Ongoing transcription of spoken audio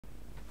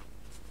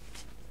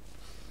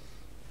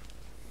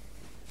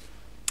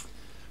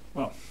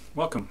Well,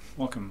 welcome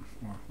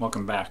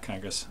back, I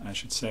guess I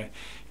should say.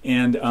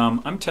 And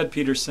I'm Ted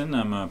Peterson.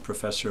 I'm a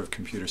professor of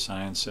computer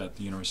science at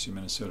the University of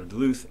Minnesota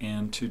Duluth,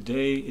 and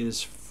today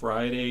is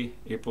Friday,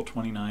 April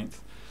 29th,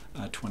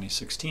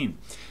 2016.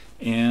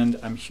 And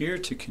I'm here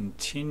to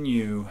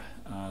continue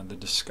the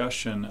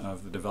discussion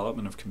of the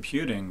development of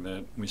computing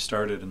that we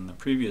started in the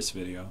previous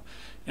video.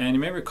 And you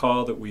may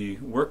recall that we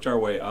worked our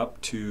way up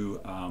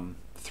to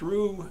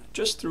through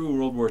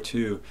World War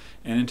II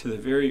and into the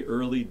very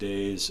early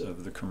days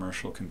of the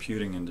commercial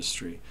computing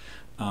industry.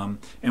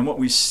 And what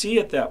we see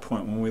at that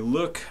point, when we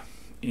look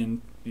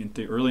in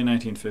the early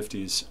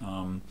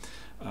 1950s,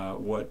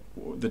 what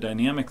the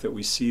dynamic that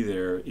we see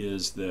there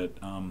is that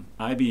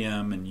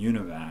IBM and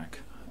UNIVAC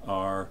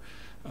are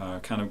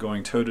kind of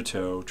going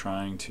toe-to-toe,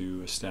 trying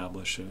to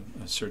establish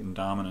a certain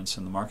dominance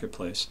in the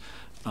marketplace.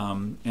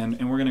 And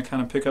we're going to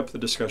kind of pick up the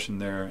discussion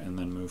there and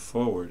then move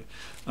forward.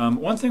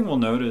 One thing we'll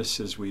notice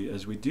as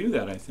we do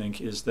that, I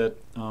think, is that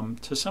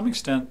to some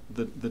extent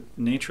the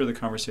nature of the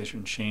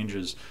conversation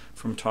changes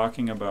from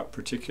talking about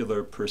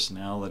particular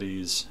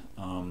personalities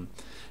and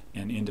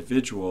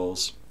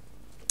individuals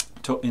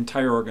to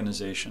entire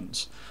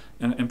organizations.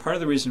 And part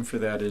of the reason for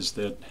that is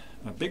that,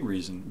 a big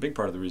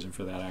part of the reason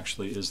for that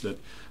actually is that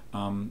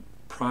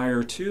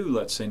prior to,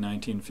 let's say,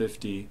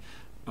 1950,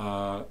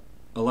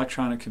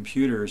 electronic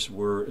computers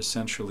were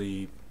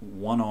essentially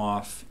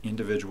one-off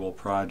individual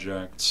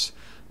projects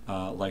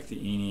like the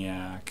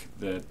ENIAC.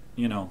 The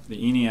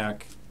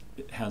ENIAC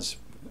has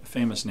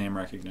famous name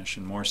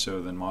recognition, more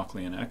so than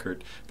Mauchly and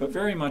Eckert, but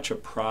very much a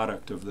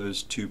product of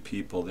those two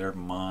people, their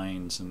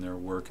minds and their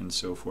work and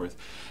so forth.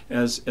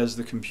 As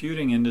the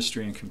computing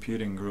industry and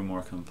computing grew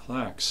more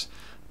complex,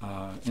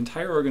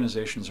 entire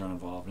organizations are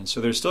involved, and so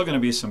there's still going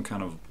to be some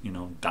kind of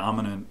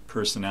dominant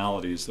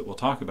personalities that we'll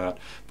talk about,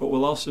 but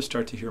we'll also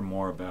start to hear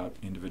more about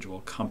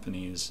individual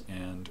companies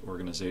and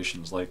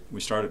organizations, like we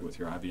started with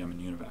your IBM and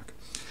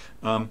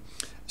UNIVAC.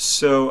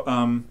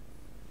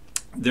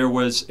 There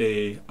was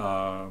a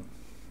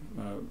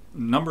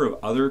number of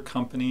other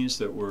companies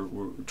that were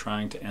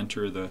trying to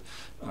enter the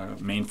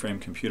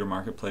mainframe computer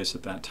marketplace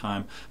at that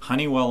time.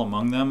 Honeywell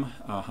among them.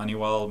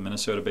 Honeywell,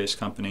 Minnesota-based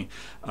company.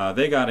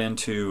 They got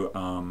into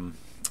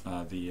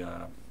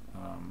the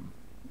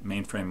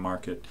mainframe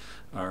market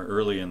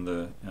early in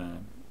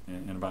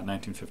about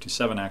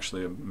 1957,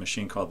 actually, a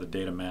machine called the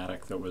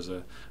Datamatic that was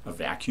a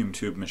vacuum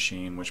tube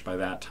machine, which by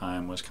that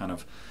time was kind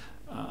of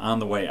on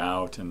the way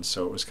out, and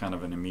so it was kind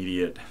of an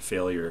immediate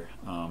failure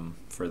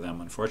for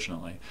them,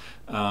 unfortunately.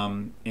 GE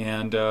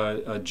and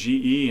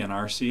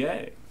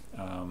RCA,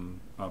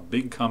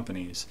 big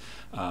companies.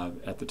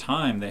 At the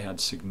time, they had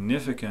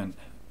significant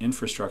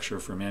infrastructure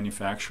for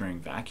manufacturing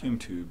vacuum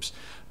tubes,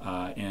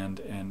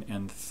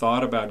 and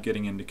thought about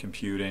getting into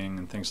computing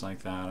and things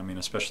like that. I mean,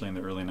 especially in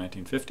the early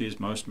 1950s,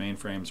 most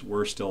mainframes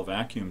were still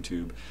vacuum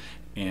tube,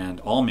 and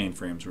all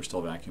mainframes were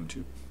still vacuum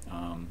tube.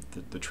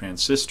 The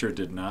transistor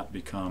did not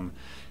become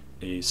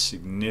a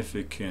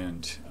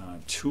significant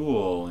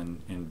tool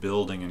in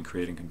building and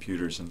creating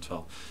computers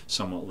until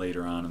somewhat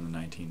later on in the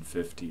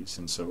 1950s.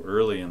 And so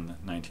early in the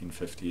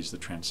 1950s, the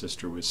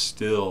transistor was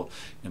still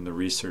in the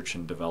research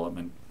and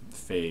development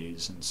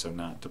phase, and so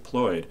not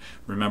deployed.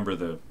 Remember,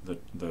 the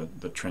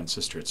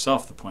transistor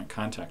itself, the point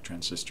contact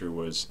transistor,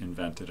 was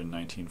invented in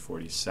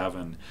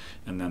 1947,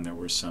 and then there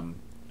were some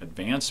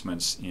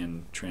advancements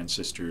in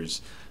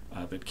transistors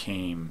that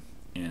came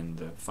in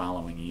the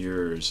following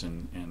years,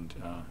 and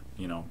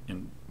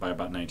by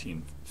about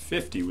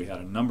 1950 we had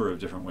a number of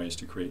different ways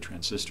to create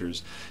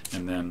transistors,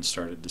 and then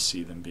started to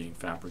see them being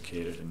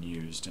fabricated and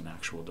used in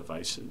actual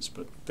devices.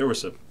 But there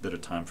was a bit of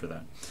time for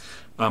that.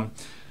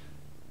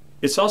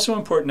 It's also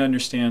important to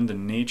understand the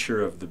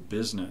nature of the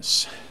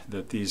business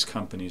that these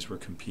companies were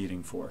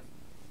competing for,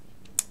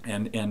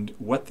 and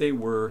what they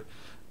were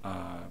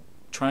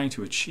trying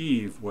to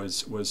achieve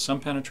was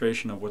some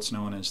penetration of what's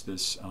known as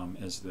this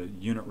as the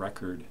unit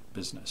record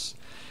business.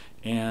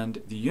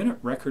 And the unit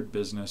record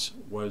business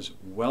was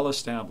well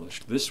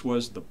established. This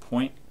was the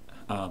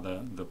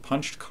the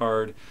punched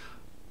card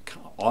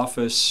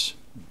office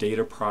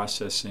data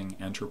processing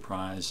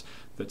enterprise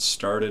that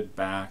started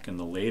back in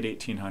the late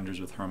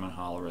 1800s with Herman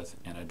Hollerith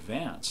and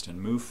advanced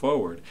and moved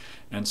forward.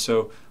 And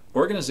so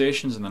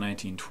organizations in the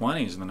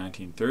 1920s and the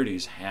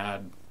 1930s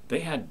had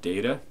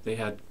data, they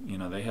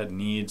had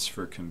needs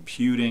for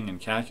computing and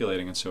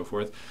calculating and so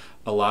forth.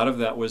 A lot of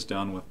that was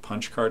done with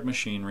punch card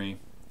machinery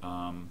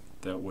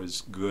that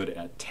was good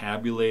at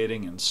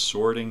tabulating and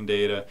sorting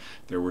data.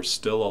 There were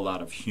still a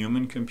lot of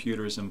human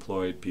computers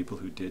employed, people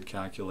who did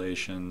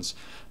calculations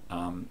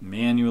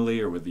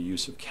manually or with the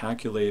use of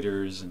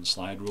calculators and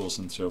slide rules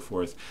and so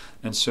forth.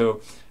 And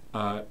so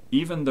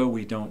even though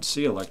we don't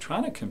see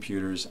electronic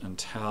computers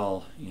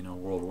until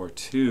World War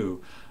II,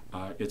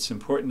 it's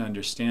important to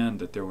understand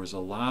that there was a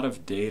lot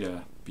of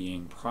data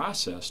being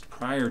processed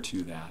prior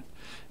to that.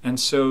 And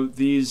so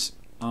these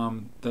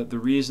the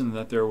reason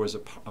that there was a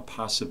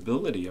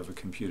possibility of a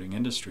computing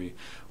industry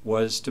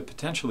was to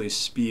potentially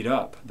speed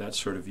up that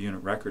sort of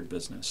unit record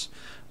business.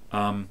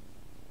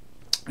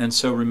 And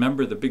so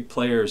remember, the big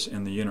players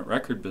in the unit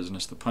record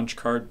business, the punch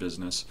card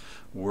business,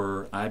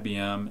 were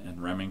IBM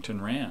and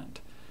Remington Rand.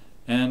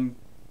 And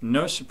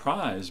no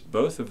surprise,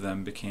 both of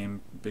them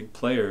became big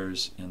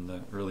players in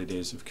the early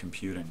days of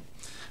computing.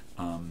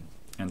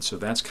 And so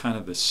that's kind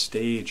of the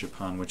stage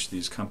upon which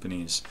these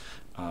companies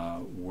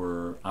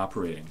were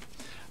operating.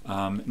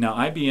 Now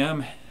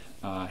IBM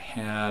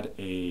had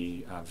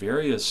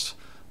various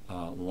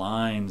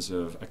lines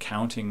of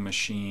accounting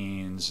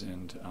machines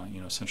and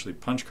essentially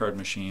punch card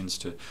machines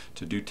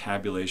to do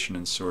tabulation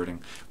and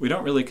sorting. We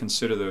don't really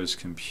consider those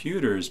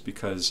computers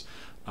because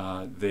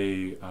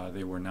they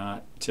were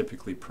not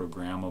typically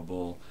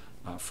programmable,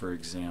 for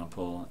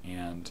example,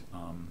 and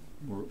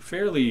were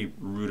fairly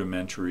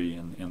rudimentary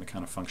in the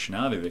kind of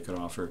functionality they could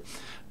offer.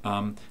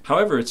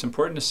 However, it's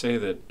important to say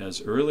that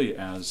as early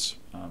as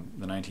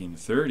the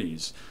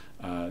 1930s,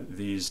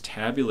 these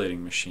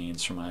tabulating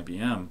machines from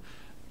IBM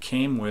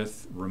came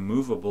with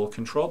removable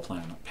control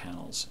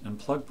panels and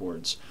plug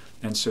boards,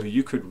 and so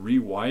you could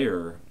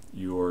rewire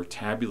your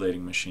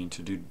tabulating machine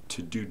to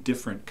do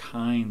different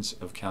kinds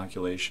of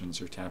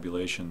calculations or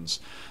tabulations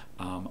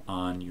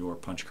on your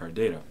punch card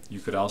data. You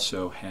could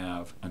also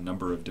have a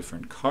number of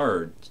different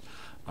cards,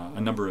 a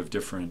number of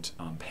different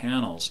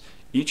panels,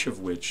 each of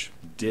which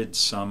did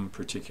some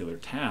particular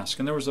task,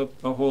 and there was a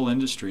whole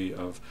industry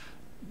of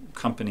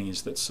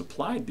companies that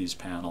supplied these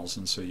panels,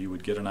 and so you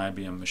would get an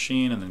IBM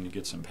machine and then you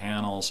get some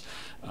panels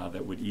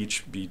that would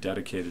each be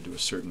dedicated to a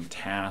certain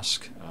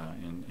task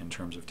in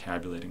terms of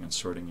tabulating and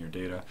sorting your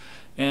data,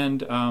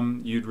 and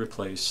you'd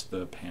replace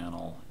the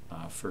panel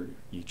for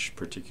each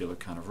particular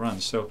kind of run.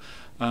 So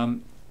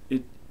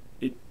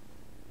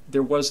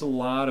there was a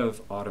lot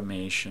of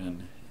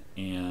automation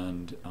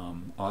and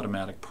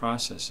automatic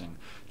processing,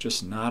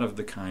 just not of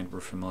the kind we're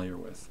familiar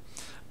with.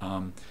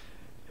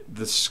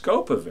 The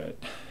scope of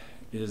it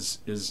is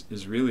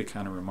really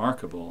kind of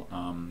remarkable.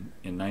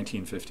 In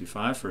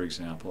 1955, for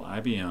example,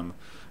 IBM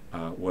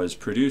was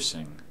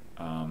producing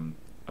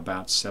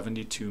about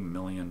 72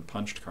 million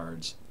punch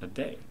cards a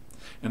day,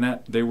 and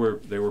that they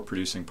were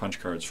producing punch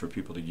cards for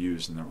people to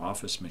use in their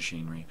office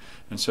machinery,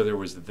 and so there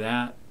was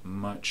that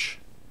much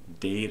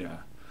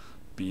data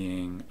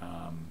being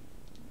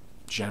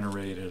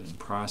generated and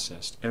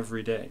processed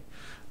every day.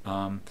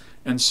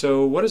 And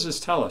so what does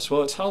this tell us?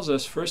 Well, it tells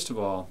us, first of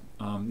all,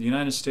 the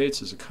United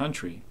States as a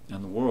country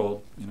and the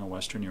world,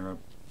 Western Europe,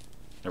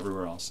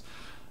 everywhere else,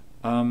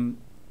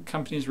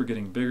 companies were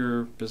getting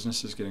bigger,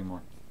 businesses getting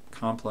more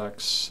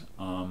complex,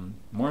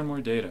 more and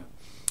more data.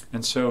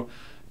 And so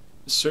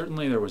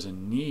certainly there was a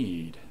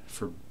need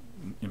for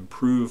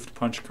improved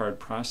punch card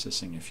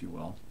processing, if you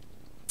will.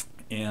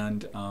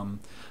 And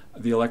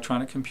the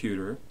electronic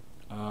computer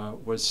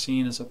was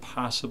seen as a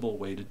possible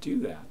way to do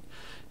that.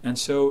 And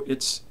so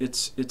it's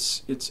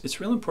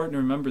real important to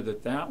remember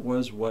that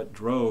was what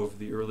drove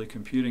the early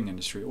computing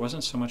industry. It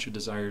wasn't so much a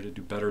desire to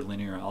do better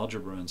linear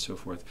algebra and so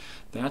forth.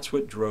 That's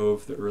what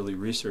drove the early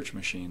research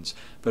machines.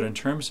 But in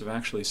terms of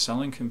actually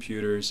selling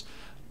computers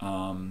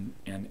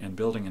and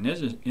building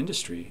an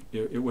industry,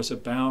 it was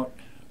about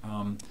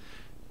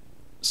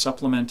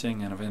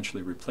supplementing and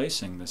eventually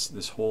replacing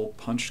this whole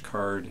punch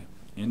card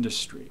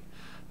industry.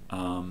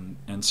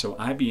 And so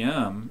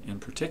IBM in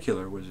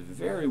particular was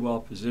very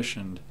well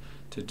positioned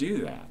to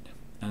do that.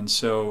 And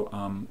so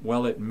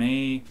while it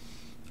may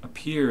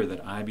appear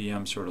that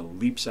IBM sort of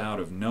leaps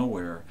out of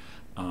nowhere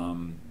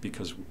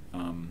because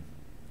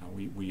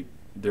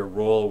their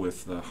role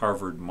with the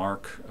Harvard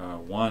Mark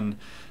I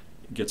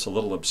gets a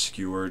little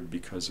obscured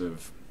because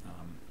of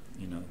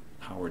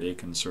Howard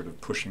Aiken sort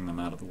of pushing them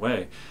out of the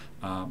way,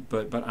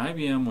 but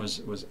IBM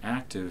was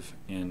active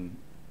in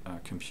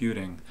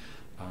computing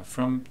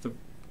from the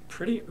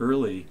pretty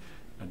early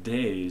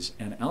days,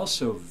 and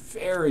also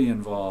very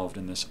involved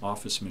in this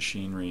office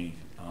machinery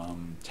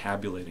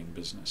tabulating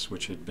business,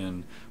 which had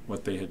been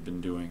what they had been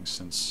doing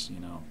since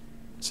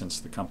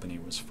the company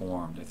was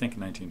formed. I think in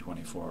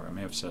 1924. I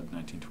may have said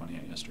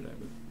 1928 yesterday,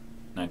 but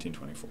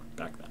 1924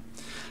 back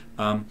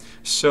then.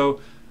 So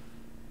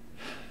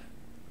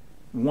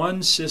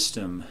one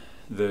system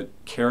that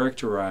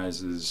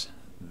characterizes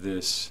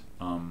this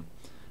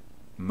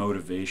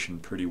motivation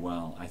pretty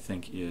well, I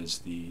think, is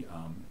the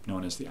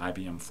known as the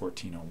IBM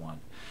 1401.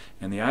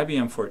 And the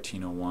IBM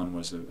 1401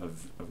 was a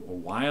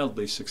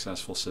wildly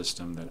successful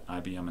system that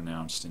IBM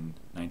announced in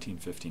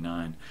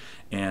 1959,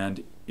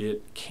 and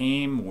it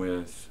came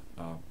with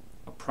a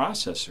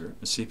processor,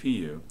 a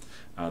CPU,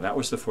 that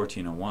was the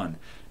 1401,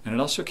 and it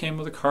also came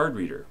with a card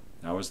reader,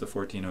 that was the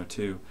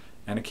 1402,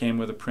 and it came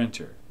with a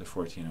printer, the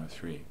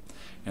 1403.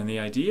 And the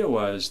idea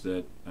was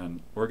that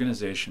an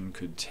organization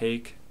could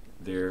take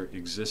their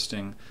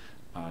existing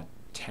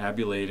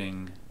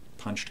tabulating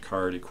punched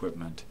card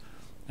equipment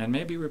and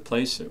maybe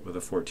replace it with a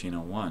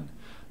 1401.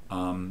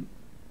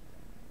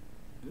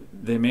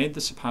 They made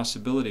this a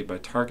possibility by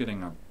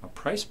targeting a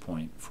price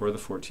point for the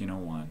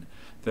 1401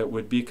 that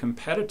would be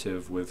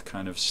competitive with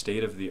kind of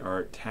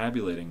state-of-the-art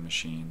tabulating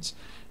machines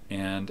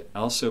and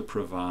also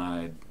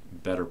provide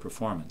better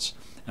performance.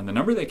 And the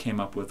number they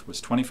came up with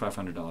was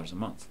 $2,500 a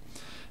month.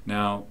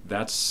 Now,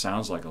 that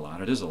sounds like a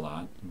lot. It is a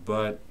lot,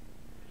 but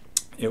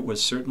it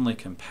was certainly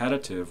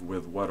competitive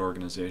with what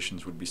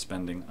organizations would be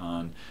spending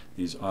on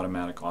these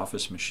automatic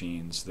office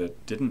machines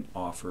that didn't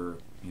offer,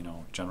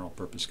 general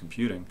purpose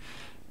computing.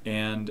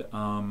 And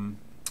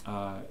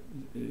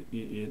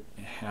it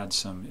had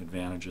some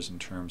advantages in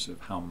terms of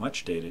how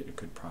much data it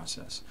could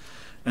process.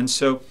 And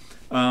so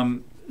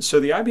the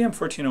IBM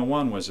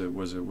 1401 was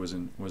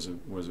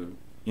an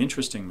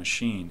interesting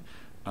machine.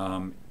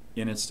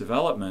 In its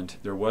development,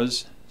 there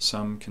was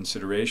some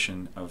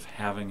consideration of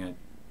having it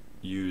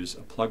use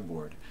a plug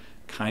board,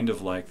 kind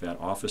of like that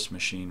office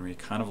machinery,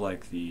 kind of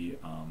like the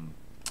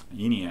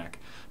UNIVAC.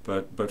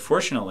 But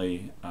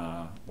fortunately,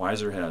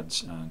 wiser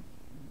heads,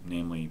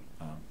 namely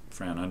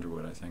Fran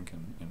Underwood, I think,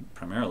 and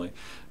primarily,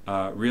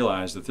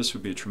 realized that this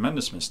would be a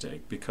tremendous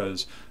mistake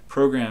because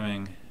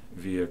programming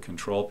via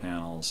control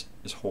panels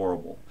is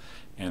horrible,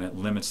 and it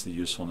limits the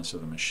usefulness of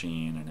the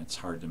machine, and it's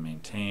hard to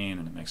maintain,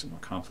 and it makes it more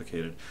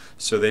complicated.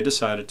 So they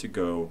decided to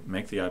go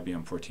make the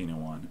IBM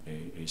 1401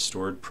 a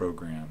stored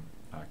program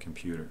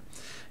computer,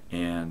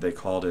 and they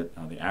called it,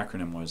 the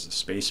acronym was the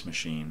Space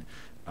Machine,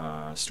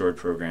 Stored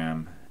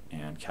Program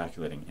and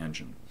Calculating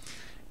Engine.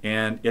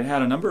 And it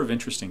had a number of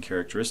interesting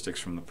characteristics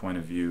from the point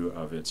of view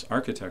of its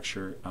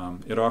architecture.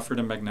 It offered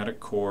a magnetic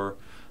core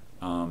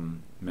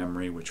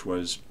memory, which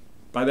was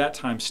by that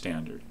time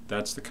standard.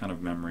 That's the kind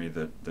of memory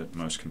that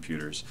most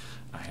computers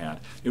had.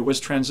 It was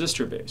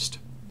transistor based,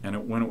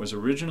 and when it was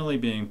originally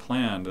being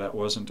planned, that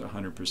wasn't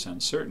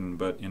 100% certain,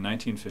 but in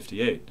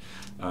 1958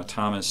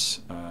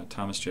 Thomas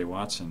J.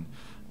 Watson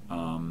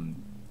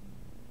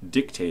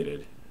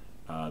dictated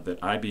that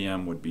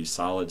IBM would be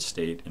solid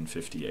state in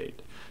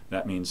 '58.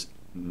 That means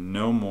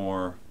no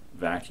more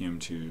vacuum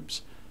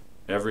tubes,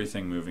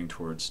 everything moving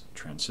towards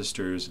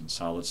transistors and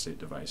solid state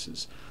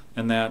devices.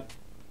 And that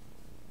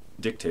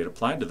dictate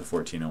applied to the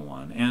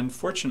 1401, and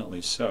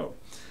fortunately so.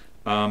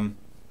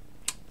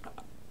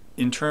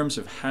 In terms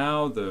of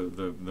how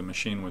the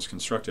machine was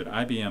constructed,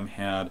 IBM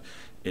had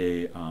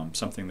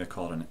something they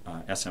called an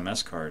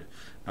SMS card,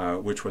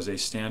 which was a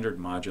standard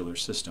modular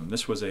system.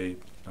 This was you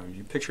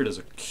picture it as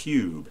a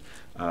cube.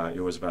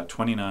 It was about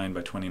 29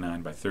 by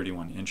 29 by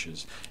 31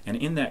 inches. And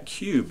in that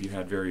cube, you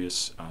had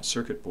various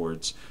circuit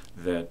boards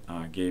that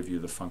gave you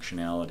the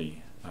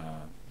functionality,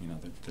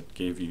 that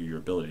gave you your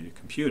ability to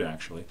compute,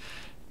 actually.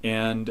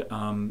 And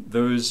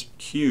those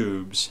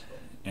cubes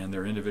and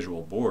their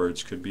individual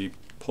boards could be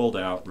pulled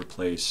out,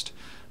 replaced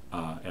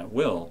at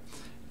will.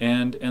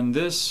 And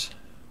this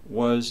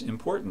was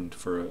important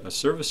for a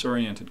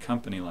service-oriented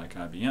company like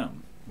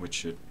IBM,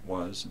 which it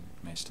was and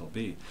may still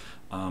be.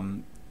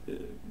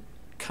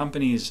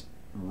 Companies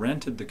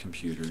rented the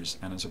computers,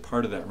 and as a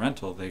part of that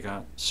rental, they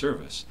got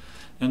service.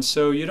 And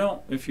so you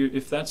don't,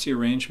 if that's the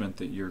arrangement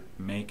that you're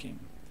making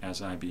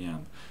as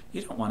IBM,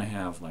 you don't want to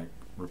have like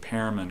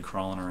repairmen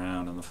crawling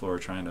around on the floor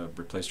trying to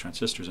replace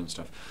transistors and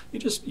stuff.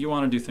 You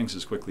want to do things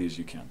as quickly as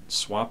you can.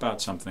 Swap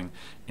out something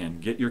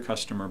and get your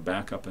customer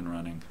back up and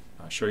running.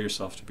 Show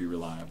yourself to be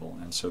reliable.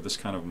 And so this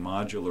kind of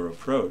modular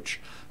approach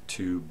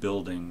to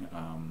building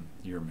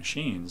your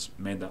machines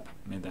made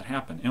that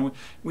happen. And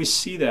we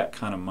see that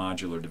kind of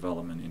modular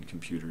development in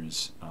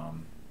computers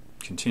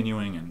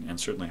continuing, and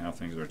certainly how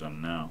things are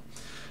done now.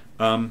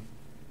 The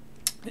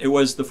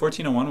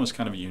 1401 was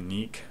kind of a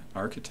unique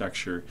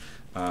architecture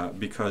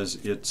because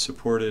it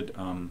supported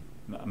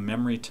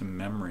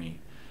memory-to-memory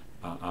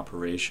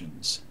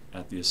operations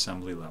at the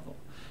assembly level.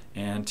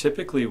 And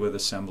typically with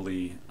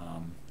assembly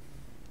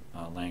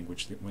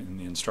language, in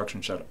the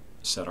instruction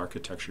set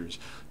architectures,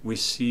 we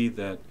see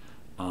that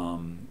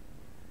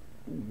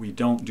we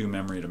don't do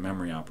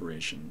memory-to-memory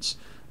operations.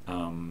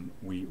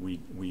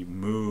 We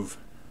move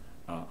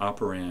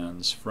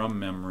operands from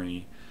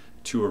memory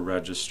to a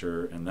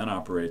register and then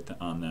operate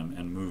on them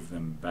and move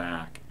them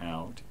back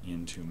out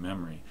into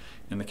memory.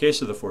 In the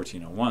case of the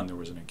 1401, there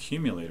was an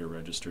accumulator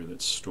register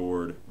that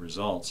stored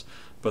results,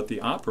 but the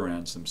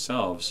operands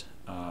themselves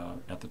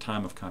at the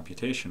time of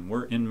computation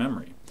were in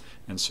memory.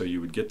 And so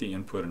you would get the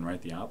input and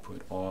write the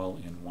output all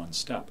in one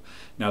step.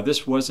 Now,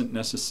 this wasn't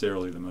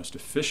necessarily the most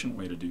efficient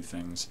way to do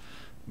things,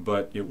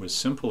 but it was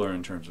simpler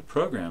in terms of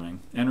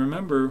programming. And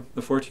remember,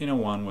 the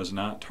 1401 was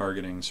not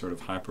targeting sort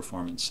of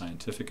high-performance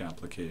scientific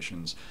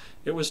applications.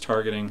 It was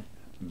targeting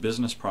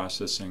business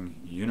processing,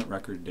 unit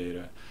record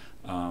data,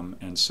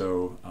 and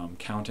so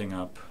counting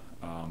up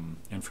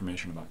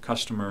information about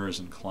customers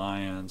and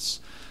clients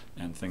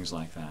and things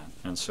like that.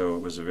 And so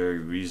it was a very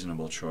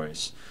reasonable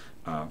choice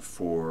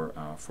for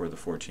the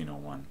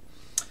 1401.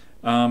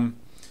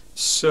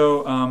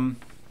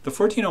 The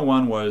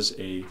 1401 was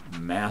a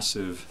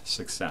massive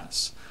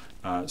success,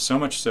 so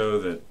much so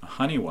that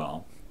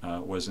Honeywell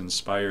was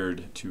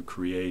inspired to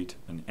create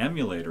an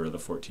emulator of the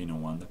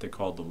 1401 that they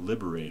called the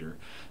Liberator,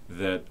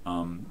 that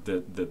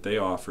they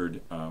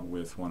offered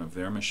with one of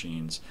their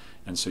machines.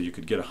 And so you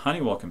could get a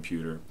Honeywell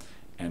computer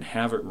and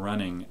have it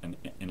running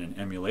in an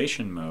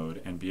emulation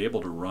mode and be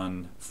able to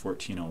run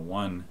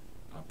 1401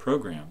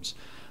 programs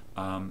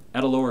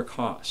at a lower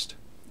cost.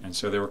 And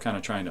so they were kind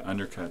of trying to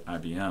undercut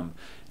IBM.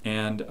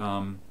 And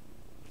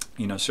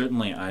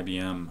certainly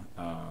IBM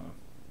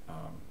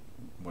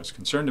was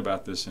concerned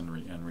about this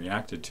and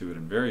reacted to it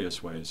in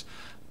various ways.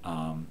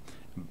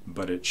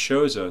 But it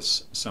shows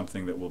us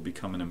something that will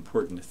become an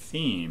important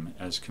theme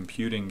as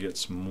computing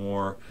gets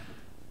more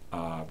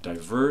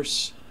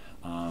diverse,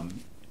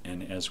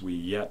 and as we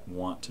yet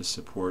want to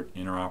support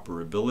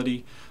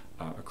interoperability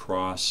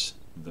across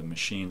the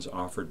machines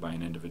offered by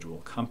an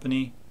individual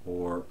company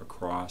or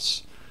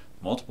across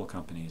multiple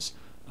companies.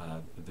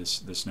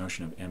 This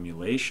notion of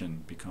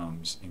emulation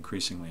becomes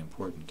increasingly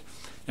important.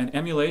 And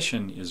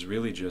emulation is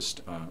really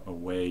just a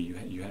way,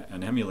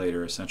 an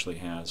emulator essentially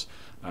has,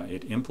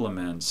 it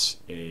implements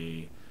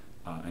an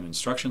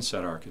instruction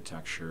set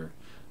architecture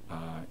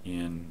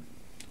in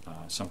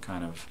some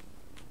kind of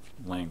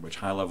language,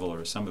 high level or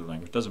assembly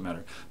language, doesn't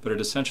matter, but it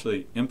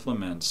essentially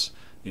implements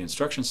the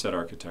instruction set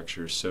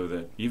architecture so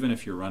that even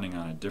if you're running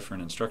on a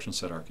different instruction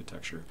set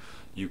architecture,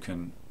 you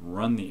can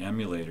run the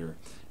emulator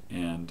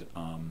and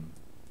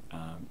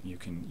you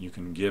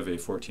can give a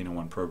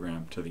 1401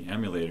 program to the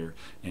emulator,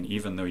 and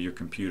even though your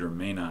computer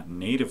may not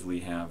natively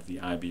have the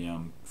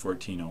IBM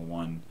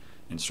 1401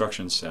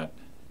 instruction set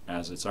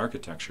as its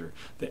architecture,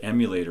 the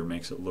emulator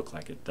makes it look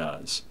like it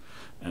does.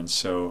 And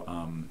so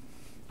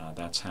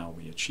that's how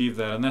we achieve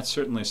that, and that's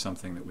certainly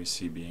something that we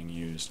see being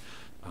used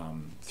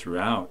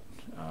throughout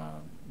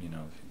the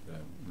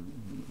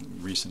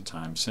recent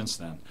time since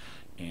then,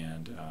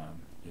 and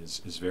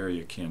is very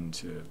akin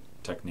to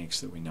techniques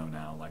that we know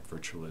now, like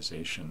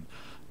virtualization,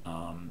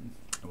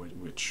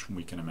 which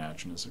we can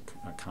imagine as a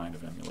kind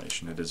of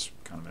emulation. It is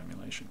kind of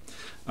emulation.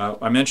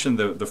 I mentioned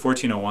the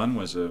 1401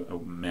 was a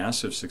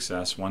massive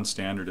success. One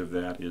standard of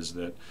that is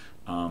that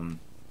at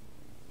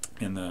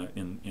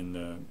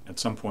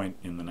some point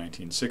in the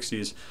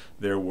 1960s,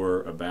 there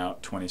were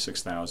about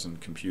 26,000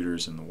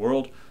 computers in the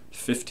world.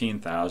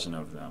 15,000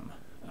 of them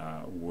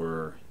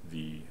were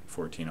the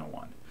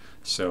 1401.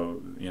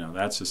 So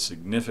that's a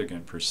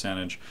significant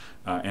percentage.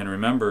 And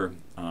remember,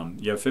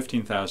 you have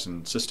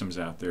 15,000 systems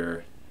out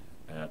there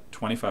at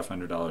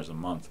 $2,500 a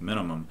month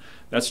minimum.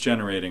 That's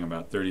generating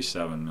about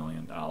 $37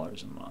 million a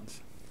month.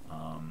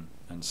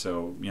 And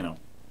so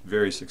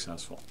very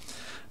successful.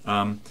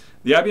 The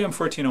IBM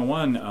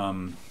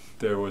 1401,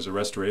 there was a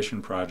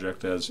restoration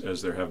project,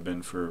 as there have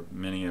been for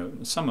many,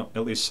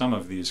 at least some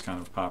of these kind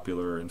of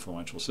popular or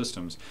influential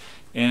systems.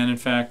 And in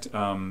fact,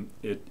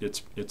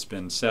 it's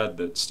been said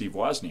that Steve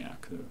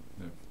Wozniak,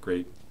 the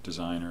great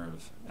designer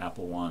of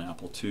Apple I,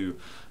 Apple II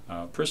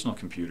personal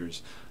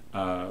computers,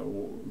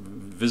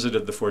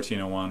 visited the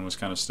 1401, was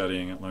kind of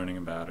studying it, learning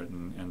about it,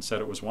 and said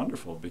it was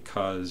wonderful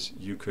because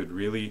you could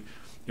really,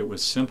 it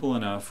was simple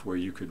enough where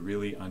you could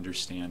really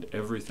understand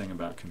everything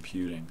about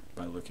computing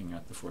by looking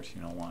at the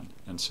 1401.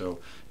 And so,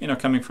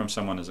 coming from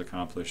someone as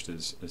accomplished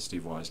as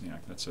Steve Wozniak,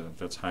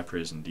 that's high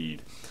praise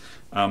indeed.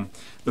 The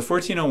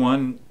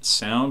 1401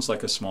 sounds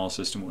like a small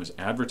system. It was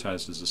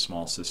advertised as a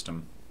small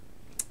system,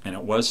 and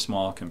it was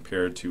small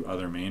compared to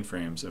other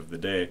mainframes of the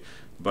day,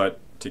 but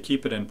to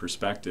keep it in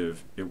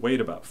perspective, it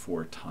weighed about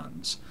 4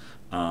 tons.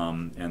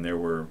 And there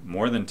were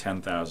more than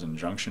 10,000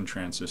 junction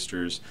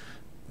transistors,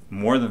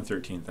 more than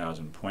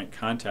 13,000 point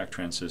contact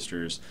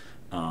transistors,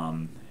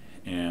 and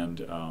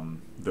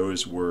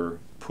those were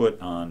put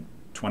on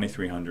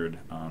 2,300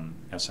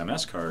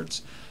 SMS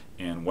cards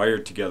and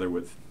wired together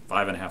with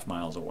 5.5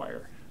 miles of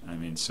wire. I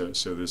mean, so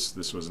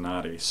this was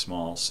not a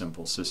small,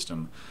 simple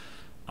system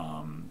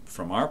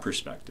from our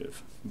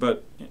perspective,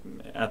 but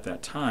at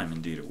that time,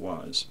 indeed, it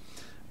was.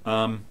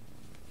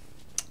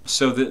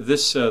 So the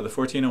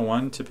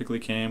 1401 typically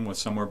came with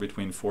somewhere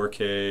between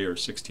 4K or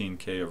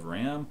 16K of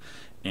RAM,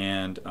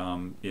 and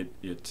it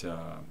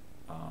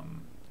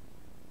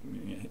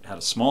had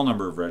a small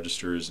number of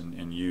registers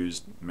and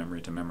used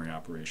memory-to-memory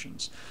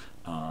operations.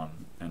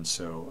 And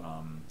so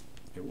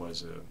it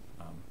was a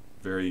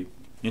very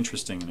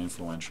interesting and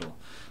influential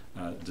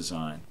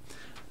design.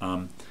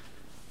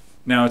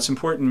 Now it's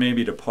important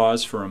maybe to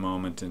pause for a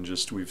moment and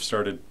we've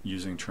started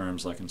using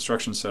terms like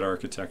instruction set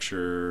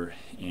architecture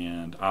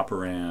and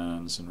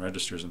operands and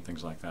registers and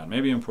things like that.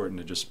 Maybe important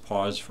to just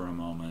pause for a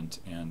moment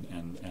and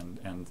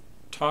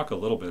talk a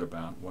little bit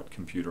about what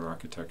computer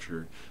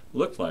architecture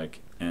looked like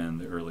in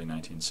the early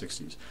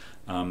 1960s.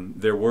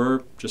 There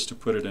were, just to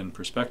put it in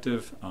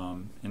perspective,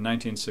 in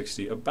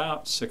 1960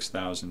 about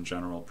 6,000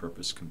 general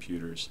purpose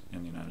computers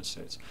in the United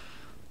States.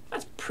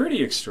 That's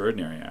pretty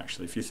extraordinary,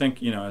 actually. If you think,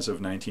 as of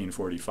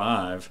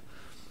 1945,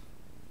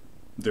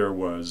 there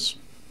was,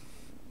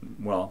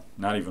 well,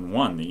 not even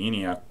one. The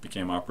ENIAC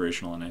became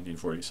operational in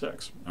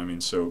 1946. I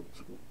mean, so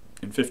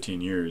in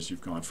 15 years,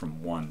 you've gone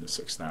from 1 to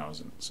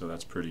 6,000. So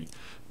that's pretty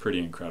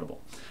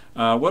incredible.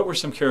 What were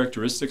some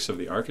characteristics of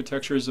the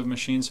architectures of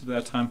machines of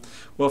that time?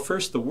 Well,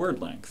 first, the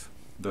word length,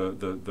 the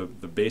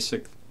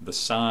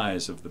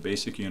size of the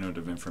basic unit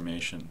of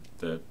information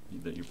that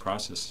you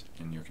process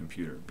in your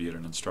computer, be it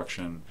an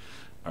instruction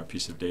or a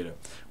piece of data,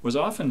 was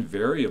often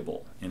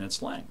variable in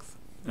its length.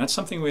 And that's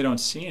something we don't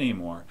see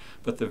anymore,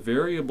 but the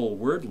variable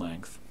word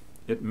length,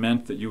 it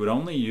meant that you would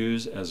only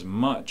use as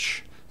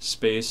much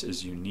space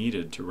as you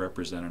needed to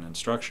represent an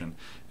instruction,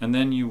 and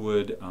then you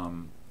would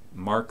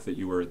mark that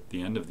you were at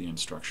the end of the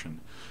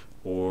instruction,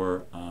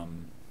 or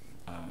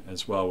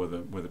as well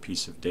with a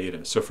piece of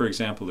data. So for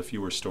example, if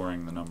you were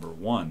storing the number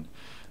 1,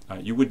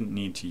 you wouldn't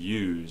need to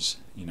use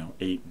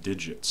 8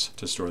 digits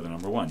to store the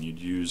number 1. You'd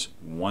use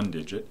 1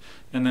 digit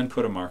and then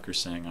put a marker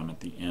saying I'm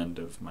at the end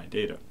of my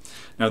data.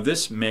 Now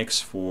this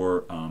makes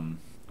for a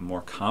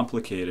more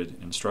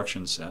complicated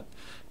instruction set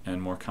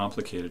and more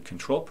complicated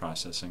control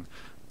processing,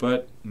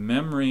 but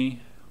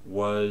memory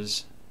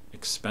was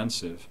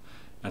expensive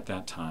at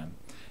that time,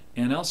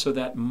 and also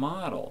that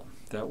model,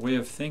 that way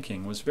of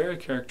thinking, was very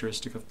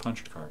characteristic of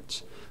punched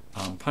cards.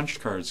 Punched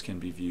cards can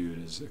be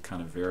viewed as a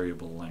kind of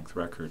variable length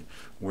record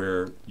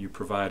where you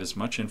provide as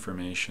much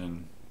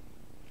information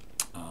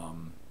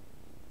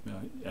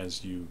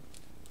as you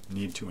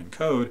need to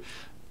encode,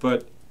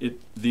 but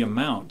the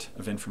amount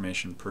of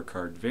information per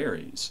card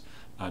varies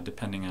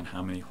depending on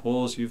how many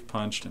holes you've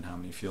punched and how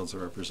many fields are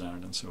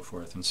represented and so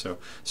forth. And so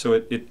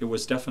it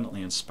was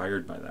definitely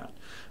inspired by that.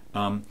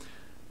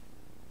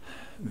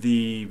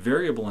 The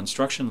variable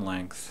instruction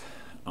length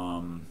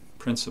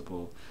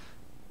principle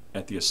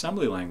at the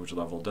assembly language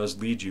level does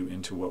lead you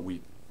into what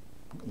we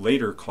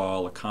later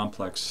call a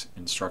complex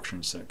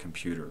instruction set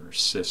computer, or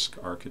CISC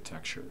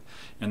architecture.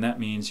 And that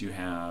means you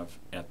have,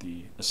 at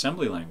the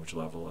assembly language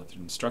level, at the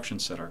instruction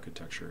set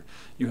architecture,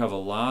 you have a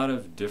lot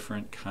of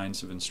different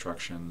kinds of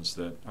instructions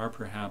that are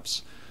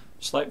perhaps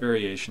slight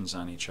variations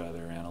on each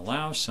other and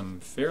allow some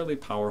fairly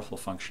powerful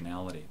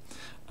functionality.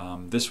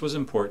 This was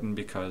important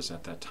because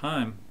at that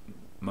time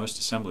most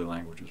assembly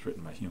language was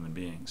written by human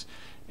beings,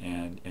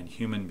 and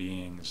human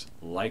beings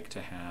like to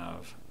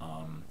have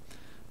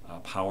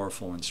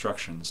powerful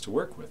instructions to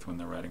work with when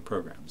they're writing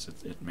programs.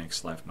 It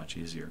makes life much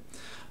easier.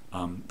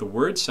 The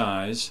word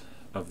size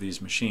of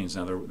these machines,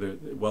 now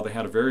while they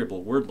had a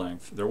variable word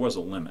length, there was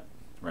a limit,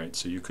 right?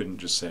 So you couldn't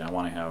just say I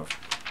want to have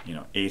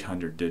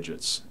 800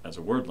 digits as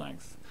a word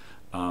length.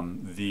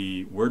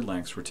 The word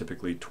lengths were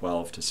typically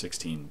 12 to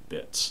 16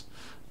 bits.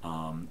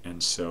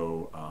 And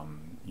so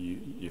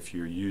if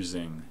you're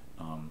using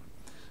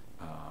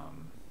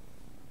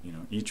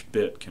each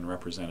bit can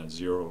represent a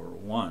 0 or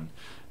 1,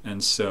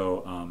 and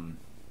so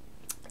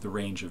the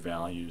range of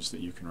values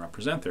that you can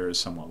represent there is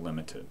somewhat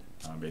limited,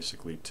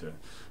 basically to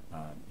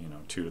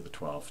 2 to the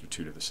 12th or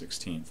 2 to the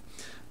 16th.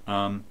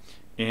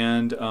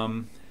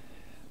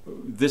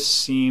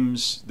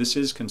 This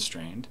is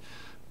constrained,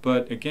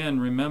 but again,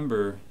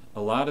 remember,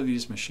 a lot of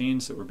these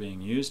machines that were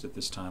being used at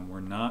this time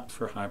were not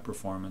for high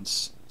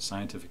performance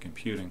scientific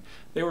computing.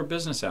 They were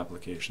business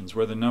applications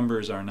where the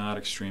numbers are not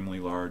extremely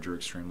large or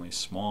extremely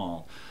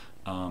small.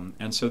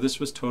 And so this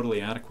was totally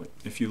adequate.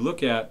 If you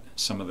look at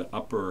some of the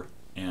upper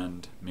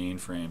end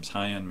mainframes,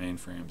 high-end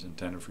mainframes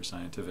intended for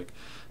scientific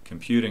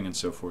computing and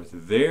so forth,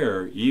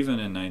 there, even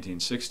in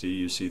 1960,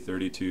 you see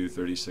 32,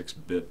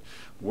 36-bit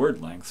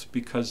word lengths,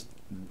 because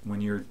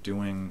when you're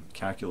doing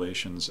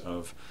calculations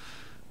of,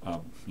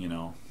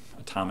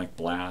 atomic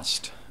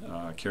blast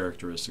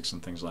characteristics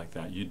and things like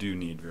that, you do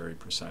need very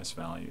precise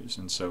values.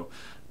 And so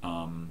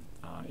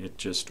it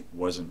just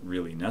wasn't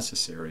really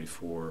necessary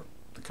for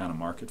the kind of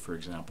market, for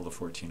example, the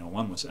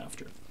 1401 was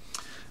after.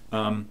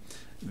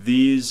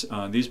 These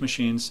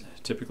machines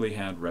typically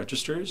had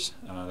registers,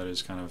 that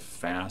is kind of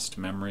fast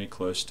memory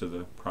close to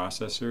the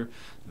processor,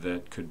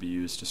 that could be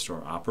used to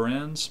store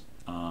operands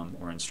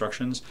or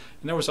instructions.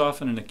 And there was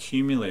often an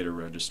accumulator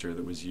register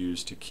that was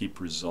used to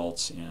keep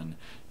results in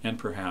and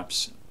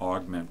perhaps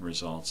augment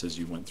results as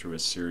you went through a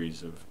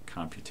series of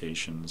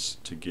computations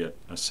to get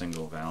a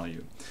single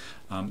value.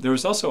 There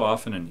was also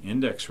often an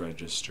index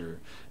register,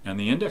 and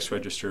the index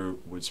register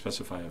would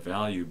specify a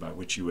value by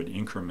which you would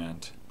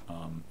increment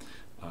an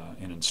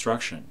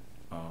instruction,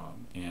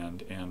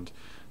 and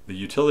the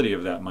utility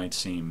of that might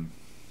seem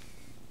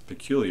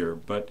peculiar,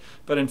 but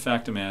in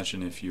fact,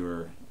 imagine if you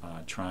were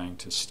trying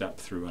to step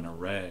through an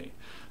array,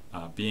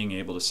 being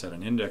able to set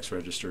an index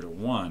register to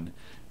 1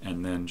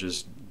 and then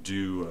just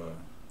do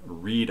a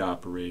read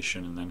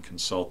operation and then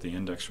consult the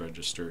index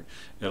register.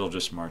 It'll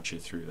just march you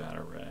through that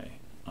array,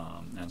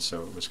 and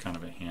so it was kind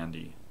of a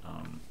handy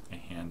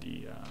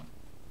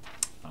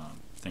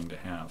thing to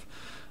have.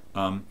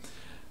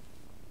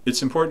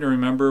 It's important to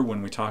remember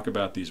when we talk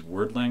about these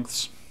word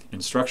lengths,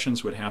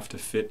 instructions would have to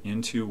fit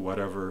into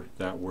whatever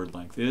that word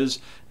length is,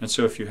 and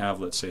so if you have,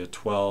 let's say, a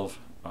 12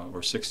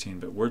 or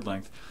 16-bit word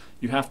length,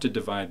 you have to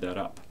divide that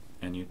up,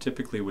 and you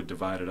typically would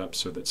divide it up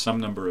so that some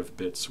number of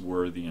bits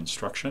were the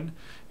instruction,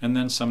 and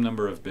then some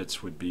number of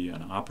bits would be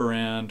an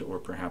operand or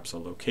perhaps a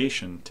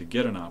location to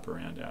get an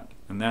operand at.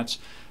 And that's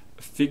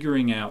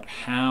figuring out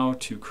how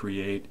to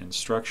create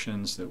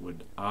instructions that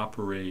would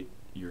operate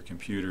your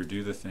computer,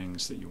 do the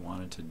things that you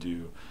wanted to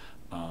do,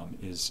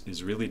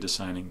 is really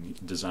designing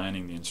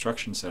the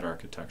instruction set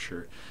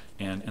architecture,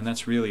 and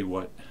that's really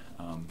what,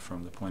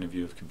 from the point of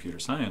view of computer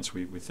science,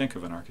 we think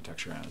of an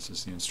architecture as,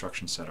 is the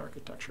instruction set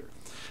architecture.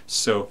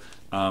 So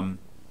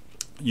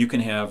you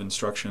can have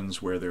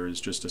instructions where there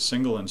is just a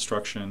single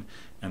instruction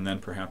and then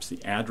perhaps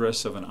the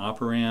address of an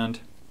operand,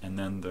 and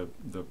then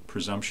the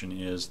presumption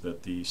is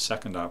that the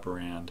second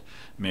operand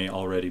may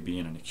already be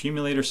in an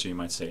accumulator, so you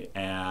might say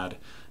add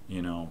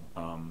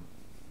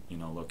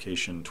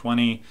location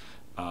 20,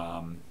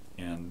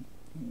 and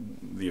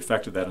the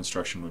effect of that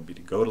instruction would be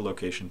to go to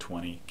location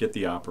 20, get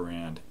the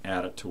operand,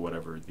 add it to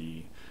whatever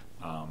the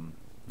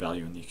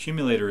value in the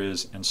accumulator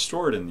is, and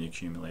store it in the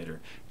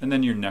accumulator. And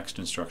then your next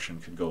instruction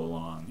could go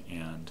along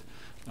and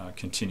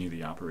continue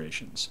the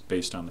operations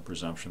based on the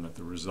presumption that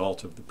the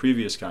result of the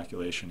previous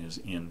calculation is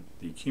in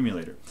the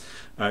accumulator.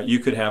 You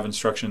could have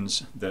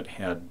instructions that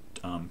had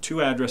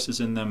 2 addresses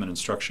in them, an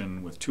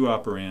instruction with 2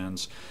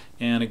 operands,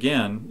 and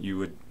again you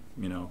would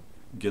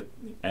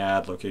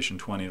add location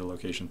 20 to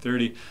location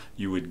 30.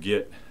 You would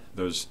get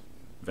those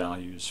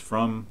values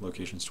from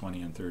locations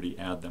 20 and 30,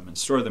 add them, and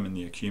store them in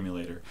the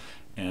accumulator.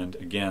 And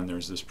again,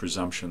 there's this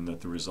presumption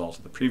that the result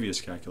of the previous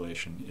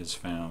calculation is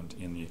found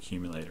in the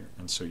accumulator,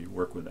 and so you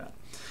work with that.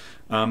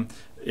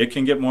 It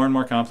can get more and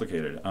more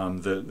complicated.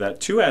 That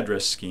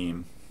 2-address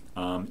scheme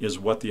is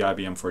what the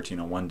IBM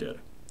 1401 did,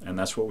 and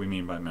that's what we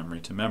mean by memory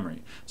to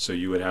memory. So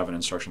you would have an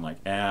instruction like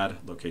add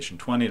location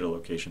 20 to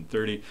location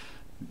 30.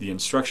 The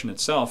instruction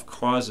itself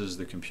causes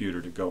the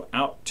computer to go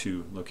out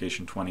to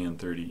location 20 and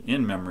 30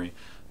 in memory,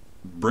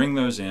 bring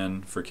those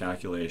in for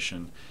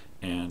calculation,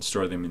 and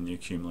store them in the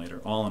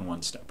accumulator all in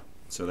one step.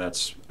 So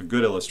that's a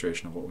good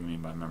illustration of what we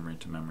mean by memory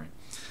to memory.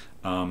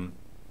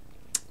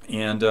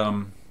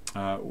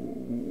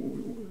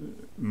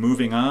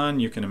 Moving on,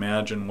 you can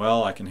imagine,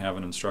 well, I can have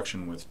an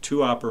instruction with 2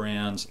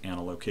 operands and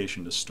a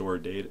location to store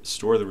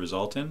the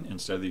result in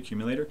instead of the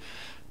accumulator.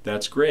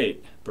 That's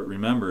great, but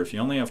remember, if you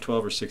only have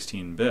 12 or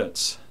 16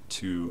 bits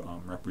to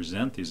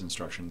represent these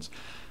instructions,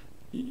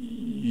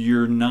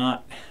 you're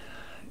not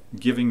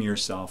giving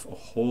yourself a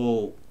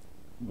whole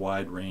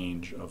wide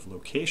range of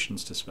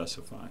locations to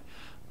specify.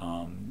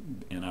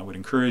 And I would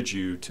encourage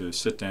you to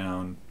sit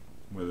down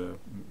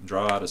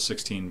draw out a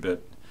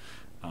 16-bit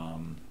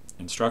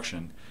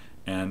instruction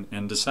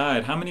and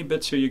decide how many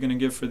bits are you going to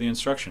give for the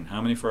instruction,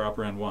 how many for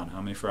operand 1,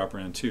 how many for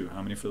operand 2,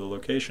 how many for the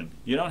location.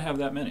 You don't have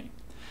that many.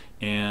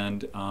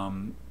 And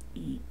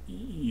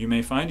you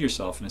may find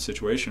yourself in a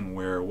situation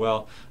where,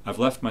 well, I've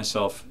left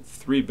myself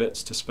 3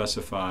 bits to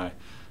specify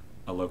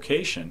a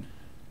location,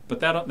 but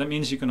that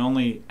means you can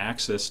only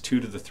access 2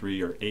 to the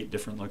 3 or 8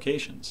 different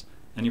locations,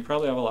 and you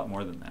probably have a lot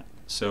more than that.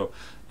 So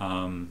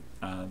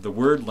the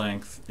word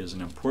length is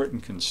an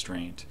important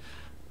constraint.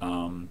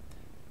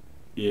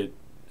 It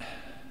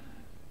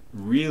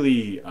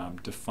really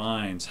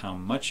defines how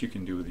much you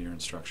can do with your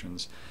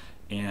instructions,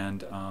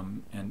 and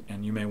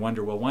you may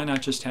wonder, well, why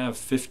not just have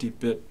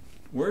 50-bit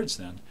words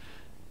then?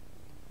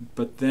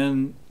 But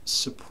then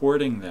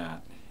supporting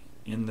that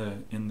in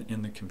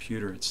the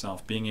computer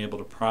itself, being able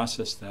to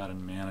process that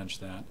and manage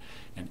that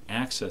and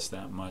access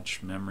that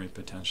much memory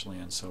potentially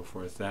and so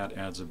forth, that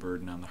adds a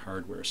burden on the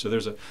hardware. So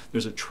there's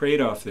a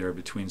trade-off there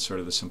between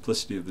sort of the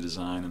simplicity of the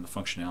design and the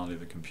functionality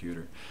of the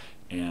computer,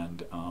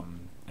 and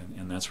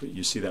that's what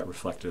you see that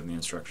reflected in the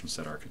instruction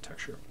set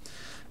architecture.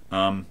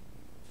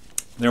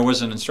 There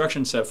was an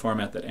instruction set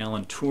format that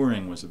Alan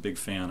Turing was a big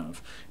fan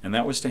of, and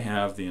that was to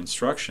have the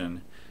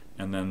instruction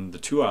and then the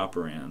 2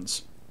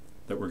 operands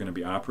that were going to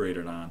be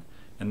operated on,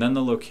 and then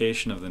the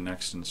location of the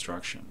next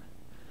instruction.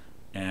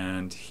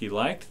 And he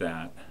liked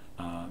that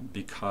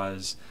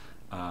because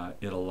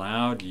it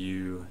allowed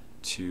you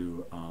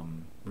to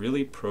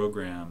really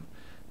program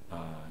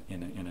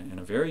in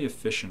a very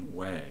efficient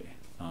way.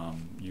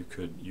 You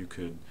could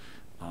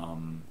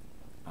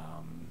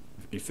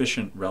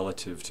efficient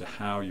relative to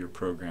how your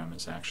program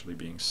is actually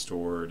being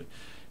stored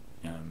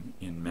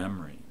in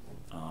memory,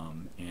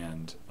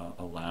 and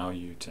allow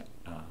you to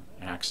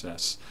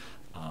access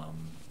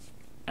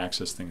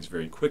things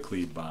very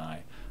quickly by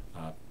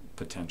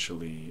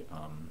potentially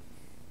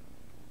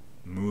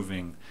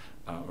moving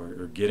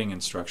or getting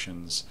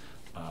instructions,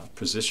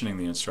 positioning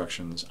the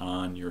instructions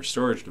on your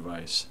storage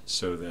device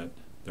so that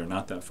they're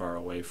not that far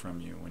away from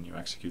you when you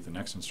execute the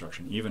next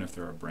instruction, even if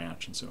they're a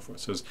branch and so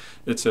forth. So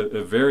it's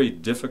a very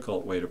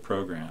difficult way to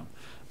program,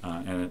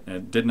 and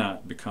it did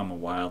not become a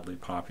wildly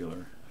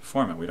popular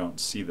format. We don't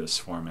see this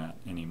format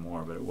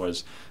anymore, but it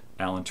was,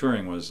 Alan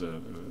Turing was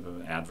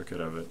an advocate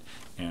of it,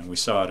 and we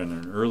saw it in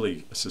an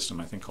early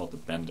system I think called the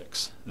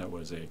Bendix, that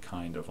was a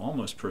kind of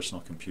almost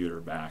personal computer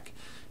back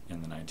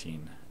in the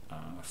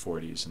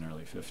 1940s and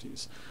early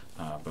 50s,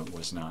 but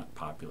was not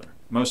popular.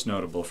 Most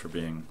notable for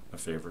being a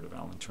favorite of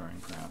Alan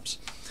Turing, perhaps.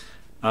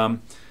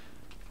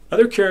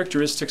 Other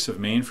characteristics of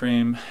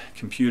mainframe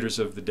computers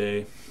of the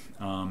day,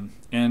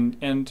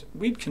 and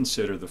we'd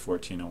consider the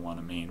 1401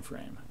 a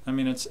mainframe. I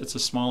mean, it's a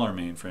smaller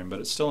mainframe, but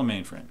it's still a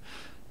mainframe.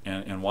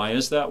 And why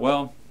is that?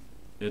 Well,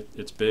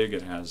 it's big.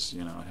 It has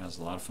it has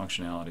a lot of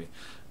functionality.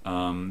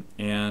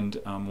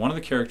 One of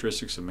the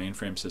characteristics of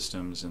mainframe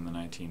systems in the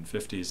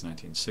 1950s,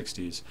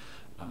 1960s,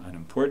 an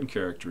important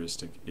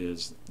characteristic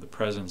is the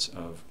presence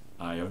of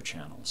I/O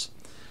channels.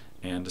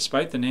 And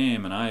despite the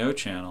name, an I/O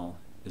channel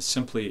is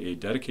simply a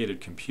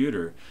dedicated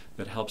computer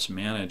that helps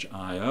manage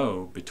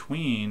I/O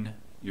between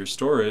your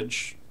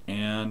storage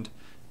and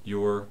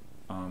your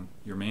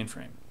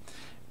mainframe.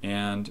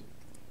 And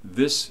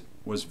this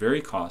was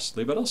very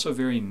costly, but also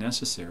very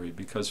necessary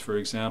because, for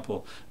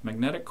example,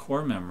 magnetic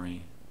core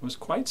memory was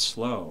quite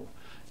slow.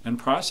 And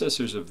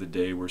processors of the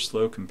day were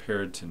slow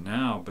compared to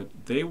now, but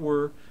they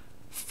were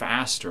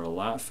faster, a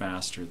lot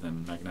faster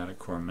than magnetic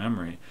core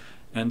memory.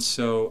 And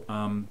so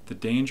the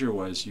danger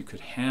was you could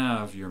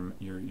have your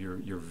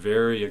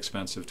very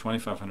expensive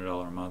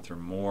 $2,500 a month or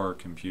more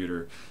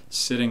computer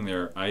sitting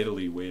there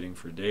idly waiting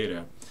for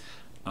data.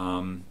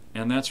 And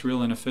that's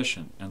real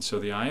inefficient. And so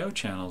the I/O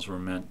channels were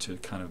meant to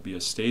kind of be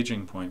a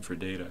staging point for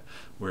data,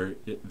 where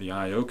the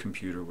I/O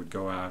computer would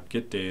go out,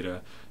 get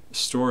data,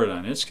 store it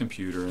on its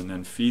computer, and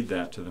then feed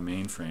that to the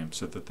mainframe,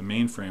 so that the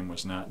mainframe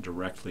was not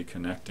directly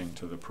connecting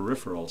to the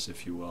peripherals,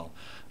 if you will,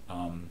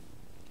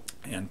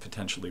 and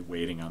potentially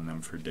waiting on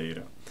them for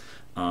data.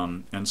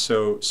 And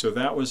so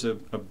that was a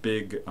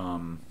big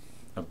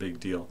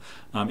deal.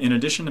 In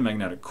addition to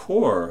magnetic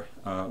core,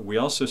 we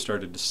also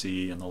started to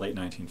see in the late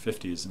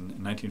 1950s, in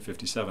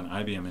 1957,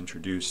 IBM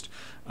introduced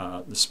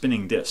the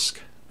spinning disk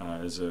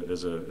as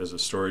a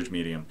storage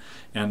medium.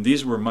 And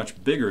these were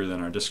much bigger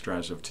than our disk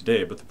drives of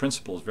today, but the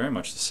principle is very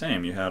much the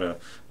same. You had a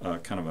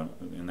kind of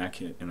in that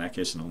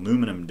case, an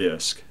aluminum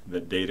disk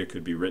that data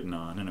could be written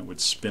on, and it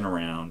would spin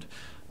around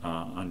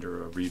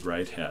under a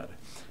read-write head,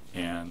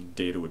 and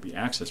data would be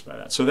accessed by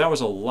that. So that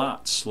was a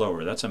lot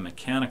slower. That's a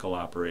mechanical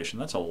operation.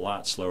 That's a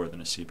lot slower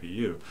than a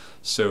CPU.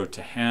 So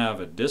to have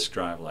a disk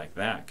drive like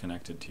that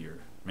connected to your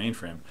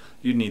mainframe,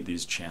 you'd need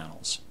these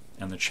channels.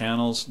 And the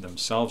channels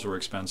themselves were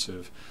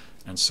expensive,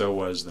 and so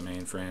was the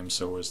mainframe,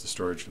 so was the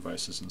storage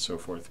devices, and so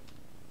forth.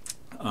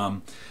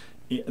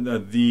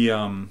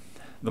 The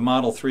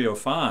Model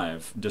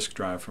 305 disk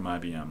drive from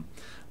IBM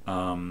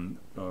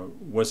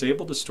was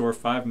able to store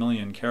 5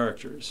 million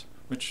characters,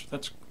 which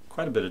that's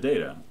quite a bit of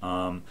data.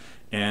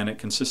 And it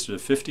consisted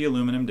of 50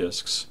 aluminum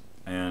disks,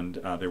 and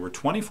they were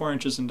 24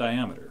 inches in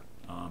diameter.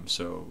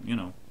 So, you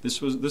know,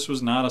 this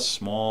was not a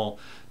small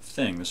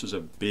thing. This was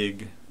a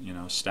big, you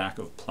know, stack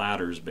of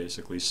platters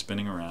basically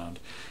spinning around,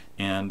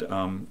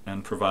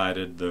 and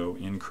provided, though,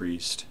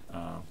 increased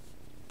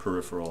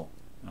peripheral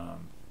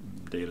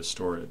data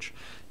storage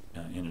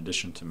in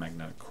addition to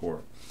magnetic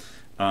core.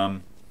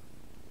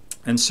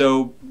 And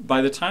so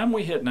by the time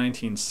we hit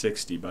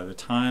 1960, by the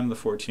time the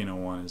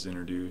 1401 is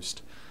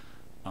introduced,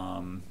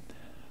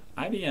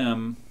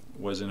 IBM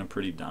was in a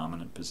pretty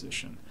dominant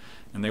position,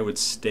 and they would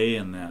stay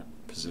in that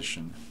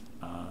position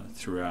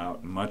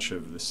throughout much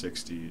of the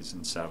 60s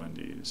and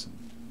 70s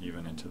and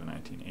even into the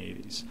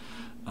 1980s.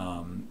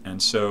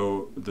 And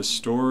so the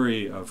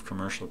story of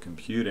commercial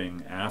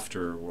computing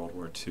after World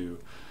War II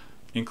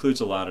includes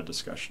a lot of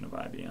discussion of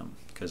IBM,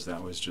 because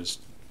that was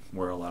just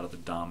where a lot of the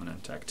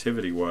dominant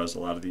activity was, a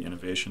lot of the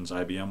innovations.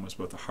 IBM was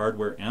both a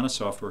hardware and a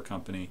software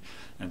company,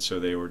 and so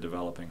they were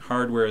developing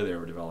hardware, they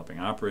were developing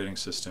operating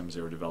systems,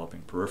 they were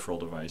developing peripheral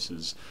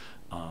devices,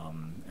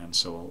 and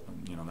so,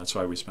 you know, that's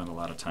why we spend a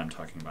lot of time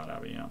talking about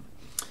IBM.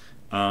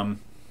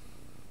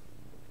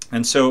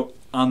 And so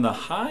on the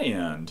high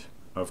end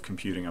of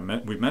computing,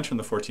 we've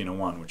mentioned the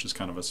 1401, which is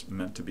kind of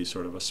meant to be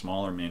sort of a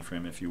smaller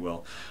mainframe, if you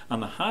will.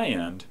 On the high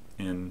end,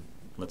 in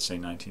let's say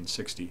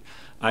 1960,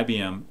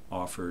 IBM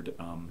offered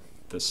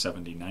the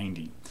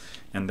 7090,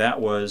 and that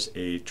was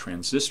a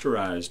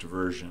transistorized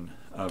version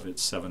of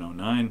its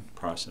 709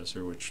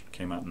 processor, which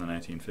came out in the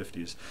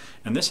 1950s,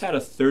 and this had a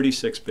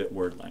 36-bit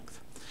word length.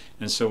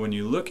 And so when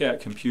you look at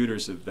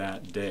computers of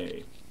that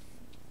day,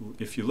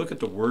 if you look at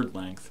the word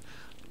length,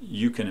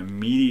 you can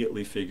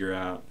immediately figure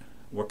out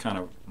what kind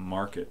of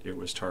market it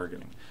was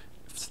targeting.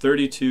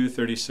 32,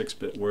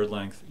 36-bit word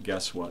length,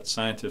 guess what?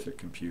 Scientific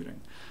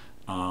computing.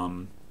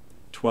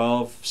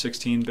 12,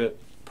 16-bit,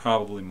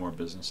 probably more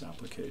business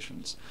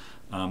applications.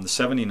 The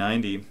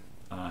 7090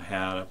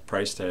 had a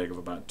price tag of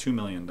about $2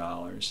 million,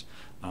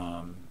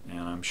 and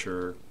I'm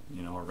sure,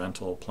 you know, a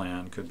rental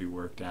plan could be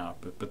worked out.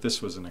 But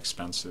this was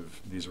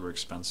these were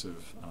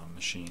expensive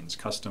machines,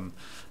 custom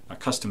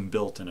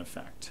built in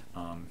effect.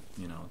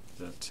 You know,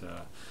 that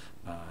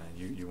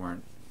you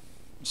weren't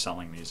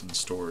selling these in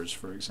stores,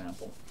 for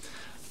example.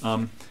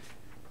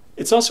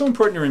 It's also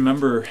important to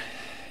remember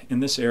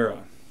in this era,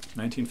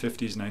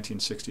 1950s,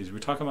 1960s, we're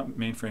talking about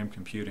mainframe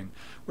computing.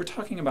 We're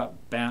talking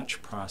about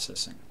batch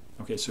processing.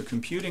 Okay, so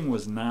computing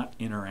was not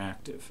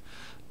interactive.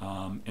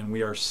 And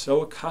we are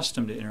so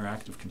accustomed to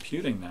interactive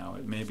computing now,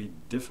 it may be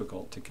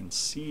difficult to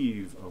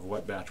conceive of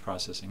what batch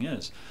processing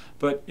is.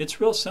 But it's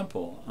real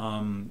simple.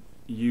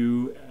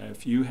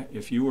 If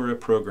you were a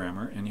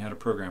programmer and you had a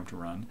program to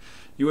run,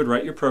 you would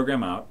write your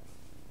program out,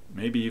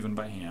 maybe even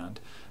by hand,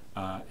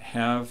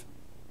 have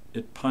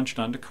it punched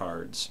onto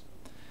cards,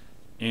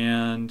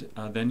 and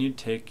then you'd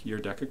take your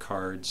deck of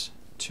cards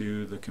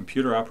to the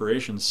computer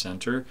operations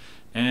center,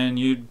 and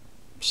you'd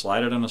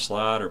slide it on a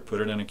slot or put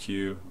it in a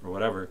queue or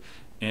whatever,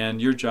 and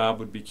your job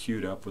would be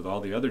queued up with all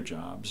the other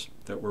jobs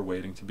that were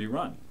waiting to be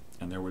run.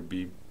 And there would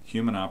be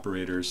human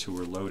operators who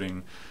were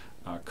loading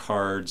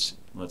cards,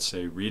 let's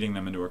say reading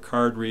them into a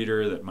card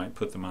reader that might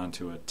put them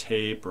onto a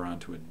tape or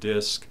onto a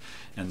disk,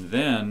 and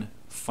then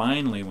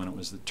finally, when it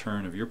was the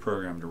turn of your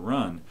program to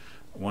run,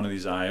 one of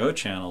these I/O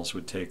channels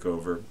would take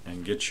over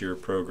and get your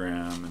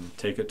program and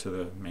take it to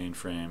the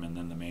mainframe, and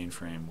then the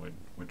mainframe would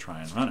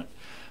try and run it.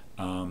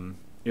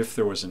 If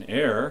there was an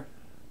error,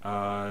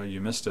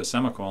 you missed a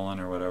semicolon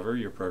or whatever,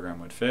 your program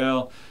would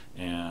fail,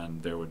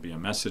 and there would be a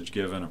message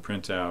given, a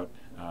printout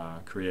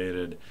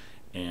created,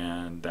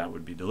 and that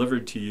would be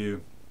delivered to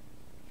you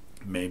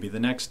maybe the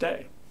next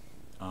day.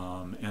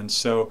 And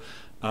so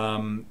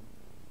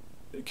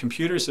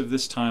computers of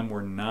this time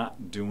were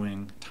not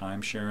doing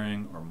time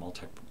sharing or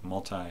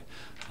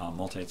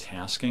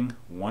multitasking.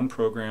 One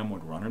program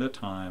would run at a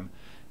time,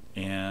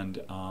 and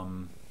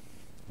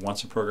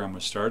once a program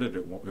was started,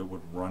 it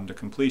would run to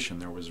completion.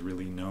 There was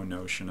really no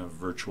notion of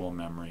virtual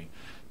memory,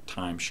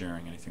 time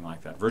sharing, anything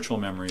like that. Virtual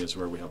memory is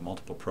where we have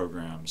multiple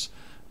programs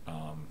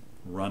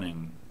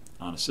running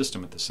on a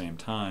system at the same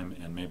time,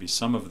 and maybe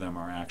some of them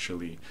are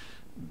actually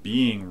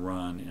being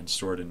run and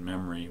stored in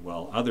memory,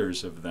 while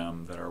others of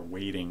them that are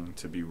waiting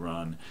to be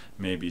run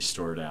may be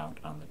stored out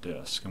on the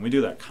disk. And we do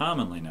that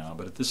commonly now,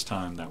 but at this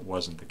time that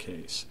wasn't the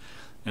case.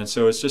 And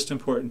so it's just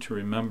important to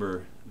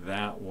remember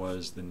that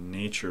was the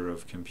nature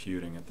of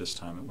computing at this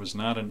time. It was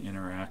not an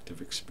interactive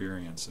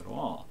experience at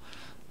all.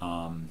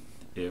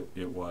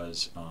 It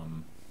was,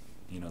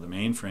 you know, the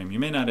mainframe. You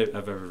may not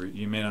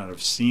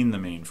have seen the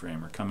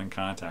mainframe or come in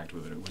contact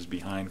with it. It was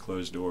behind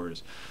closed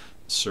doors,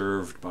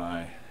 served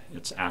by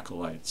its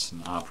acolytes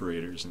and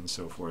operators and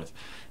so forth,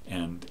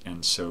 and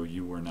so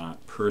you were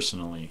not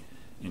personally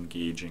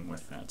engaging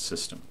with that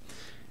system,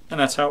 and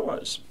that's how it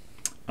was.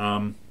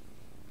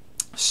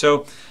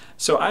 So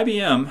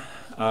IBM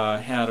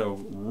had a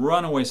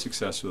runaway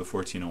success with the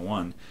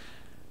 1401,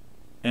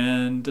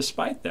 and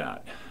despite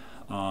that,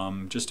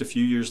 just a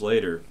few years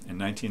later, in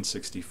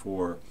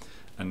 1964,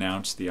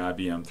 announced the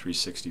IBM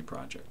 360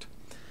 project.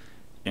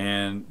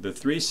 And the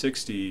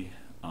 360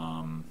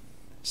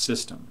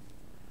 system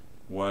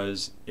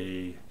was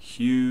a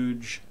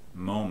huge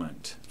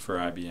moment for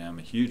IBM,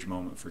 a huge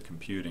moment for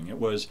computing. It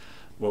was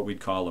what we'd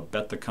call a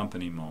bet the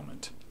company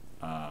moment,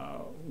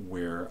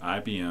 where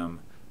IBM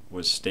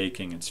was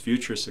staking its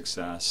future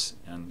success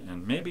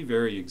and maybe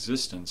very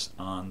existence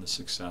on the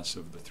success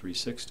of the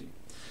 360.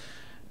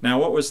 Now,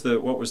 what was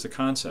the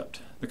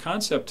concept? The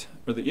concept,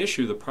 or the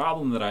issue, the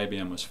problem that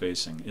IBM was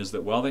facing is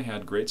that while they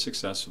had great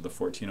success with the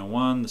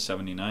 1401, the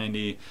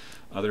 7090,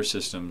 other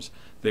systems,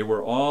 they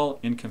were all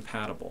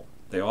incompatible.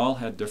 They all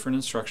had different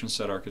instruction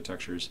set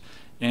architectures,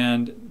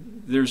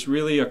 and there's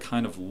really a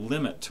kind of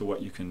limit to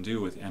what you can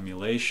do with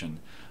emulation.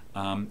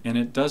 And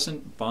it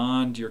doesn't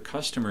bond your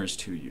customers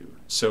to you.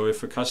 So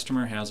if a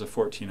customer has a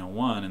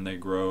 1401 and they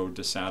grow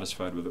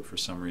dissatisfied with it for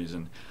some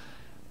reason,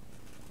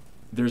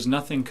 there's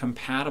nothing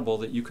compatible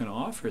that you can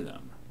offer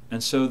them.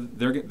 And so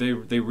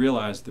they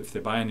realize that if they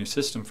buy a new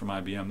system from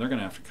IBM, they're going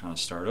to have to kind of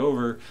start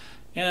over,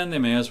 and they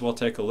may as well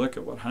take a look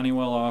at what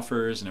Honeywell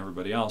offers and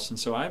everybody else. And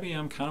so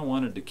IBM kind of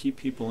wanted to keep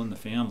people in the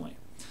family.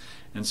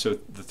 And so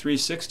the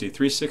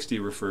 360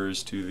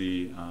 refers to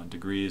the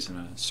degrees in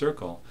a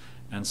circle.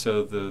 And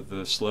so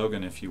the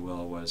slogan, if you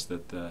will, was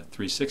that the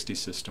 360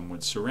 system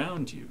would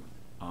surround you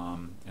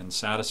and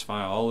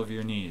satisfy all of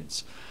your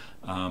needs.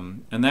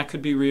 And that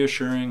could be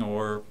reassuring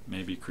or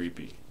maybe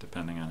creepy,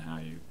 depending on how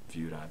you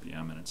viewed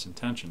IBM and its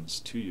intentions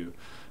to you.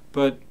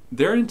 But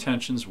their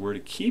intentions were to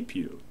keep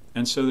you.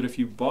 And so that if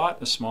you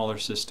bought a smaller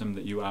system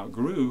that you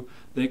outgrew,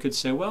 they could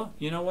say, well,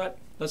 you know what,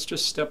 let's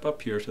just step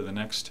up here to the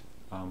next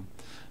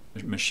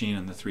machine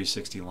in the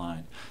 360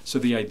 line. So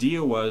the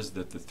idea was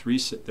that the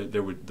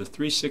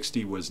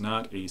 360 was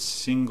not a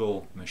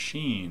single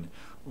machine,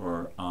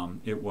 or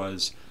it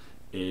was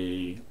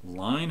a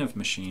line of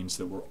machines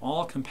that were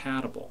all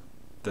compatible,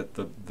 that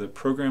the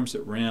programs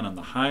that ran on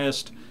the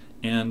highest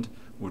end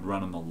would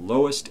run on the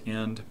lowest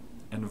end,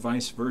 and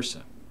vice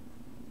versa.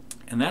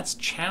 And that's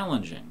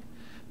challenging,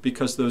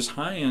 because those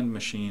high-end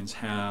machines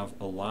have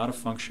a lot of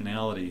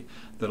functionality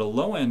that a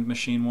low-end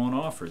machine won't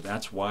offer.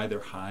 That's why they're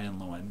high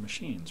and low-end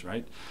machines,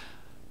 right?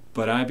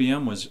 But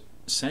IBM was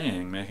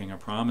saying, making a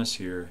promise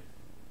here,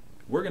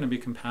 we're going to be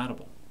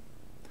compatible.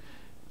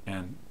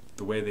 And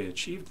the way they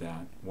achieved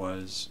that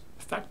was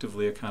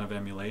effectively a kind of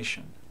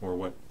emulation, or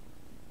what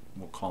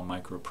we'll call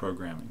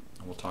microprogramming.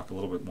 And we'll talk a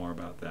little bit more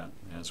about that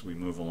as we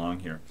move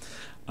along here.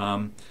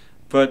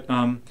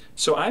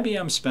 So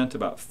IBM spent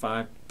about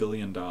 $5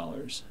 billion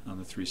on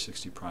the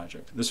 360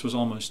 project. This was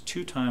almost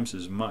 2 times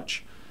as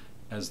much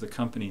as the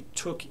company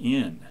took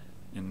in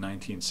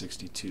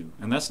 1962.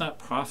 And that's not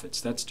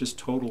profits, that's just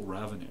total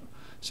revenue.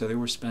 So they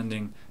were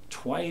spending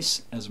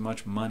twice as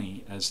much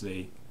money as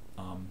they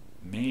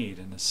made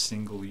in a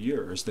single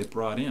year, as they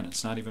brought in.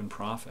 It's not even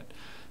profit.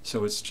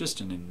 So it's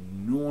just an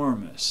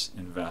enormous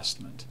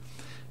investment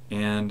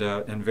and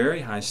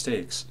very high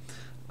stakes.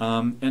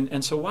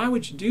 And so why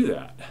would you do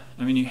that?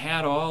 I mean, you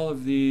had all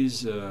of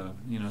these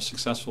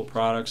successful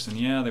products, and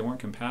yeah, they weren't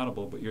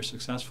compatible, but you're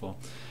successful.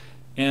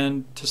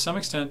 And to some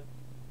extent,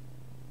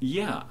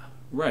 yeah,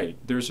 right,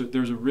 there's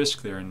a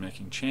risk there in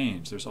making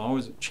change. There's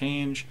always,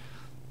 change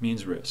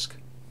means risk,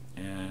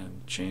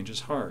 and change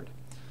is hard.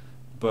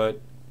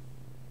 But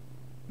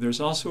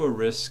there's also a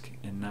risk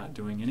in not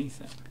doing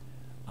anything.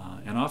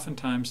 And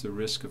oftentimes the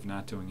risk of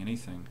not doing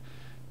anything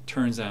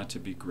turns out to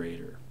be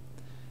greater.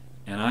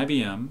 And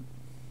IBM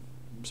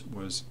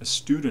was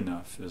astute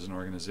enough as an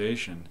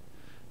organization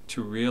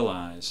to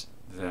realize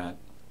that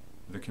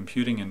the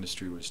computing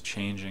industry was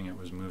changing, it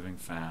was moving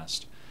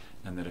fast,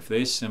 and that if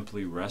they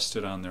simply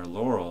rested on their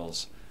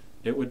laurels,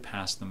 it would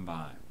pass them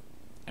by.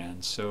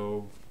 And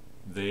so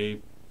they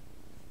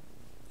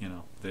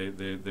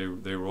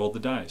rolled the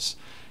dice.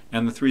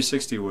 And the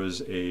 360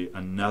 was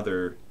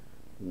another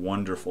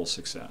wonderful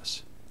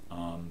success.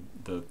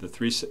 The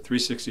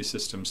 360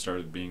 system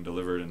started being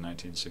delivered in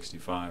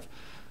 1965.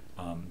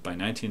 By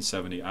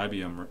 1970,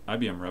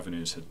 IBM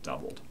revenues had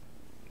doubled,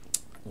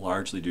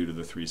 largely due to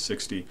the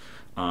 360. In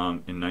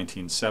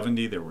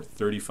 1970, there were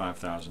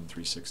 35,000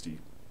 360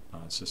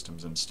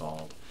 systems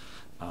installed,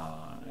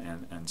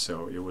 and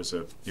so it was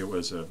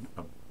a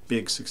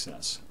big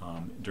success.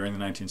 During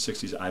the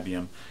 1960s,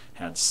 IBM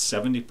had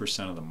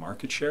 70% of the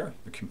market share,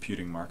 the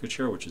computing market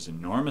share, which is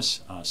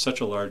enormous, such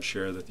a large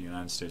share that the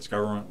United States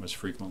government was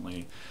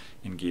frequently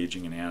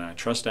engaging in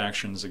antitrust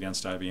actions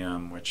against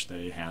IBM, which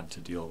they had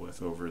to deal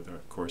with over the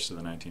course of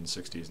the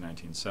 1960s,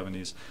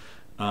 1970s.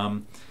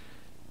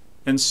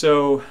 And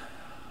so,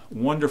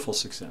 wonderful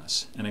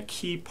success. And a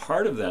key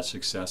part of that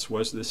success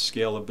was this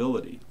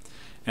scalability.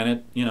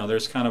 And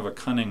there's kind of a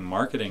cunning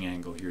marketing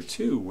angle here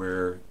too,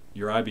 where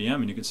you're IBM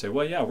and you can say,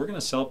 well, yeah, we're going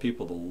to sell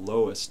people the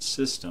lowest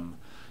system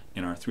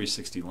in our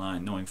 360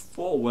 line, knowing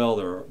full well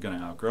they're going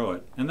to outgrow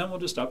it, and then we'll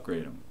just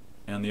upgrade them.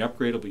 And the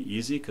upgrade will be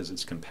easy because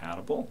it's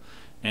compatible,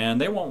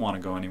 and they won't want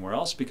to go anywhere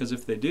else, because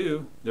if they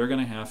do, they're going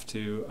to have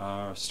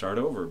to start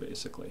over,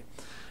 basically.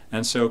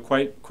 And so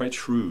quite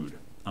shrewd.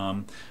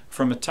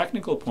 From a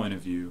technical point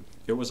of view,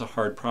 it was a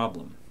hard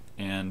problem.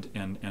 And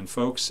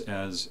folks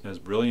as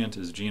brilliant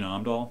as Gene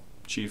Omdahl,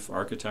 chief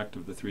architect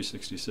of the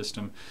 360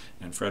 system,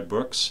 and Fred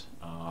Brooks,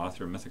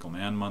 author of Mythical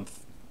Man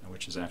Month,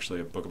 which is actually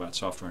a book about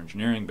software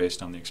engineering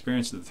based on the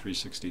experience of the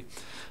 360,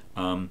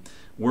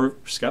 were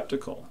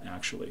skeptical,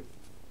 actually.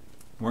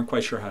 Weren't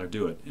quite sure how to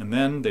do it. And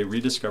then they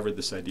rediscovered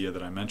this idea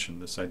that I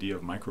mentioned, this idea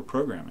of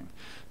microprogramming,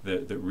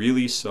 that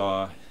really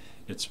saw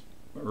its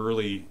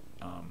early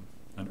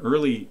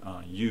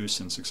use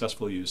and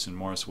successful use in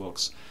Morris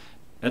Wilks'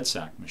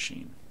 EDSAC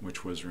machine,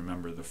 which was,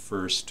 remember, the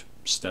first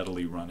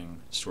steadily running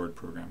stored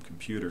program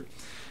computer.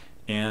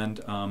 And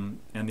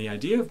the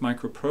idea of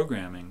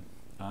microprogramming,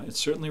 it's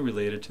certainly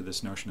related to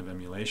this notion of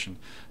emulation,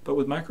 but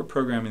with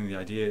microprogramming the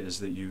idea is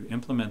that you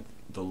implement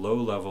the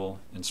low-level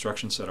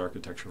instruction set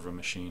architecture of a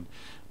machine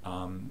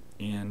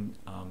in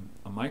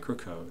a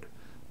microcode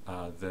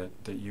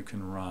that you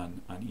can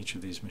run on each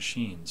of these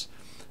machines.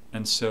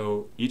 And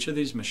so each of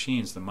these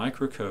machines, the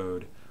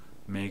microcode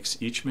makes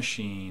each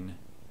machine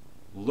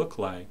look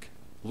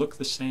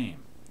the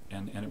same,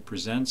 and it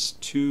presents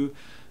to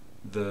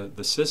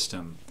the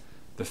system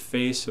the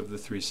face of the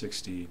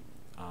 360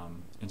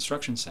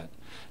 instruction set.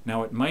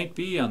 Now, it might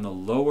be on the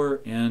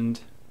lower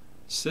end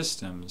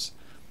systems,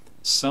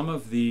 some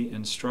of the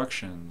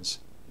instructions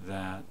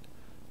that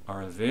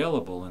are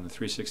available in the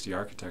 360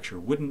 architecture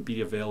wouldn't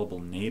be available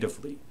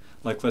natively.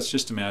 Like, let's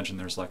just imagine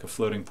there's like a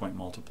floating point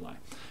multiply.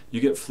 You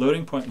get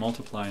floating point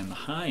multiply in the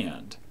high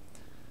end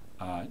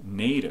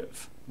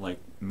native, like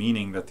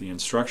meaning that the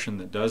instruction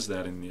that does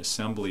that in the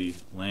assembly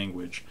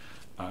language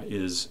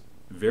is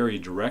very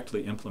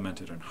directly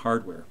implemented in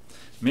hardware.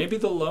 Maybe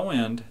the low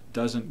end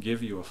doesn't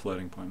give you a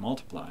floating point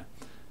multiply,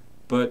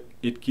 but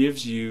it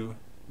gives you,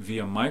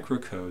 via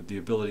microcode, the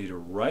ability to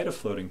write a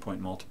floating point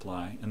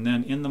multiply, and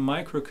then in the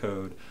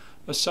microcode,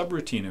 a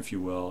subroutine, if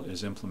you will,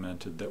 is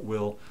implemented that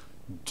will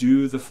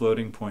do the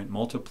floating point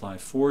multiply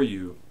for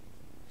you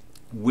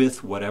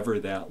with whatever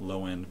that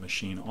low-end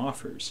machine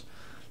offers.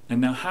 And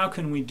now, how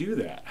can we do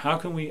that? How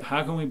can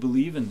we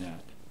believe in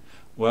that?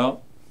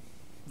 Well,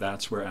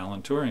 that's where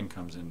Alan Turing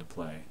comes into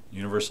play.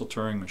 Universal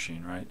Turing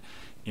machine, right?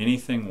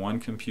 Anything one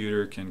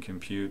computer can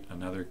compute,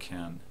 another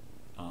can,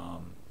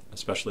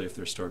 especially if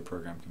they're stored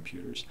program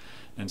computers.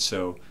 And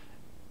so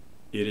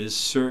it is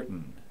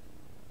certain,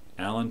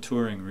 Alan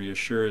Turing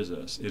reassures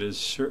us, it is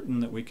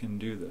certain that we can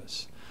do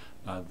this,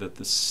 that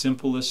the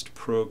simplest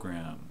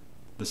program,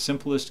 the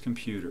simplest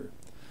computer,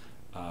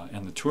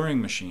 and the Turing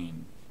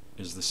machine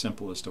is the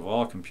simplest of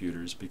all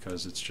computers,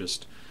 because it's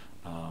just,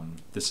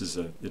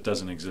 it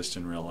doesn't exist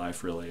in real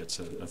life, really. It's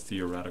a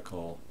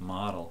theoretical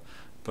model,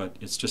 but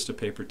it's just a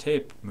paper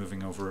tape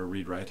moving over a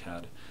read-write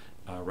head,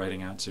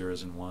 writing out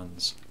zeros and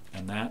ones,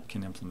 and that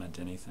can implement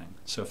anything.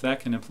 So if that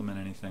can implement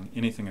anything,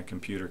 anything a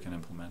computer can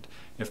implement.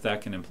 If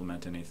that can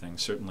implement anything,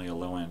 certainly a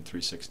low-end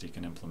 360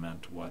 can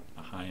implement what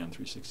a high-end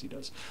 360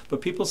 does.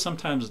 But people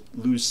sometimes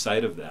lose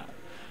sight of that.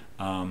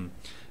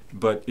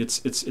 But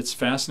it's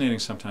fascinating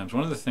sometimes.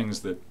 One of the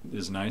things that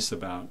is nice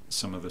about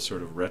some of the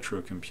sort of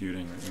retro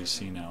computing that we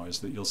see now is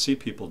that you'll see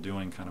people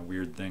doing kind of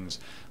weird things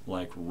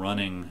like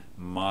running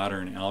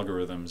modern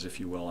algorithms,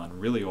 if you will, on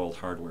really old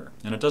hardware.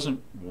 And it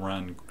doesn't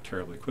run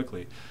terribly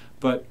quickly,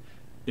 but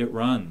it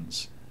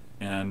runs.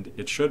 And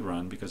it should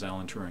run because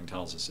Alan Turing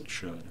tells us it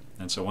should.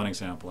 And so one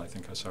example I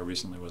think I saw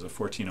recently was a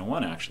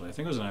 1401 actually, I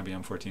think it was an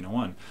IBM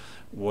 1401,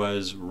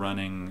 was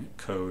running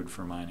code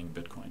for mining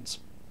bitcoins.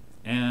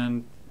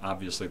 And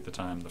obviously at the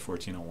time the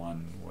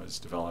 1401 was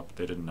developed,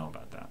 they didn't know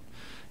about that.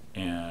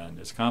 And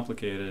it's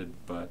complicated,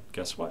 but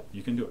guess what?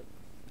 You can do it.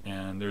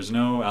 And there's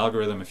no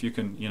algorithm. If you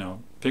can,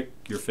 pick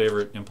your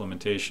favorite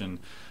implementation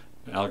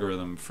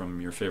algorithm from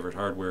your favorite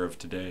hardware of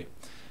today,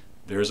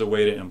 there's a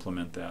way to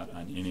implement that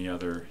on any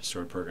other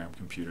stored program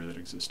computer that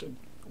existed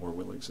or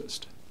will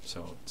exist.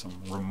 So it's a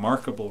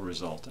remarkable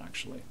result,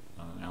 actually.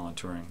 Alan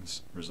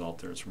Turing's result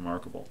there is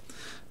remarkable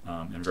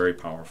and very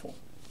powerful.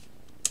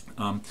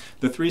 The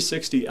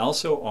 360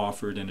 also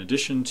offered, in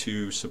addition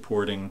to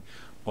supporting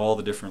all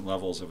the different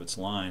levels of its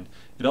line,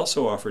 it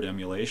also offered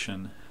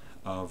emulation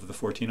of the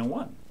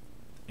 1401.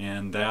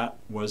 And that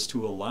was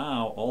to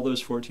allow all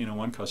those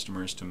 1401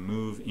 customers to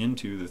move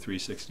into the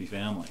 360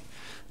 family.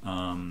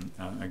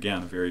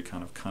 Again, a very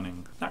kind of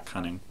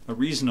a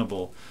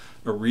reasonable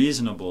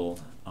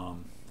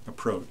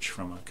approach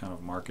from a kind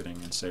of marketing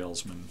and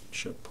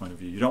salesmanship point of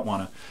view. You don't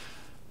want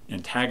to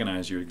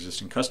antagonize your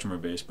existing customer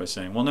base by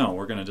saying, well, no,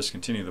 we're going to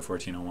discontinue the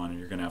 1401 and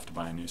you're going to have to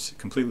buy a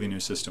completely new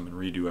system and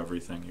redo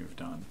everything you've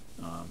done.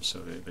 So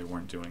they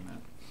weren't doing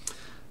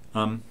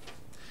that.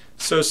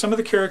 So some of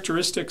the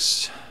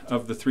characteristics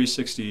of the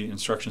 360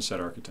 instruction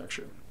set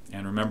architecture,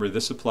 and remember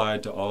this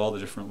applied to all the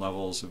different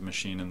levels of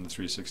machine in the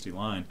 360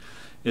 line,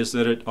 is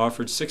that it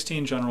offered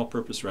 16 general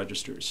purpose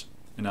registers.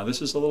 And now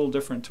this is a little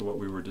different to what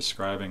we were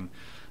describing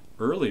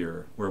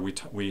earlier, where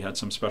we had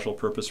some special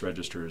purpose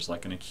registers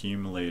like an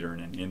accumulator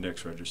and an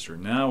index register.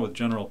 Now with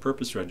general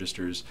purpose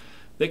registers,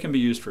 they can be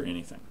used for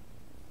anything.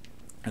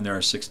 And there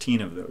are 16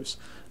 of those.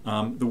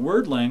 The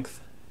word length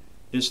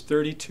is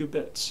 32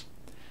 bits.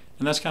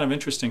 And that's kind of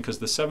interesting because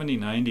the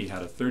 7090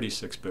 had a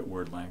 36-bit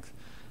word length.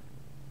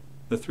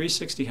 The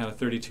 360 had a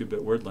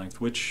 32-bit word length,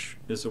 which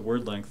is a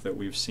word length that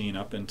we've seen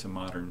up into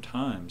modern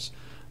times.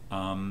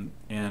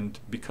 And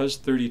because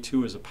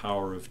 32 is a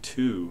power of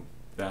 2,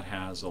 that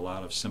has a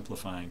lot of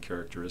simplifying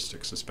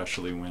characteristics,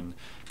 especially when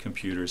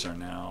computers are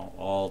now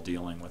all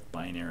dealing with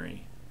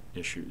binary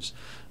issues.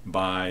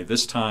 By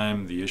this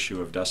time, the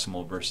issue of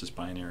decimal versus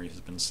binary has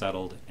been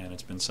settled, and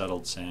it's been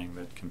settled saying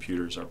that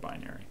computers are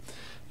binary.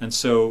 And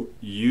so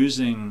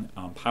using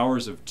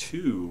powers of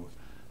 2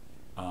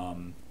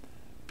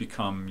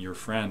 become your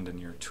friend and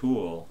your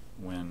tool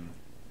when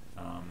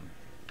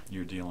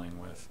you're dealing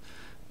with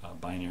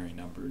binary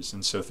numbers.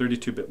 And so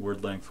 32-bit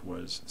word length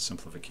was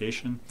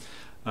simplification.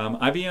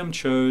 IBM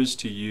chose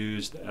to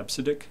use the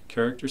EBCDIC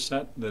character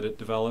set that it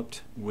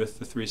developed with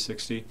the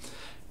 360.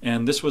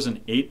 And this was an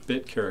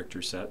 8-bit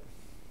character set.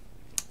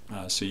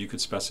 So you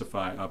could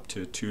specify up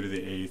to 2 to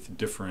the 8th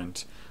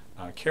different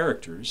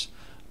characters.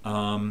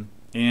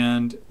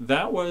 And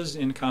that was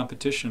in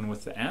competition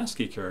with the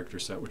ASCII character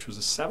set, which was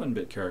a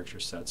 7-bit character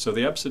set. So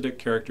the EBCDIC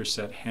character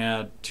set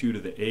had 2 to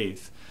the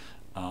 8th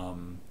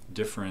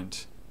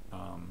different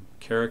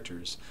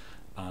characters.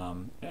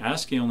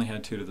 ASCII only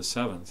had 2 to the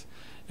 7th.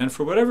 And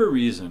for whatever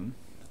reason,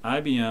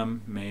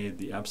 IBM made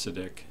the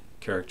EBCDIC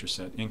character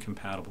set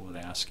incompatible with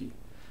ASCII.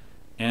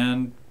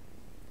 And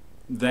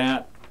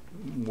that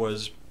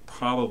was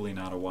probably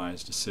not a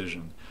wise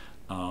decision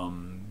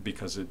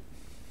because it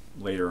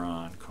later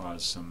on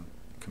caused some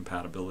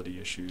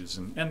compatibility issues,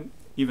 and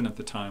even at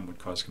the time would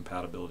cause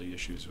compatibility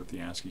issues with the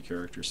ASCII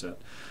character set.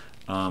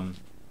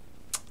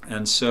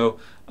 And so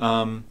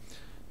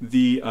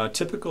the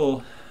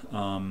typical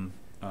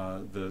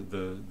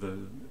the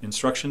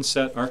instruction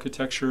set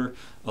architecture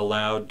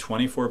allowed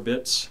 24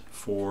 bits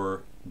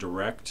for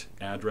direct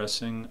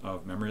addressing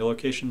of memory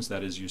locations.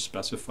 That is, you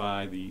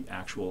specify the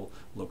actual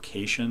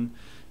location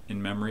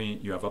in memory.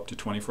 You have up to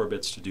 24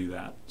 bits to do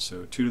that.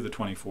 So 2 to the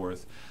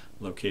 24th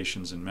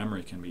locations in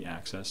memory can be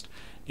accessed,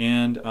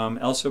 and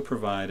also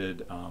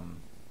provided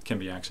can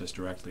be accessed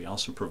directly.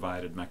 Also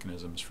provided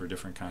mechanisms for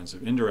different kinds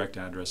of indirect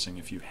addressing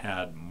if you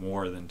had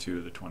more than 2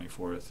 to the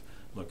 24th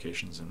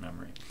locations in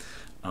memory.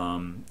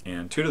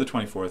 And 2 to the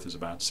 24th is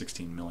about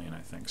 16 million,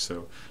 I think.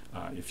 So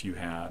if you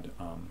had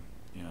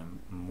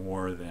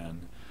more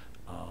than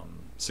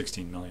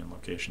 16 million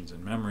locations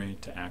in memory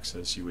to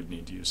access, you would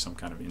need to use some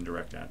kind of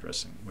indirect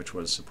addressing, which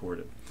was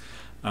supported.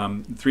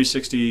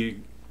 360,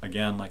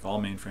 again, like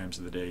all mainframes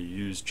of the day,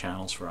 used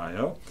channels for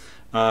I/O.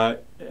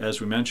 As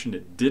we mentioned,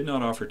 it did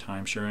not offer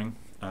time sharing.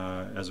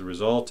 As a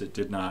result, it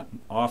did not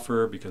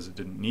offer, because it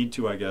didn't need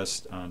to, I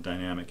guess,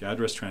 dynamic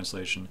address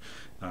translation,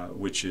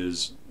 which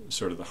is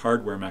sort of the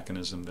hardware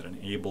mechanism that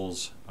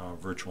enables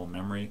virtual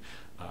memory.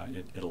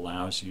 It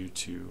allows you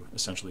to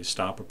essentially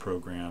stop a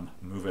program,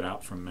 move it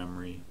out from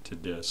memory to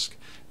disk,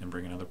 and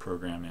bring another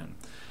program in.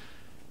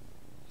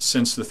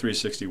 Since the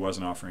 360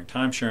 wasn't offering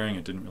time sharing,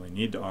 it didn't really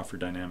need to offer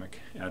dynamic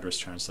address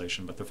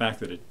translation, but the fact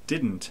that it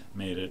didn't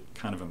made it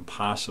kind of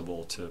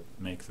impossible to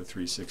make the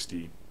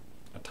 360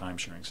 a time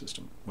sharing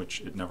system,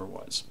 which it never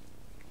was.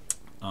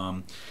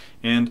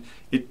 And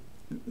the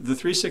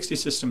 360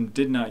 system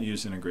did not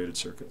use integrated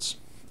circuits.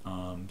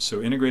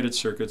 So integrated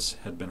circuits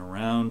had been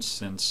around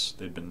since,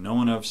 they'd been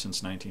known of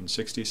since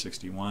 1960,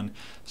 61,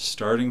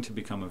 starting to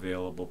become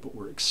available, but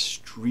were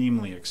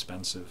extremely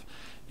expensive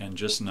and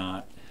just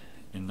not,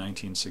 in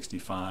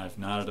 1965,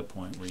 not at a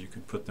point where you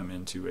could put them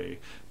into a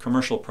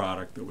commercial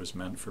product that was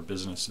meant for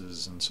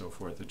businesses and so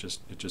forth.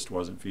 It just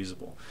wasn't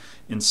feasible.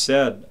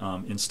 Instead,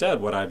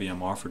 what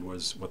IBM offered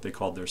was what they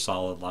called their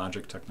solid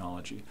logic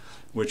technology,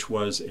 which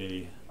was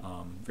a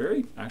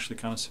very actually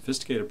kind of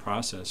sophisticated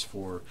process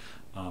for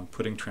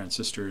putting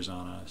transistors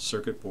on a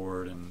circuit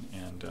board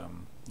and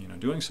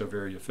doing so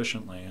very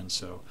efficiently. And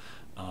so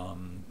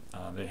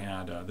they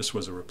had this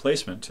was a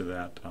replacement to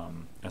that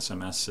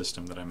SMS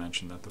system that I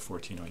mentioned that the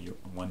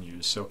 1401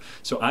 used. So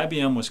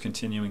IBM was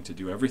continuing to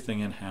do everything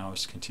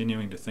in-house,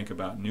 continuing to think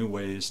about new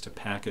ways to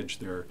package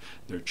their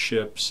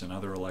chips and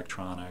other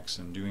electronics,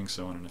 and doing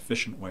so in an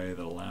efficient way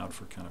that allowed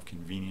for kind of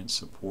convenient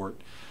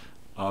support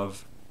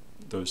of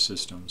those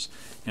systems,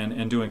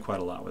 and doing quite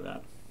a lot with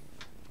that.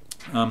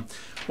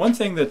 One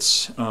thing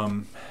that's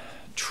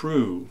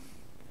true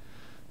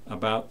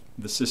about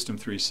the System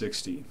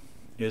 360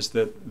 is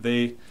that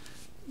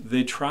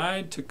they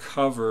tried to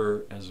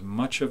cover as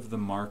much of the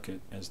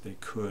market as they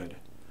could,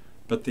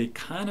 but they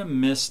kind of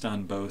missed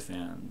on both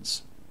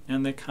ends,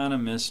 and they kind of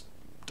missed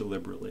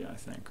deliberately, I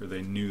think, or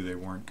they knew they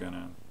weren't going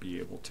to be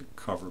able to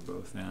cover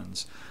both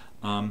ends.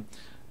 On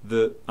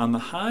the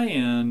high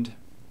end,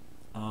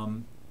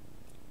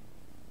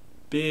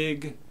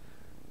 big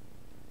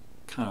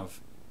kind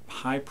of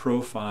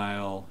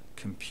high-profile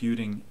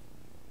computing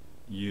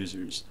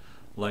users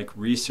like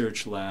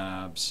research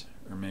labs,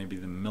 or maybe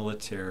the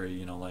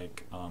military,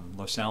 like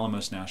Los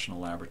Alamos National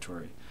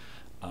Laboratory,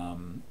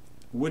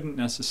 wouldn't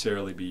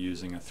necessarily be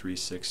using a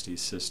 360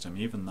 system,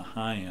 even the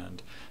high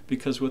end,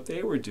 because what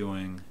they were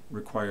doing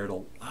required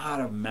a lot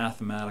of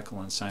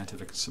mathematical and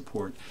scientific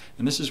support.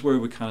 And this is where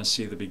we kind of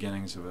see the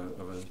beginnings of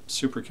a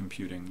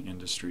supercomputing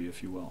industry,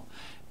 if you will,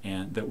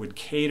 and that would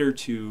cater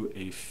to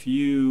a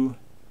few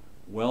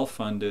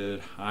well-funded,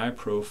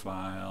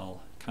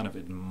 high-profile, kind of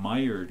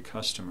admired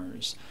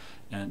customers,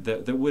 and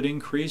that would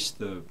increase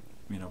the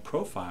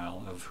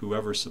profile of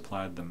whoever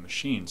supplied the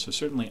machine. So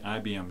certainly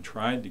IBM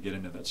tried to get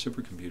into that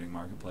supercomputing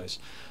marketplace,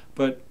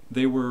 but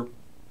they were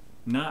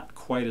not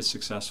quite as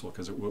successful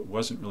because it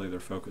wasn't really their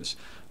focus.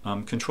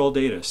 Control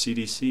Data,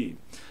 CDC,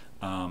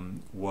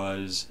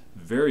 was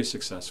very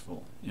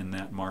successful in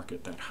that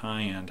market, that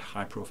high-end,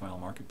 high-profile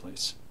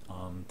marketplace.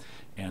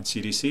 And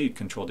CDC,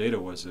 Control Data,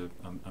 was a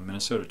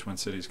Minnesota, Twin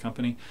Cities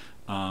company.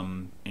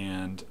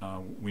 And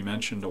we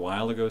mentioned a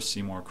while ago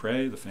Seymour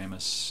Cray, the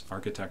famous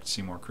architect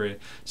Seymour Cray.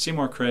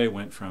 Seymour Cray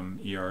went from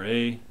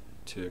ERA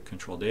to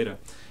Control Data,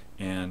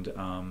 and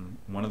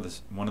one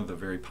of the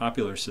very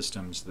popular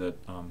systems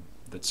that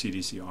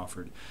CDC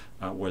offered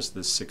was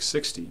the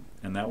 660,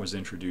 and that was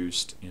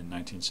introduced in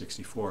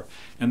 1964.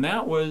 And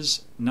that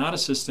was not a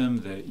system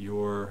that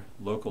your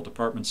local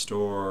department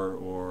store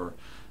or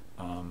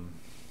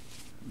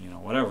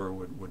whatever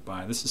would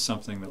buy. This is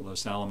something that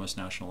Los Alamos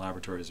National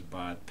Laboratories would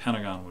buy, the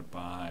Pentagon would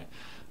buy,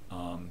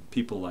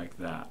 people like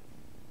that.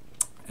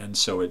 And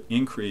so it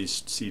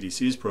increased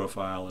CDC's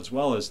profile as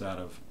well as that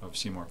of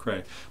Seymour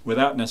Cray,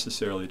 without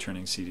necessarily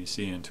turning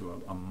CDC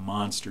into a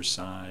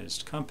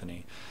monster-sized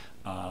company,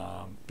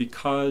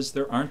 because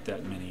there aren't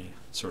that many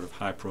sort of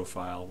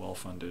high-profile,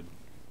 well-funded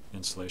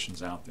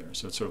installations out there.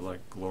 So it's sort of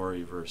like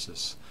glory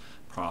versus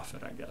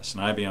profit, I guess.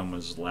 And IBM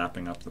was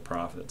lapping up the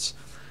profits.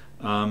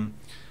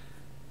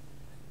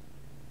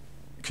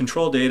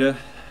 Control Data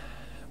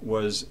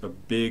was a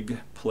big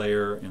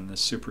player in the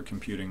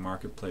supercomputing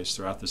marketplace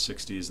throughout the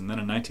 60s, and then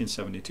in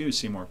 1972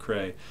 Seymour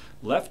Cray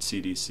left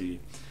CDC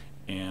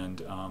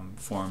and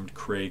formed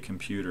Cray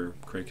Computing,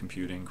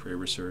 Cray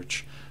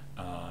Research,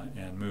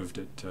 and moved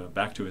it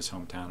back to his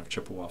hometown of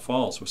Chippewa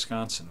Falls,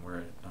 Wisconsin,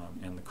 where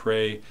and the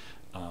Cray,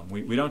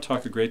 we don't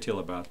talk a great deal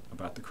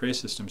about the Cray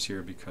systems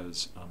here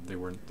because they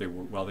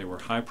were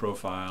high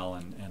profile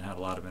and had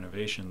a lot of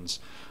innovations.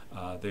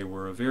 They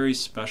were a very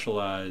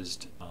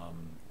specialized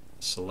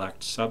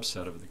select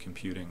subset of the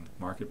computing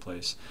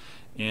marketplace,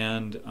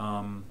 and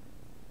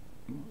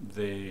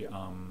they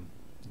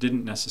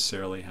didn't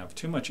necessarily have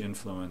too much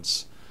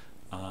influence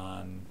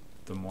on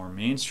the more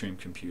mainstream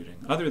computing,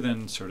 other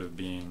than sort of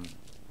being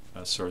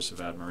a source of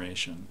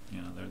admiration.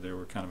 They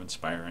were kind of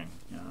inspiring,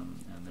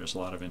 and there's a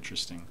lot of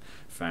interesting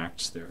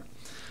facts there.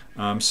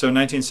 So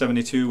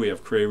 1972, we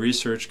have Cray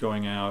Research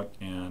going out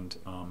and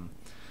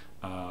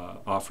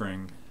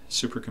offering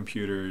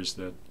supercomputers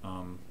that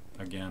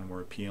again were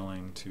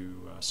appealing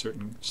to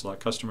certain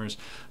select customers.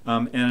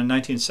 And in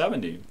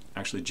 1970,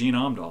 actually Gene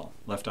Omdahl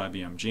left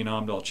IBM. Gene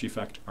Omdahl, chief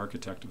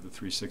architect of the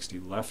 360,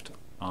 left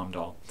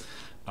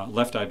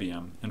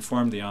IBM and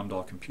formed the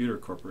Omdahl Computer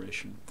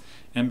Corporation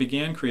and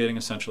began creating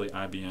essentially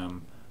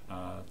IBM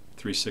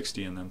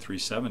 360 and then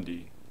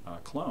 370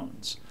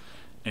 clones.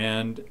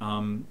 And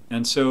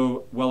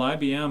so while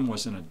IBM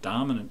was in a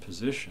dominant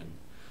position,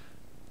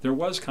 there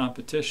was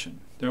competition.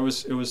 It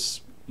was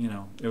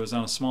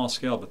on a small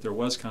scale, but there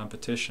was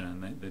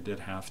competition, and they did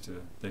have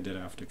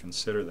to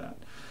consider that.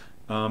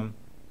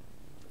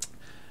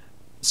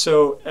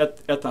 So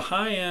at the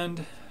high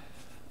end,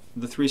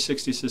 the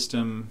 360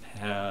 system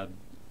had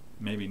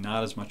maybe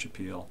not as much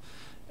appeal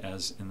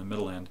as in the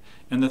middle end.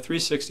 And the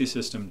 360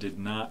 system did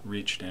not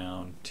reach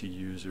down to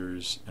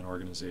users and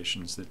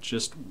organizations that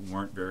just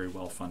weren't very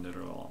well funded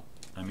at all.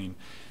 I mean,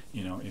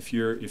 you know, if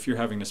you're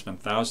having to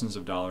spend thousands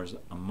of dollars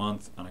a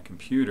month on a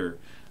computer,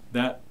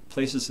 that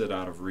places it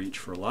out of reach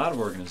for a lot of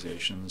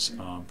organizations,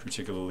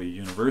 particularly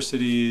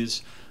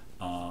universities,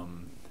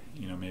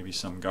 you know, maybe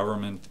some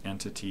government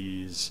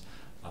entities,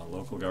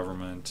 local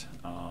government,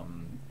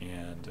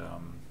 and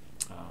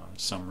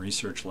some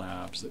research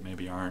labs that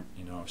maybe aren't,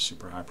 you know,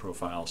 super high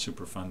profile,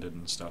 super funded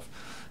and stuff.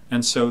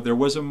 And so there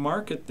was a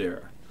market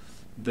there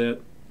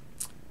that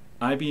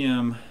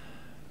IBM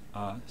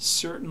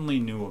certainly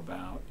knew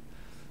about,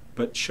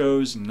 but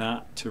chose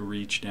not to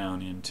reach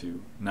down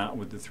into, not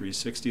with the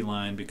 360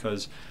 line,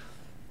 because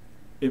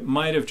it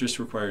might have just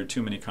required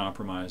too many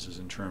compromises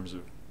in terms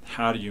of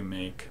how do you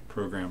make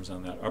programs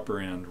on that upper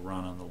end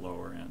run on the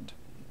lower end.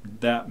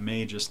 That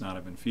may just not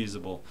have been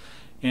feasible.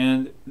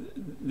 And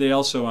they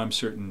also, I'm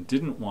certain,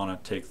 didn't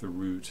want to take the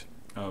route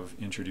of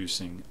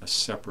introducing a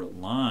separate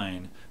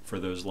line for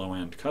those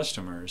low-end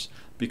customers,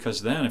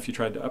 because then if you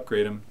tried to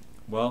upgrade them,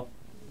 well,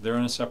 they're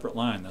in a separate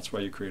line. That's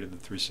why you created the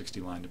 360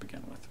 line to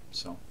begin with.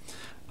 So,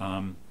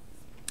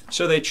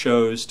 so they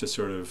chose to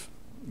sort of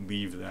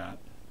leave that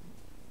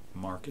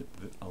market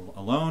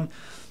alone.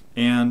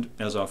 And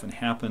as often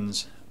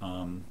happens,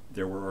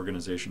 there were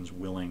organizations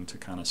willing to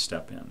kind of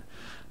step in.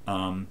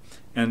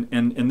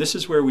 And this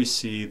is where we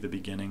see the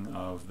beginning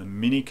of the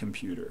mini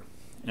computer.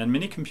 And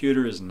mini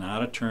computer is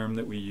not a term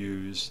that we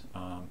use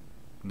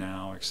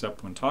now,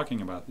 except when talking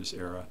about this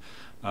era.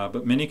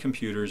 But mini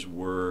computers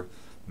were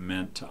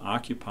meant to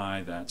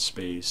occupy that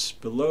space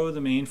below the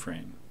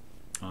mainframe,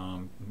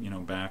 you know,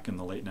 back in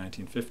the late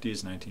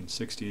 1950s,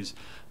 1960s,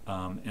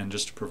 and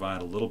just to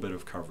provide a little bit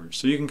of coverage.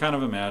 So you can kind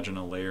of imagine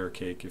a layer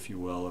cake, if you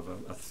will, of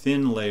a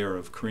thin layer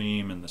of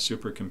cream in the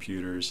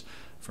supercomputers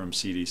from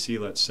CDC,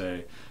 let's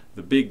say,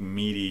 the big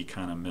meaty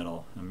kind of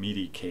middle, a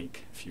meaty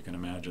cake, if you can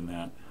imagine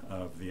that,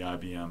 of the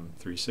IBM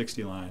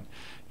 360 line.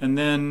 And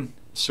then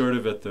sort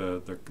of at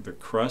the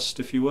crust,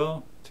 if you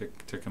will,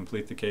 to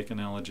complete the cake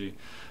analogy,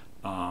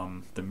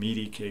 the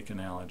meaty cake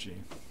analogy,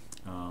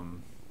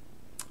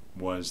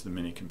 was the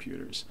mini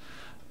computers.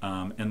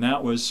 And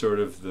that was sort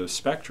of the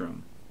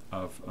spectrum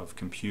of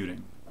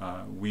computing.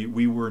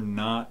 We were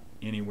not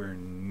anywhere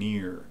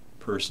near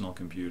personal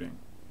computing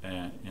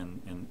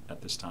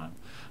at this time.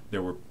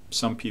 There were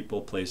some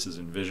people, places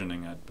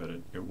envisioning it, but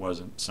it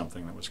wasn't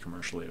something that was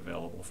commercially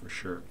available for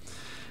sure.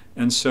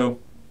 And so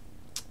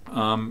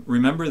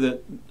remember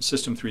that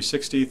System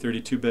 360,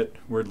 32-bit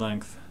word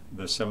length,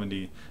 the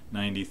 70,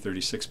 90,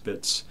 36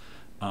 bits,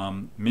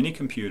 mini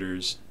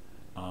computers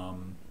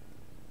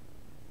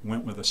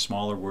went with a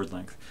smaller word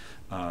length,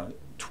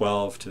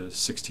 12 to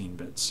 16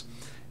 bits.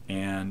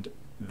 And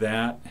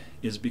that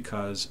is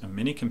because a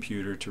mini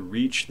computer, to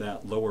reach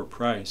that lower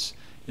price,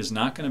 is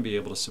not going to be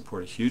able to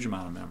support a huge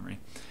amount of memory,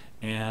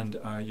 and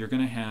you're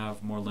going to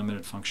have more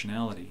limited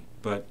functionality.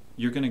 But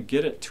you're going to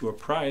get it to a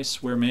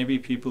price where maybe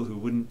people who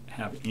wouldn't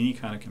have any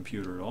kind of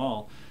computer at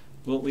all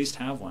will at least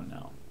have one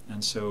now.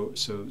 And so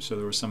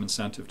there was some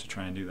incentive to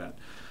try and do that.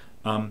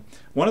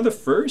 One of the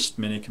first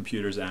mini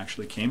computers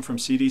actually came from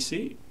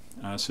CDC.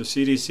 So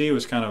CDC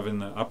was kind of in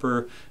the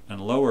upper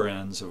and lower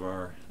ends of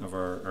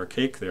our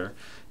cake there,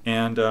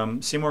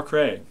 and Seymour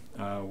Cray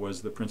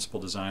was the principal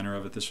designer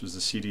of it. This was the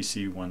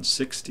CDC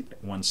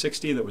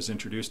 160 that was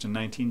introduced in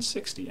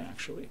 1960,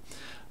 actually,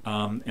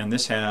 and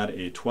this had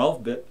a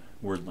 12-bit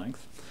word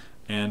length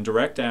and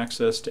direct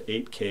access to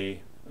 8K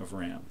of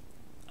RAM,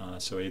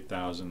 so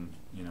 8,000,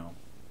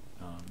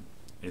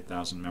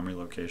 8,000 memory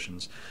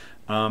locations,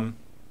 and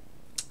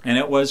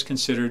it was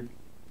considered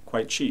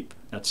quite cheap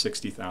at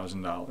 $60,000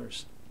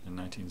 in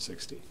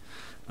 1960.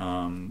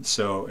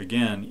 So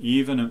again,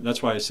 even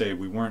that's why I say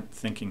we weren't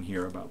thinking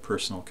here about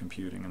personal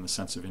computing in the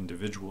sense of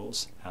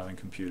individuals having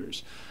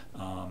computers.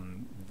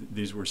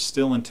 These were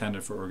still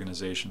intended for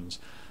organizations,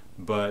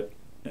 but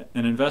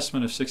an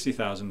investment of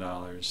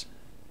 $60,000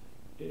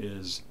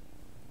 is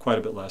quite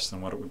a bit less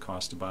than what it would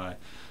cost to buy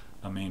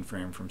a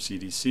mainframe from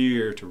CDC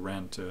or to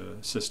rent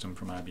a system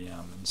from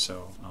IBM, and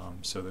so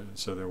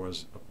there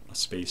was a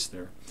space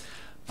there.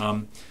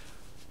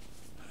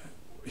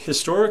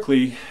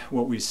 Historically,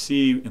 what we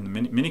see in the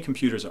mini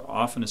computers are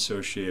often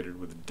associated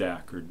with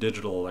DEC, or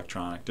Digital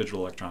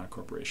Electronic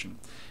Corporation.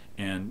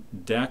 And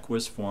DEC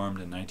was formed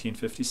in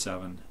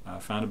 1957,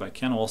 founded by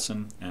Ken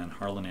Olsen and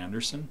Harlan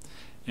Anderson.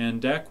 And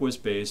DEC was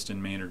based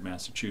in Maynard,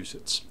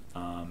 Massachusetts,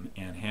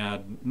 and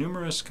had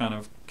numerous kind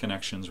of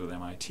connections with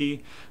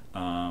MIT,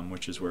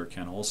 which is where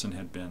Ken Olsen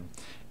had been.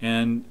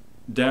 And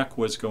DEC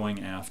was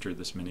going after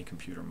this mini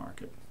computer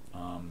market.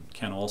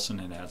 Ken Olsen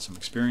had had some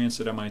experience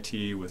at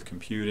MIT with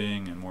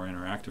computing and more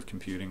interactive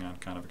computing on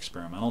kind of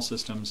experimental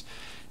systems,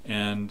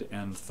 and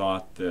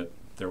thought that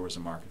there was a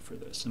market for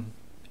this. And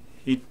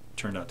he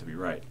turned out to be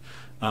right.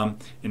 In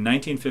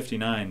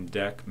 1959,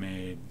 DEC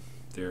made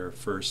their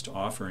first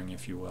offering,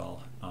 if you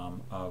will,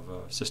 of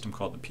a system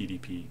called the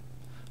PDP.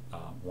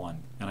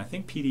 one. And I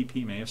think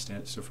PDP may have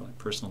stood for like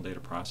personal data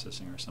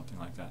processing or something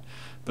like that.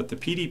 But the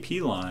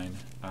PDP line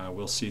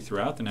we'll see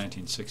throughout the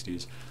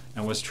 1960s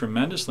and was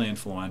tremendously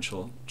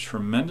influential,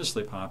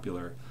 tremendously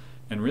popular,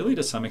 and really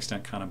to some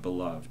extent kind of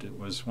beloved. It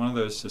was one of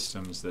those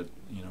systems that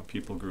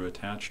people grew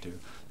attached to,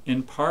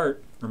 in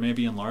part, or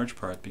maybe in large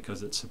part,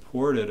 because it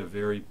supported a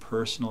very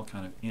personal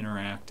kind of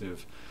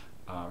interactive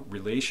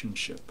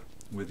relationship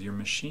with your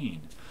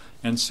machine.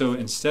 And so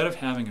instead of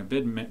having a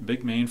big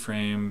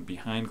mainframe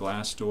behind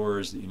glass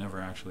doors that you never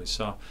actually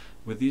saw,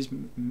 with these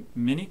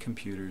mini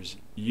computers,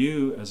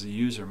 you as a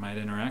user might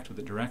interact with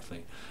it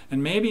directly.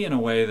 And maybe in a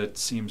way that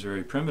seems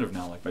very primitive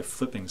now, like by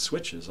flipping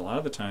switches. A lot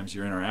of the times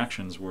your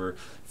interactions were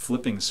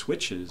flipping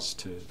switches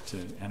to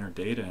enter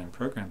data and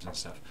programs and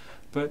stuff.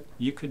 But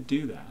you could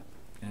do that,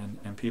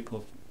 and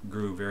people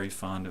grew very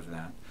fond of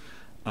that.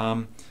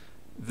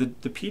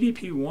 The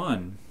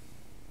PDP-1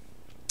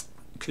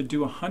 could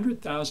do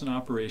 100,000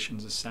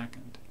 operations a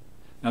second.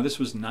 Now this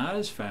was not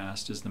as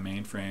fast as the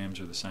mainframes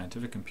or the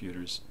scientific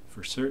computers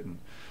for certain,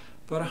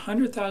 but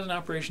 100,000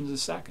 operations a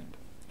second.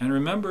 And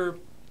remember,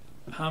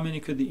 how many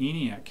could the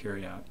ENIAC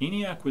carry out?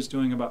 ENIAC was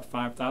doing about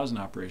 5,000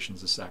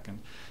 operations a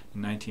second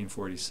in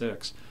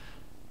 1946,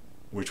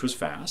 which was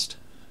fast,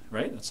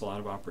 right? That's a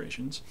lot of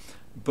operations.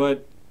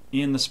 But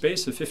in the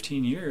space of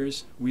 15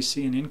 years, we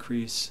see an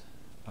increase,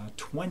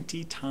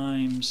 20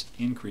 times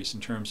increase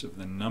in terms of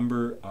the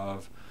number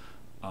of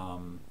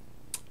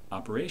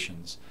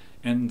operations.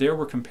 And there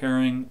we're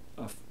comparing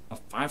a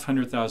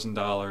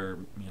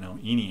 $500,000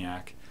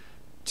 ENIAC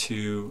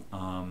to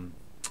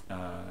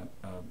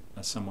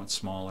a somewhat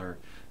smaller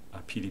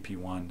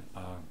PDP-1.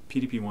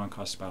 PDP-1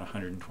 cost about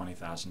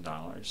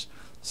 $120,000.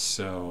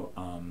 So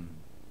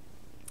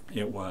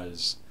it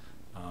was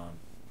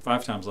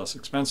 5 times less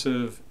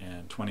expensive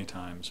and 20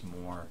 times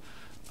more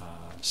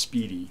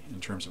speedy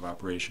in terms of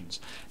operations.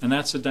 And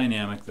that's a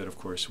dynamic that, of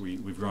course,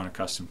 we've grown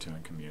accustomed to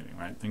in computing,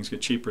 right? Things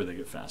get cheaper, they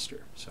get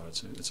faster. So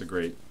it's a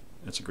great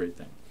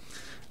thing.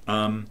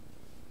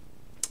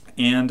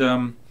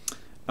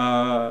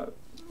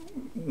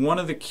 One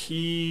of the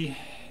key,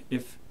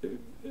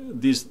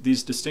 these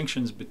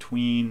distinctions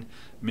between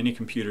mini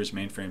computers,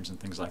 mainframes, and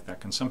things like that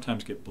can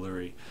sometimes get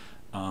blurry.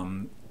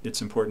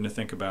 It's important to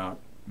think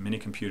about mini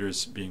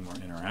computers being more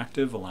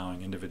interactive,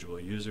 allowing individual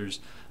users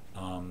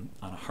on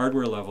a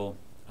hardware level.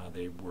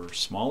 They were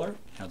smaller,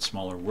 had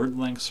smaller word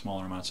lengths,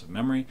 smaller amounts of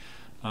memory,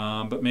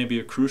 but maybe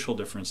a crucial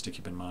difference to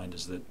keep in mind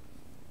is that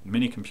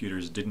mini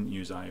computers didn't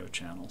use I/O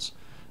channels.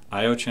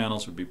 I/O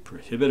channels would be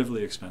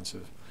prohibitively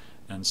expensive,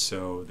 and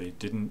so they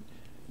didn't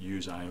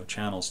use I/O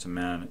channels to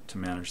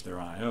manage their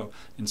I/O.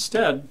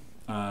 Instead,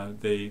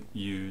 they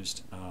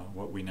used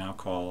what we now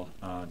call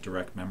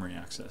direct memory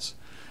access.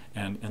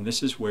 And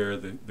this is where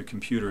the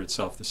computer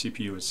itself, the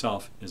CPU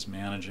itself, is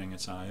managing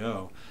its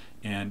I/O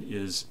and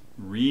is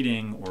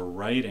reading or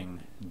writing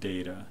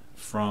data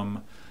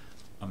from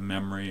a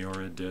memory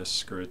or a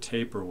disk or a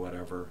tape or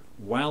whatever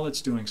while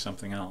it's doing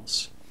something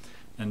else.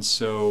 And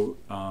so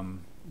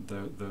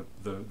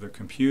the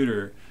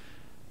computer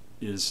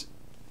is,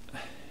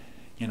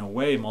 in a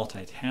way,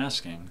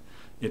 multitasking.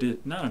 It is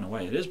not in a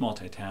way, it is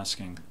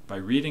multitasking by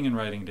reading and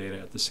writing data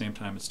at the same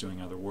time it's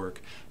doing other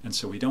work. And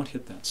so we don't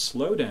hit that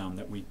slowdown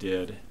that we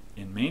did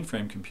in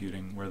mainframe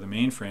computing, where the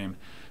mainframe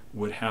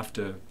would have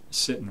to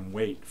sit and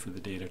wait for the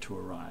data to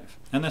arrive.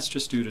 And that's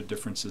just due to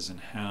differences in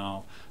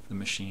how the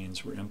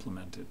machines were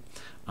implemented.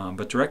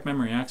 But direct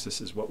memory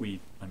access is what we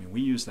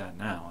use that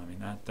now. I mean,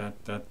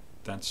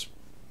 that's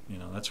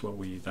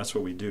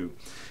what we do.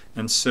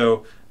 And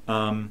so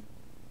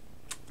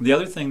the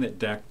other thing that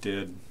DEC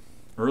did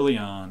early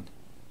on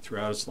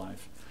throughout its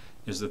life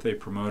is that they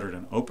promoted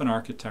an open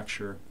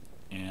architecture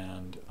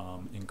and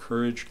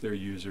encouraged their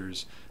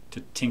users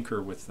to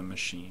tinker with the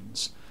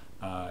machines.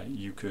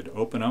 You could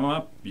open them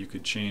up, you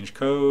could change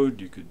code,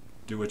 you could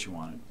do what you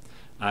wanted.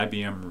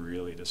 IBM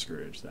really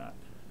discouraged that,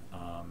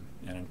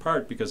 and in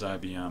part because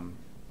IBM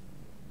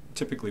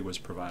typically was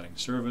providing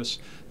service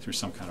through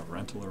some kind of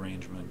rental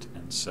arrangement,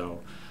 and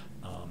so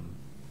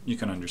you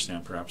can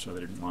understand perhaps why they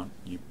didn't want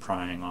you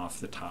prying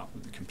off the top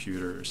of the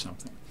computer or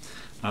something.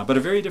 But a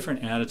very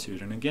different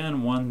attitude, and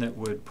again one that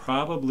would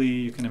probably,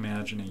 you can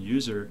imagine, a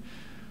user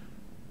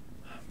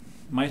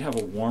might have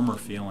a warmer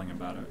feeling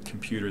about a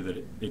computer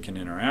that it can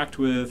interact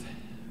with,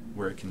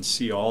 where it can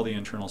see all the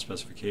internal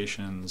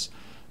specifications,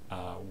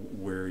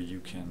 where you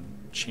can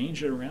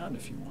change it around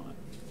if you want.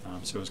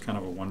 So it was kind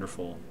of a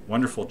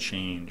wonderful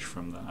change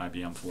from the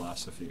IBM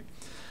philosophy.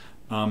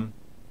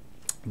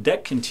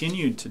 DEC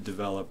continued to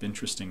develop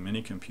interesting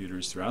mini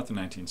computers throughout the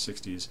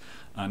 1960s.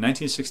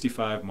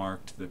 1965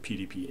 marked the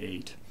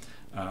PDP-8,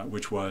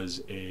 which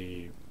was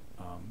a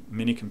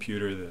mini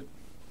computer that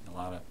a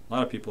lot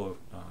of people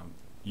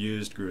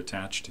used, grew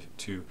attached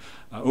to.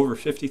 Over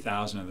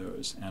 50,000 of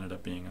those ended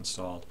up being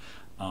installed.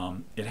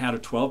 It had a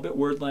 12-bit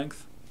word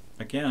length,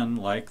 again,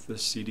 like the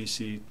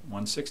CDC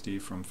 160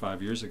 from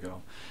 5 years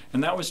ago.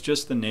 And that was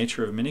just the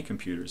nature of mini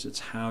computers. It's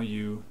how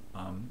you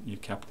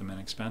kept them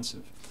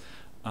inexpensive.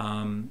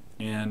 And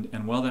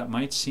while that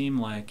might seem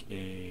like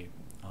a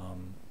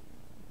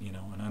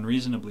an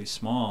unreasonably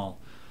small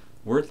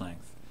word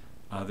length.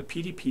 The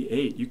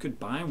PDP-8, you could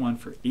buy one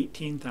for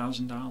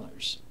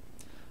 $18,000.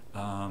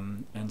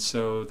 And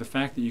so the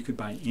fact that you could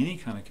buy any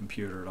kind of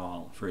computer at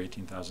all for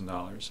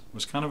 $18,000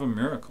 was kind of a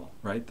miracle,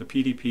 right? The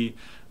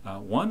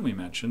PDP-1 we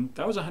mentioned,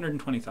 that was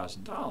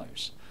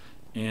 $120,000.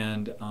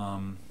 And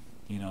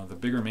the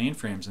bigger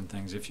mainframes and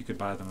things, if you could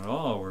buy them at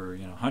all, were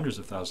hundreds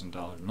of thousands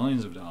of dollars,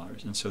 millions of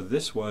dollars. And so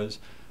this was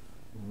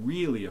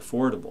really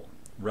affordable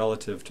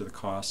relative to the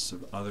costs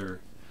of other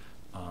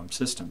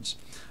systems.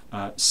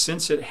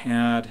 Since it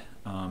had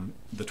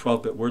the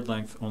 12-bit word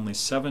length, only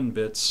 7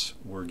 bits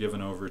were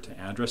given over to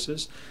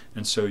addresses,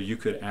 and so you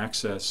could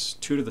access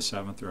 2 to the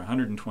 7th or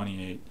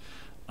 128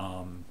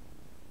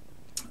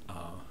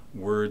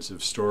 words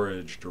of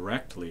storage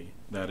directly,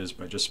 that is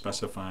by just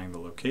specifying the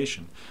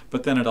location.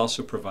 But then it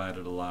also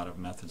provided a lot of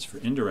methods for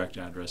indirect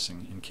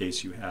addressing in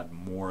case you had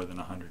more than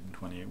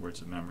 128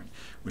 words of memory,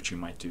 which you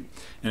might do.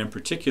 And in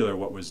particular,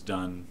 what was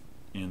done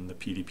in the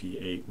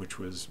PDP-8, which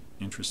was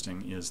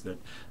interesting, is that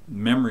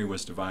memory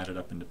was divided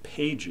up into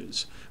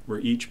pages, where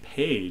each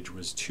page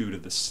was 2 to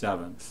the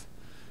 7th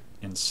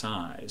in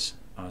size.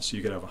 So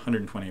you could have a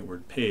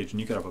 128-word page, and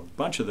you could have a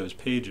bunch of those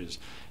pages,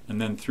 and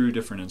then through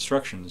different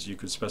instructions you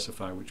could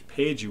specify which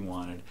page you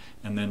wanted,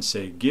 and then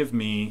say, give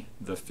me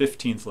the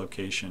 15th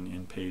location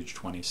in page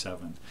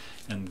 27,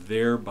 and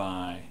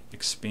thereby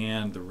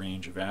expand the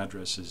range of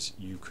addresses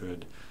you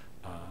could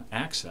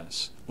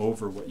access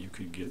over what you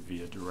could get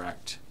via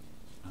direct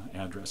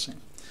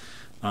addressing.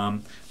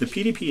 The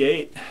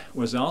PDP-8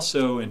 was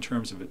also, in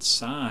terms of its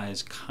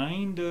size,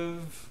 kind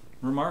of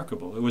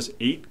remarkable. It was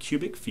 8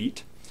 cubic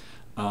feet,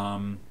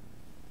 and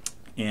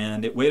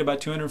it weighed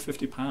about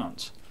 250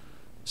 pounds.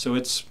 So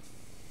it's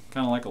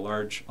kind of like a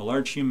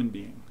large human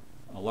being,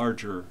 a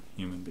larger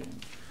human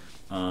being.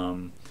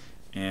 And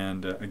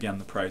again,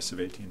 the price of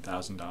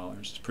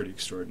 $18,000 is pretty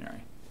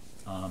extraordinary.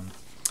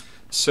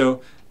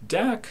 So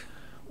DEC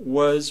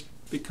was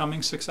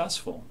becoming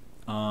successful.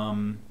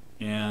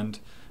 And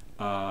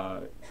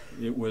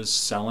it was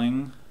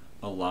selling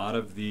a lot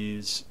of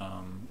these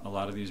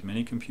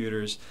mini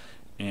computers,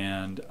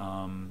 and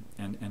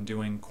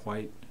doing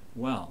quite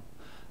well.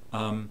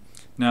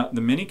 Now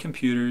the mini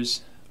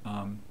computers,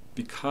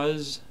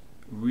 because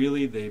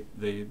really they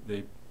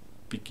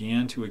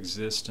began to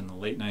exist in the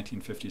late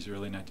 1950s,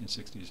 early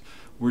 1960s,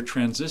 were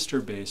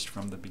transistor based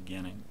from the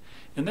beginning,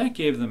 and that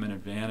gave them an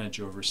advantage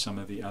over some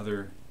of the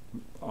other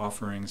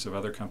offerings of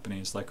other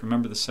companies. Like,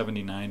 remember, the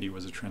 7090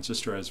 was a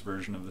transistorized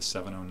version of the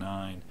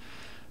 709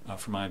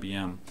 from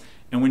IBM.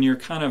 And when you're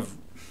kind of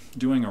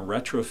doing a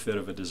retrofit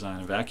of a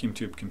design, a vacuum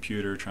tube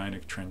computer, trying to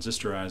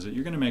transistorize it,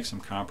 you're going to make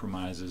some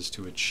compromises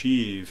to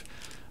achieve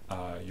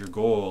your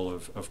goal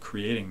of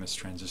creating this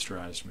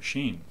transistorized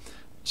machine,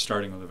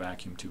 starting with a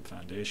vacuum tube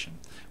foundation.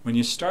 When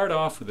you start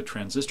off with a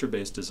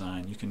transistor-based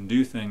design, you can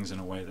do things in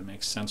a way that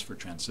makes sense for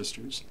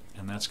transistors,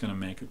 and that's going to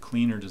make a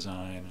cleaner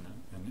design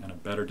and a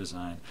better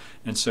design.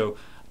 And so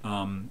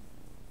DEC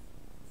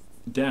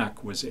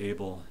was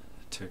able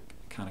to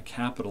kind of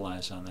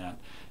capitalize on that,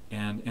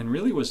 and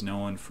really was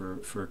known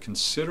for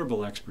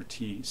considerable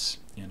expertise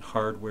in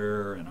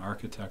hardware and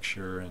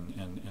architecture,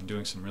 and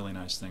doing some really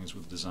nice things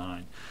with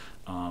design.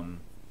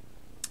 And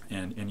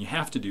you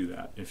have to do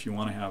that if you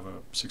want to have a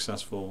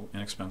successful,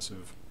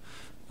 inexpensive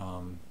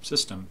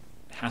system.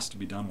 It has to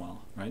be done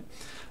well, right?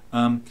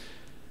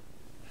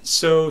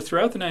 So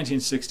throughout the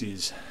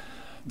 1960s,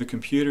 the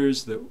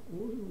computers that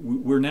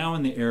we're now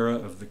in the era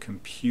of the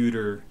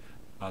computer,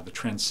 the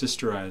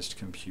transistorized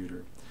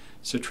computer.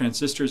 So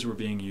transistors were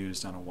being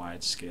used on a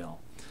wide scale.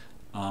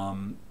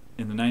 In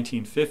the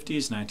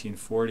 1950s,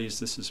 1940s,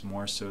 this is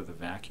more so the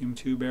vacuum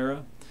tube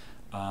era.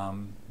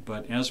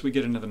 But as we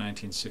get into the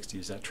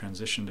 1960s, that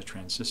transition to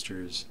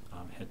transistors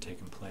had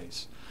taken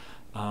place.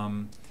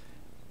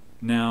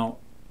 Now,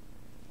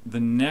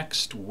 the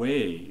next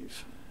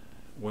wave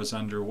was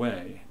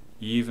underway,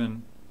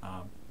 even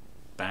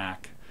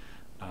back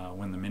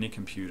when the mini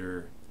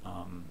computer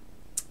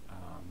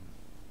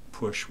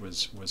push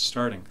was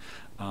starting.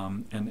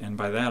 And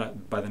by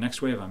the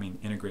next wave, I mean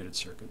integrated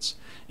circuits.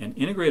 And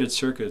integrated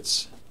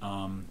circuits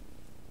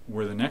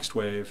were the next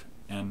wave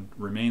and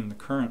remain the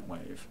current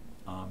wave.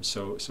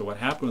 So what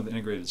happened with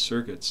integrated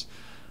circuits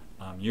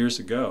years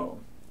ago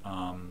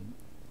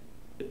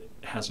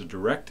has a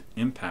direct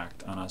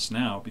impact on us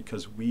now,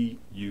 because we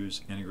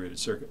use integrated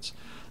circuits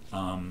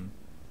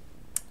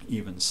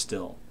even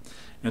still.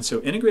 And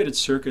so integrated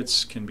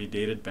circuits can be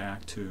dated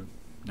back to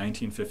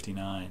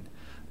 1959.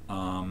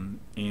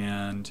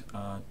 And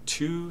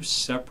two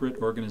separate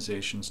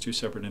organizations, two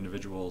separate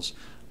individuals,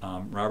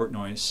 Robert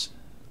Noyce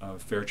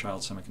of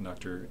Fairchild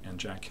Semiconductor and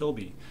Jack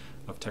Kilby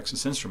of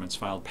Texas Instruments,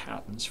 filed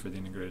patents for the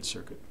integrated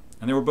circuit.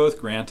 And they were both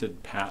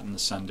granted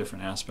patents on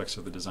different aspects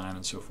of the design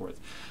and so forth.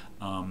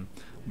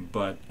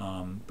 But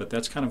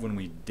that's kind of when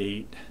we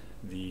date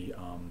the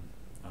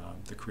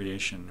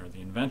creation or the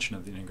invention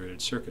of the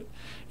integrated circuit.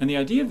 And the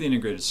idea of the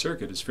integrated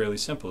circuit is fairly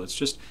simple. It's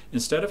just,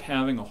 instead of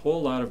having a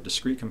whole lot of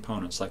discrete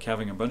components, like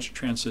having a bunch of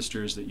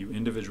transistors that you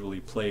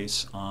individually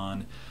place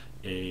on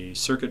a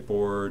circuit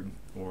board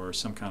or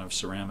some kind of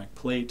ceramic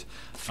plate,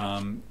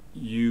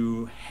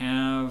 you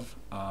have,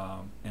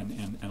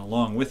 and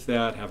along with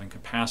that, having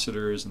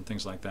capacitors and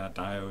things like that,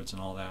 diodes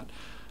and all that,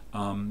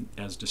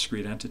 as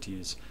discrete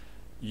entities,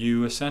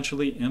 you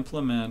essentially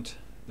implement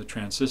the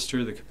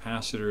transistor, the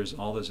capacitors,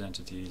 all those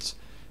entities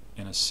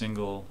in a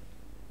single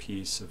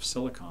piece of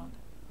silicon.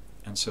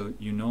 And so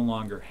you no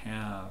longer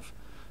have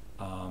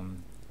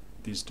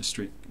these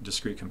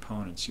discrete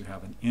components. You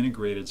have an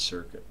integrated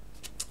circuit.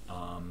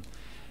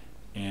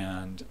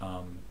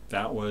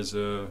 That was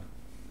a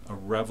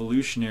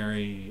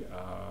revolutionary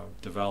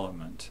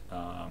development.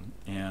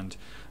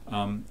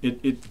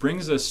 It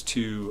brings us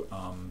to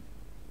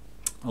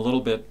a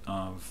little bit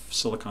of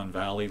Silicon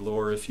Valley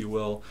lore, if you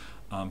will.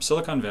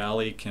 Silicon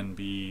Valley can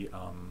be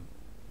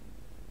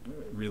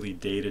really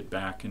dated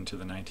back into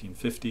the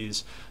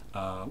 1950s.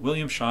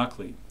 William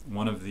Shockley,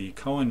 one of the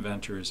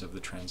co-inventors of the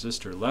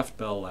transistor, left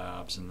Bell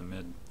Labs in the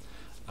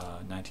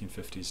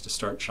mid-1950s to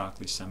start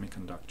Shockley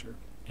Semiconductor.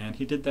 And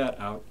he did that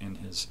out in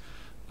his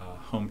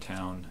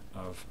hometown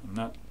of,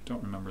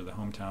 don't remember the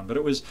hometown, but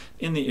it was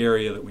in the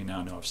area that we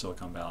now know of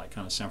Silicon Valley,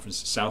 kind of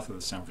south of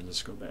the San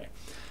Francisco Bay.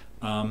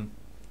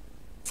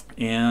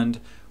 And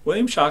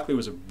William Shockley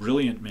was a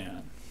brilliant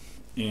man,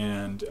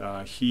 and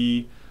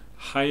he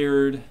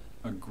hired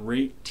a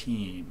great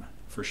team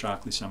for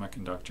Shockley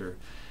Semiconductor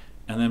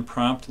and then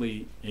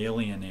promptly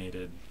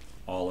alienated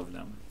all of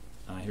them.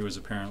 He was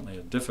apparently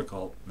a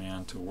difficult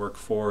man to work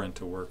for and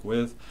to work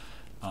with.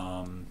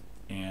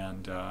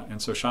 And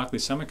so Shockley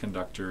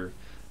Semiconductor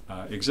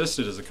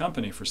existed as a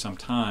company for some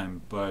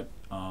time, but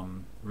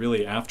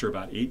really after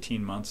about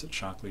 18 months at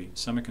Shockley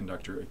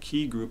Semiconductor, a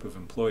key group of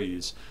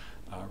employees,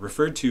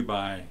 referred to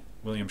by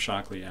William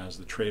Shockley as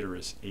the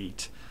Traitorous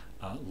Eight,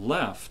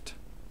 left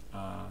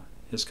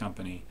his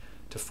company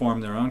to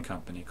form their own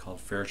company called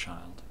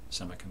Fairchild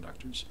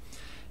Semiconductors.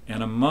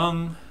 And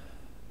among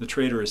the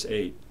Traitorous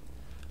Eight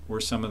were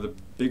some of the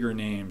bigger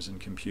names in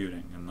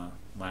computing in the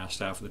last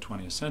half of the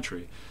 20th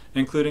century,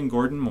 including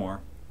Gordon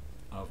Moore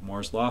of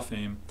Moore's Law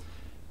fame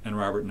and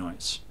Robert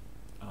Noyce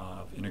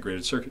of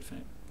integrated circuit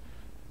fame.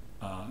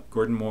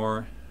 Gordon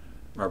Moore,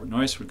 Robert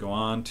Noyce would go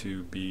on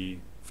to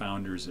be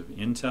founders of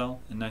Intel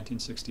in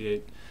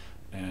 1968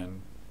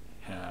 and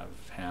have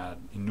had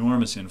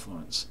enormous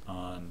influence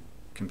on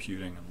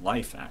computing and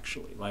life,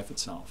 actually, life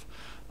itself,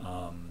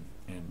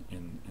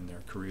 in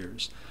their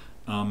careers.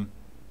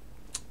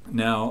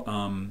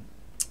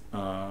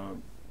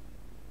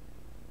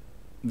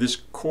 This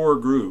core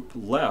group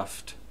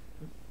left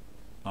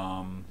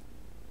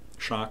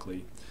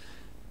Shockley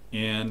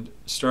and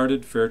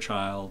started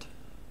Fairchild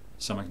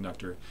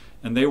Semiconductor,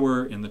 and they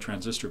were in the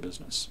transistor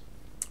business.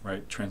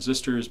 Right,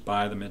 transistors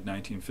by the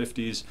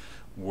mid-1950s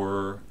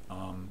were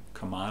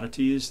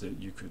commodities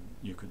that you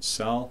could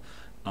sell,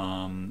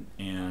 and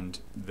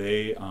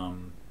they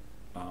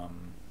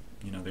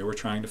they were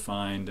trying to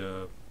find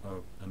a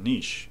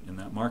niche in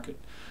that market.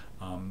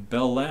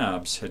 Bell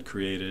Labs had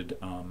created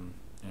in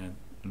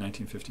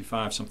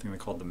 1955 something they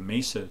called the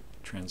Mesa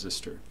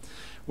transistor,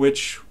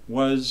 which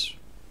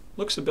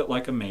looks a bit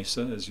like a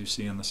mesa, as you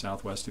see in the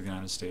southwest of the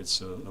United States,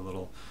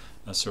 so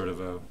sort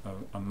of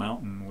a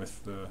mountain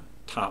with the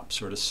top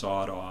sort of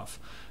sawed off.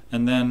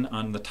 And then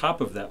on the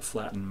top of that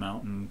flattened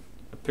mountain,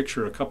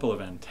 picture a couple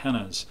of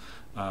antennas.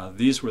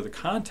 These were the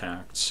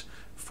contacts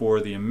for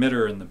the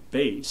emitter and the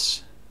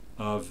base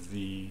of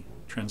the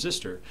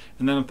transistor.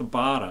 And then at the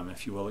bottom,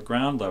 if you will, at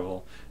ground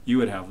level, you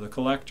would have the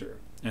collector.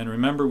 And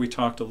remember, we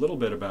talked a little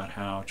bit about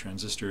how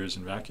transistors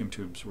and vacuum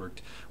tubes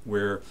worked,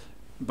 where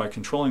by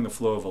controlling the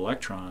flow of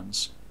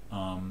electrons,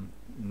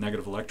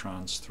 negative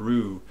electrons,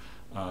 through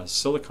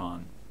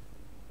silicon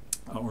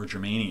or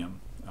germanium,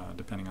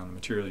 depending on the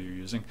material you're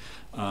using,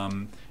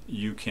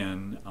 you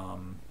can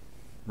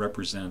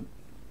represent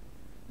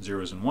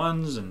zeros and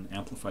ones and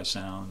amplify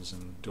sounds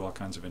and do all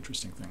kinds of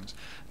interesting things.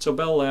 So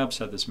Bell Labs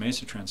had this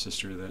Mesa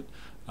transistor that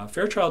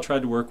Fairchild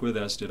tried to work with,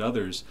 as did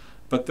others,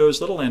 but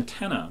those little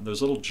antennae,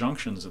 those little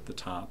junctions at the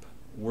top,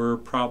 were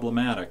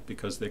problematic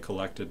because they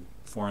collected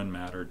foreign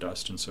matter,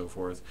 dust, and so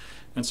forth,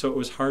 and so it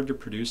was hard to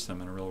produce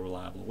them in a real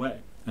reliable way.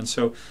 And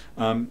so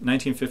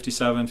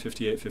 1957,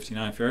 58,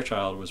 59,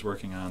 Fairchild was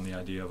working on the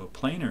idea of a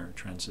planar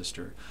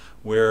transistor,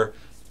 where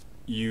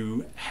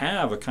you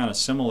have a kind of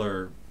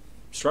similar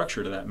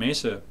structure to that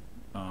Mesa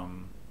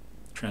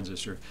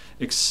transistor,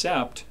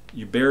 except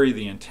you bury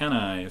the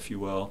antennae, if you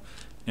will,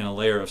 in a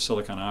layer of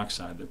silicon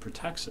oxide that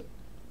protects it,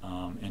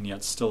 and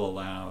yet still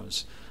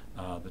allows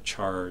the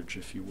charge,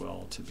 if you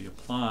will, to be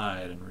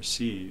applied and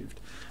received.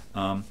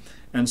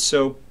 And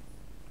so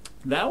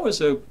that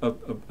was a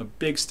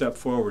big step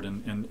forward,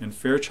 and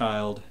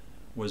Fairchild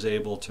was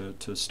able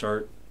to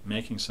start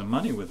making some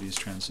money with these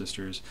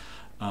transistors.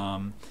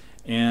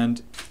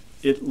 And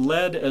it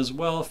led as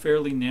well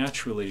fairly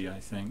naturally, I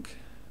think.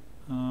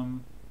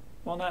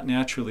 Well, not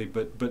naturally,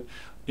 but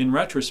in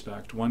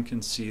retrospect, one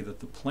can see that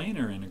the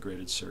planar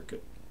integrated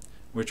circuit,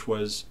 which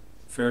was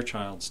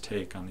Fairchild's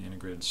take on the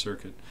integrated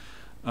circuit,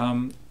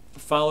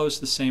 follows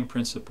the same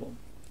principle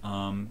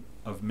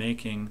of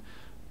making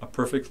a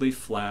perfectly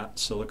flat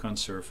silicon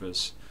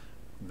surface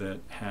that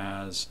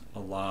has a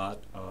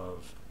lot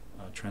of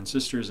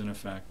transistors, in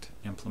effect,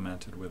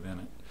 implemented within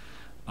it.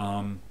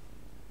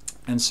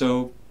 And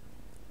so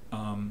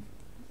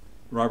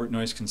Robert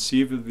Noyce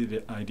conceived of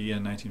the idea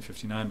in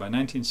 1959. By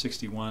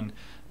 1961,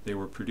 they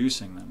were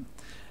producing them.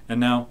 And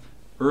now,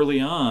 early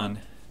on,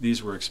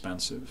 these were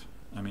expensive.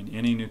 I mean,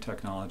 any new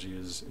technology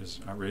is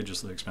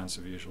outrageously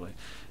expensive usually,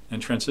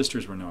 and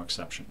transistors were no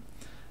exception.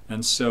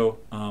 And so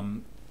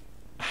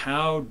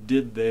how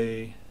did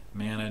they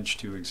manage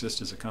to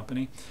exist as a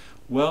company?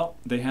 Well,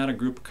 they had a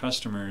group of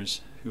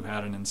customers who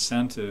had an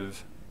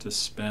incentive to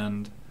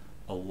spend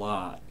a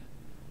lot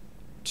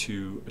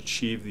to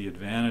achieve the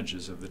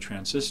advantages of the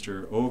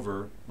transistor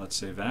over, let's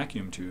say,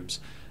 vacuum tubes,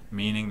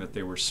 meaning that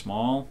they were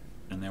small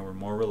and they were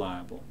more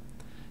reliable.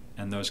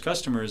 And those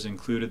customers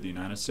included the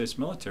United States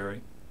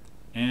military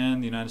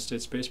and the United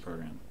States space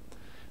program.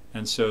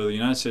 And so the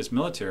United States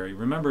military,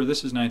 remember this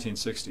is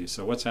 1960,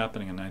 so what's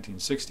happening in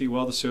 1960?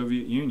 Well, the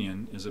Soviet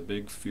Union is a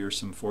big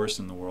fearsome force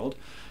in the world,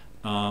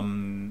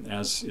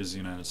 as is the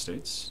United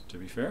States, to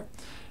be fair.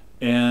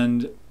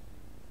 And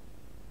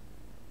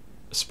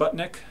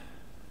Sputnik,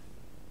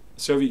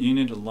 the Soviet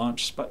Union had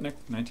launched Sputnik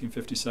in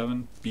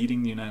 1957,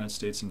 beating the United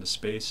States into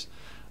space.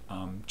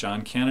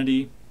 John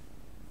Kennedy,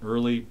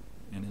 early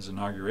in his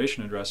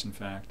inauguration address, in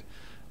fact,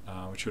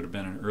 which would have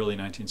been in early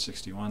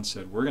 1961,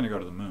 said, we're going to go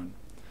to the moon.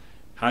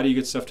 How do you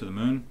get stuff to the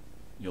moon?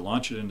 You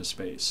launch it into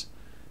space.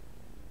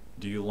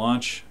 Do you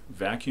launch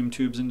vacuum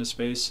tubes into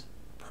space?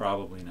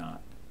 Probably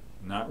not.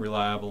 Not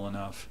reliable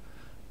enough,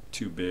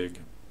 too big,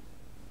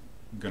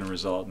 going to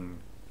result in,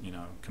 you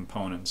know,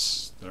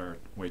 components that are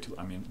way too,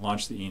 I mean,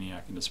 launch the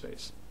ENIAC into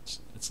space.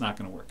 It's not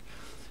going to work.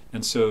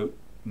 And so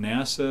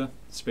NASA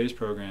space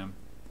program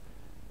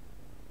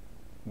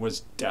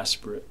was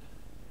desperate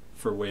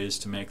for ways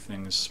to make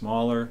things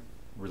smaller,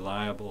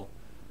 reliable,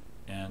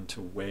 and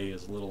to weigh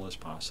as little as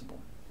possible.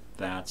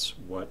 That's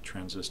what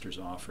transistors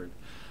offered.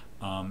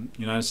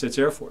 United States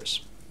Air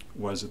Force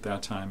was at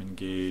that time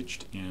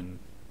engaged in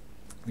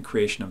the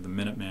creation of the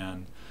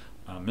Minuteman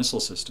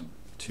missile system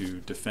to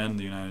defend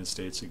the United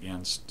States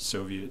against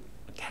Soviet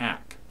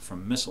attack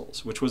from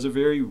missiles, which was a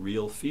very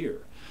real fear.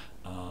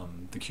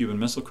 The Cuban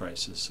Missile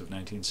Crisis of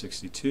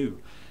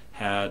 1962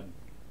 had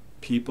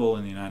people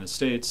in the United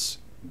States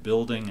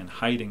building and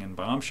hiding in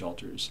bomb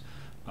shelters,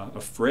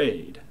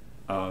 afraid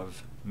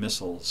of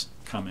missiles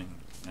coming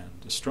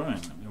and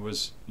destroying them. It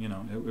was, you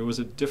know, it was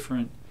a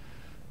different,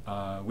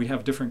 we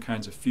have different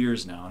kinds of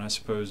fears now, and I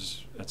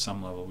suppose at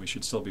some level we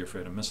should still be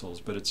afraid of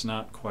missiles, but it's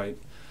not quite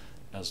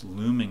as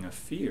looming a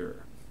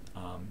fear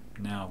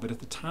now, but at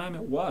the time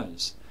it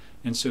was.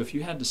 And so if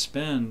you had to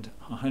spend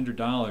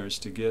 $100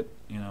 to get,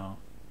 you know,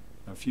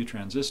 a few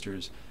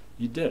transistors,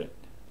 you did it,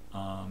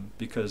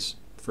 because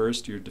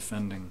first you're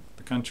defending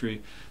the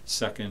country,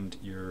 second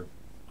you're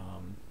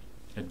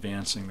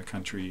advancing the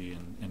country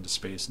into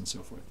space and so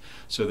forth.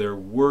 So there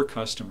were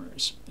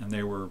customers, and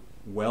they were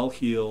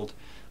well-heeled,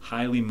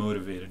 highly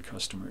motivated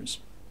customers.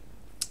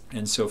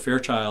 And so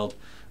Fairchild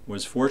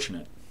was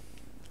fortunate,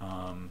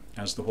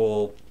 as the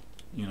whole,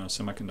 you know,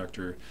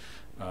 semiconductor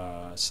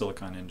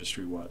silicon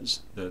industry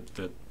was,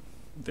 that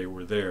they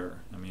were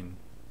there. I mean,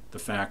 the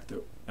fact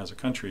that as a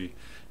country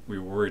we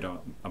were worried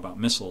about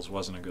missiles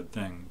wasn't a good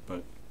thing,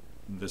 but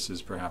this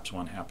is perhaps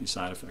one happy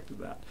side effect of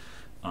that,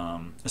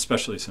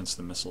 especially since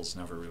the missiles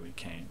never really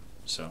came.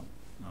 So,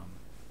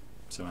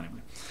 so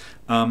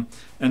anyway,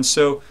 and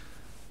so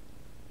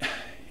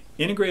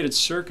integrated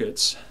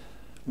circuits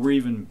were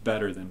even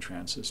better than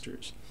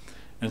transistors.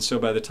 And so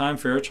by the time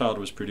Fairchild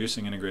was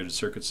producing integrated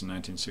circuits in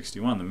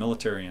 1961, the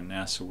military and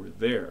NASA were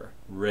there,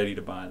 ready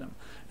to buy them.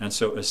 And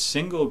so a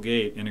single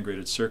gate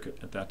integrated circuit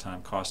at that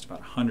time cost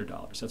about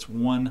 $100. That's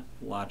one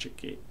logic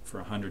gate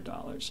for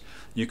 $100.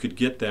 You could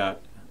get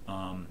that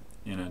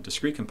in a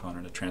discrete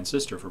component, a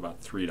transistor, for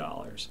about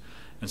 $3.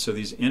 And so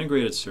these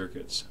integrated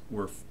circuits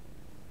were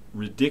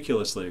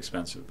ridiculously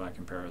expensive by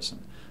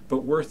comparison,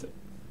 but worth it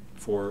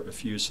for a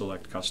few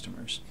select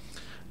customers.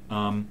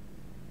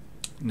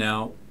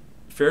 Now,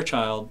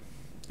 Fairchild,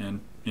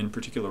 and in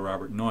particular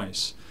Robert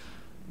Noyce,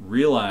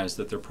 realized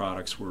that their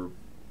products were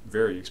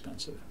very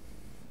expensive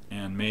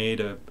and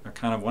made a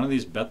kind of one of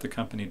these bet the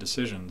company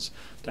decisions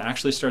to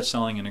actually start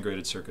selling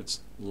integrated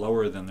circuits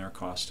lower than their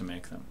cost to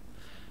make them.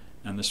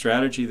 And the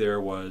strategy there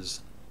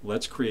was,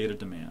 let's create a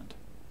demand.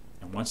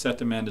 And once that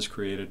demand is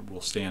created,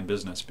 we'll stay in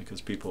business because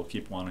people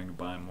keep wanting to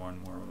buy more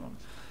and more of them.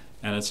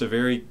 And it's a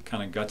very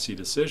kind of gutsy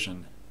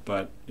decision,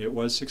 but it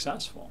was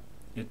successful.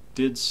 It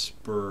did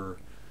spur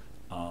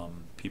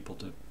people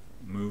to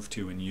move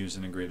to and use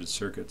integrated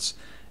circuits,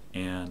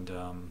 and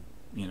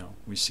you know,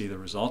 we see the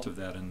result of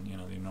that in, you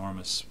know, the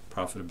enormous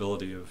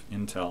profitability of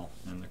Intel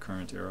in the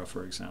current era,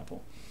 for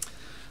example.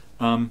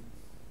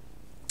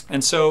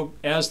 And so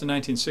as the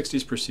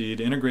 1960s proceed,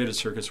 integrated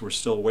circuits were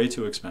still way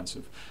too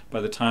expensive. By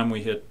the time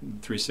we hit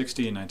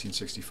 360 in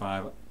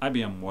 1965,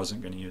 IBM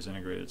wasn't going to use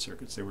integrated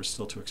circuits. They were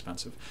still too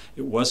expensive.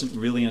 It wasn't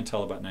really until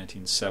about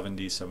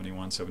 1970,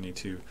 71,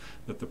 72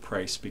 that the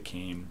price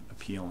became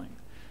appealing.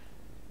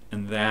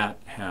 And that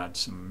had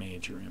some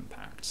major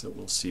impacts that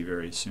we'll see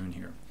very soon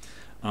here.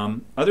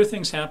 Other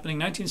things happening,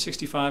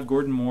 1965,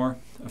 Gordon Moore,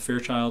 a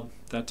Fairchild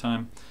at that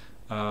time,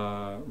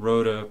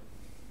 wrote a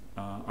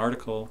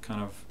article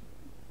kind of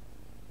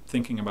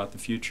thinking about the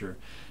future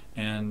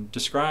and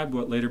described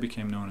what later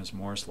became known as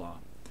Moore's Law.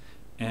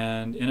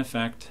 And in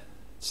effect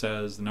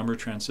says the number of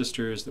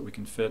transistors that we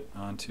can fit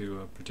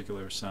onto a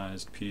particular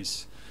sized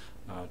piece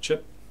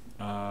chip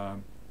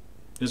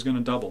is going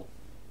to double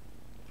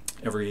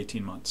every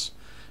 18 months.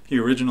 He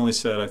originally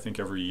said, I think,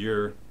 every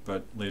year,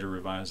 but later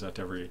revised that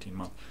to every 18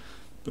 months.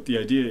 But the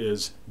idea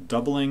is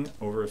doubling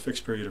over a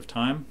fixed period of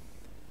time.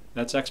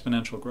 That's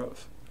exponential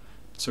growth.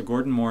 So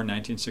Gordon Moore in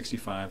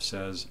 1965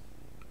 says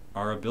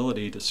our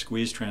ability to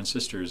squeeze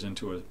transistors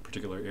into a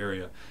particular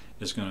area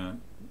is going to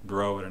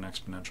grow at an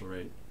exponential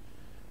rate.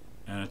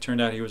 And it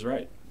turned out he was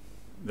right.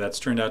 That's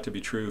turned out to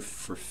be true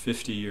for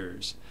 50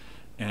 years.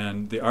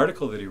 And the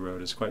article that he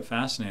wrote is quite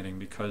fascinating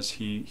because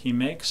he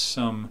makes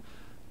some,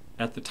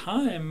 at the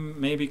time,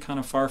 maybe kind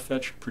of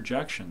far-fetched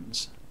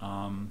projections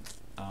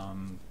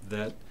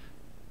that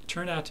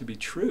turned out to be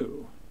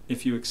true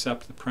if you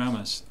accept the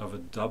premise of a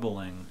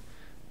doubling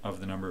of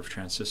the number of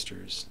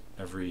transistors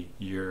every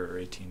year or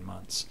 18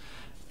 months.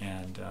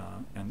 And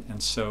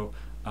so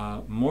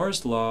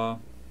Moore's Law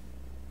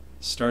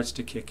starts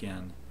to kick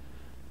in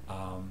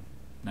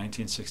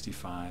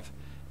 1965,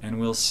 and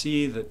we'll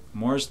see that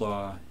Moore's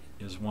Law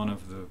is one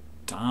of the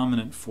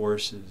dominant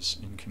forces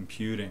in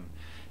computing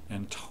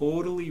and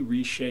totally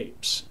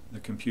reshapes the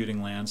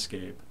computing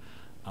landscape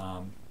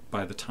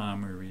by the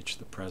time we reach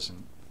the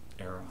present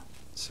era.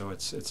 So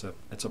it's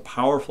a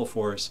powerful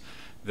force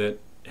that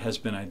has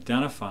been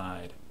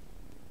identified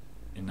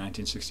in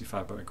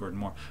 1965 by Gordon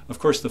Moore. Of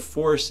course, the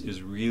force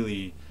is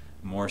really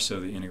more so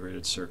the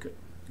integrated circuit.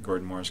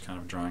 Gordon Moore is kind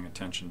of drawing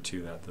attention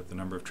to that the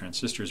number of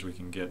transistors we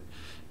can get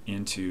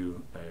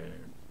into an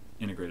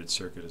integrated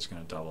circuit is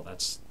going to double.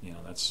 That's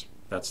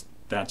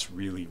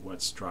really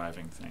what's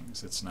driving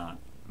things. It's not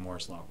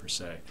Moore's Law per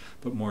se,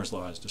 but Moore's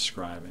Law is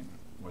describing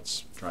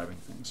what's driving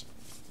things.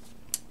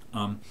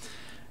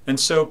 And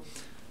so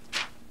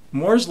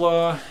Moore's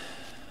Law,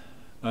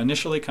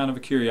 initially kind of a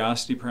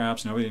curiosity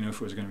perhaps, nobody knew if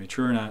it was going to be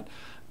true or not.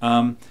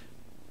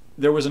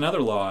 There was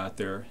another law out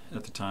there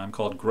at the time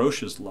called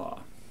Grosch's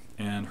Law,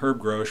 and Herb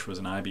Grosch was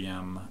an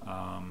IBM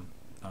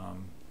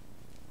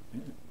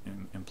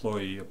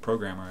employee, a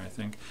programmer, I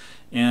think,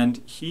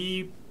 and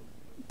he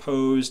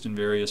posed in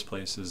various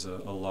places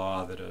a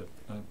law that a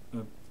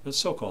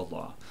so-called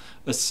law,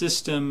 a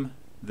system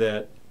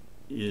that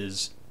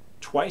is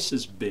twice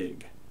as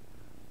big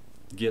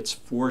gets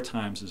 4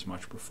 times as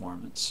much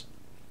performance.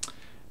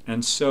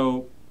 And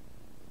so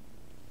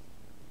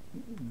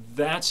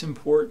that's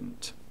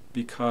important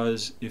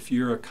because if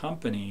you're a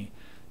company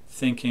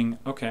thinking,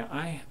 okay,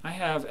 I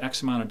have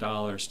X amount of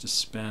dollars to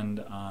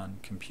spend on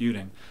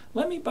computing,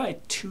 let me buy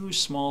 2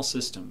 small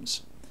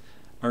systems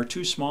or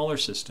 2 smaller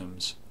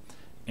systems,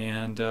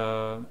 and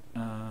I'll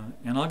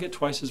get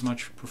twice as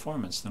much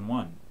performance than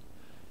one.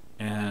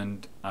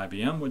 And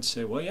IBM would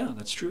say, well, yeah,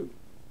 that's true.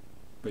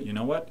 But you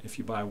know what? If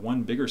you buy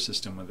 1 bigger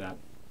system with that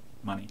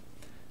money,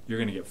 you're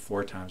going to get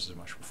 4 times as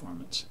much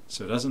performance.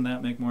 So doesn't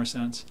that make more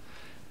sense?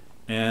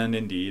 And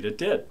indeed it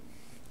did.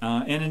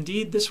 And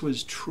indeed this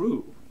was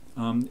true.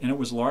 And it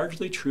was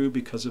largely true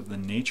because of the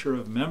nature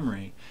of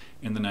memory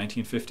in the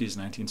 1950s,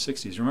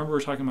 1960s. Remember, we're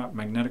talking about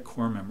magnetic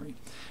core memory.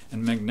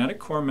 And magnetic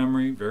core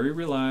memory, very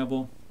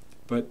reliable,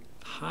 but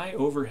high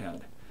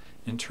overhead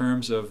in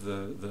terms of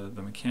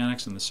the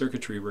mechanics and the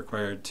circuitry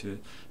required to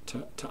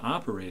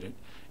operate it.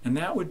 And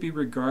that would be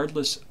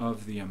regardless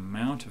of the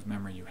amount of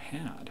memory you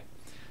had.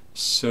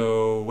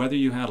 So whether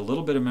you had a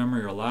little bit of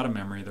memory or a lot of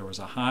memory, there was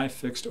a high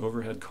fixed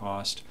overhead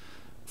cost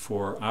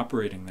for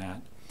operating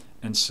that.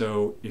 And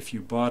so if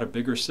you bought a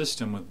bigger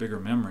system with bigger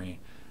memory,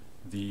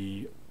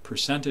 the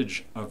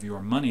percentage of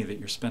your money that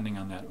you're spending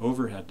on that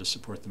overhead to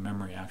support the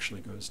memory actually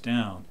goes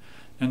down.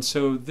 And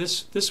so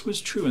this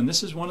was true, and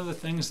this is one of the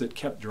things that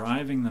kept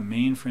driving the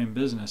mainframe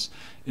business,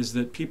 is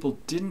that people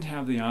didn't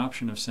have the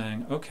option of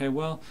saying, okay,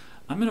 well,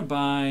 I'm going to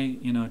buy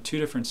 2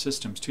 different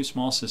systems, 2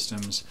 small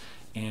systems,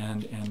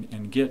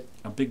 and get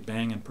a big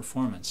bang in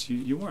performance.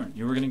 You weren't.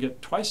 You were going to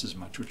get twice as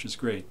much, which is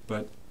great,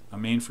 but a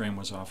mainframe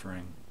was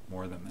offering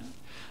more than that.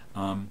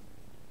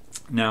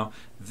 Now,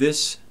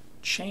 this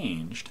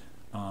changed.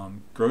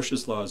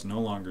 Grosch's Law is no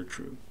longer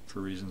true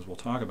for reasons we'll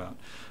talk about,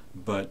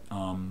 but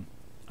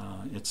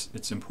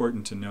it's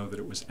important to know that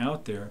it was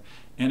out there,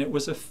 and it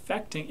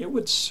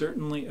would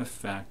certainly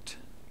affect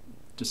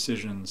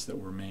decisions that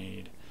were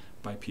made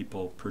by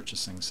people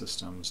purchasing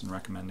systems and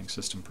recommending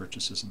system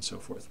purchases and so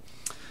forth.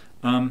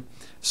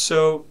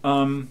 So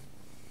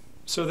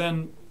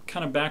then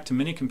kind of back to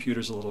mini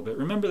computers a little bit.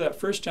 Remember that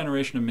first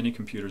generation of mini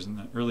computers in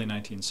the early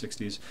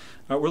 1960s,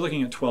 we're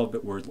looking at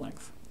 12-bit word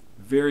length.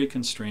 Very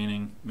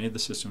constraining, made the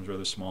systems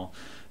rather small.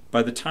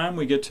 By the time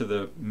we get to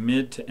the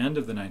mid to end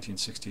of the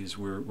 1960s,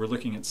 we're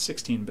looking at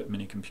 16-bit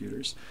mini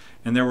computers.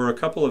 And there were a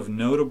couple of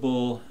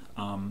notable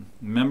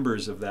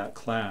members of that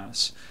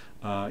class,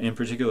 in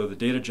particular the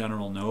Data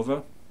General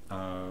Nova,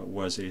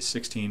 was a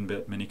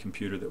 16-bit mini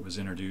computer that was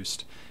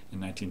introduced in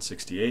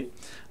 1968,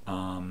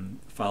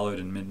 followed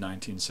in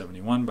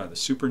mid-1971 by the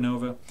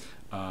Supernova.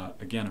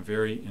 Again, a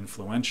very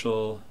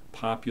influential,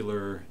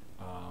 popular,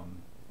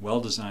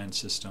 well-designed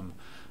system.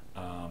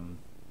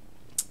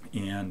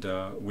 And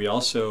we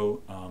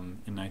also,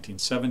 in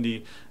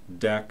 1970,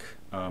 DEC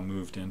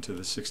moved into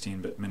the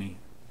 16-bit mini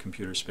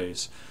computer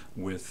space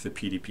with the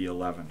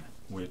PDP-11,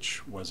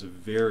 which was a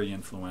very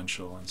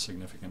influential and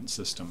significant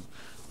system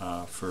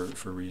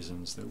for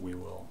reasons that we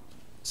will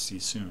see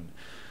soon.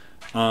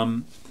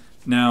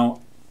 Now,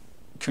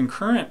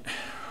 concurrent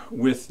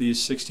with these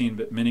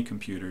 16-bit mini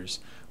computers,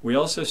 we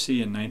also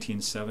see in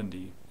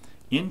 1970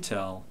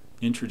 Intel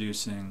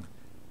introducing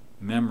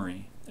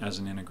memory as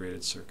an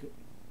integrated circuit.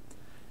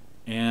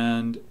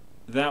 And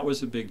that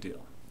was a big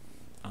deal.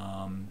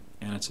 And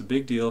it's a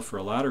big deal for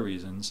a lot of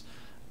reasons.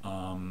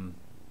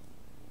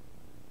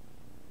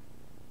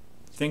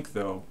 Think,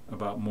 though,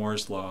 about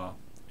Moore's law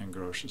and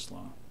Grosch's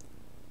law.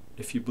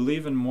 If you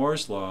believe in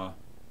Moore's law,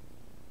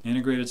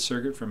 integrated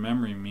circuit for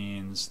memory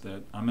means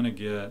that I'm going to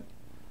get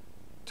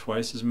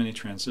twice as many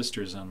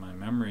transistors on my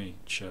memory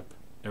chip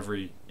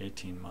every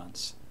 18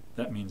 months.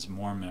 That means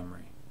more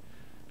memory.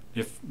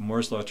 If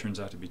Moore's law turns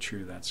out to be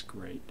true, that's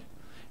great.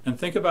 And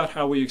think about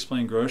how we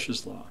explain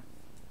Grosch's law.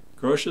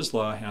 Grosch's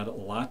law had a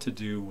lot to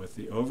do with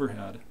the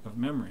overhead of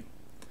memory,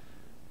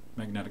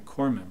 magnetic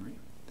core memory.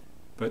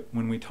 But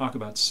when we talk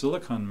about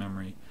silicon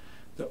memory,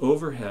 the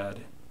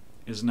overhead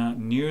is not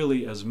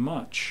nearly as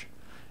much.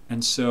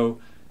 And so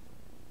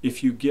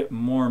if you get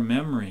more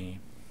memory,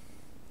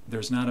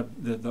 there's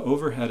not the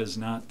overhead is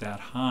not that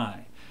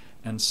high.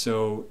 And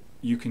so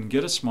you can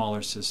get a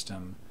smaller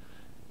system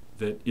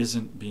that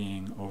isn't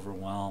being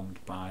overwhelmed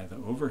by the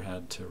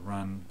overhead to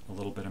run a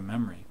little bit of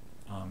memory.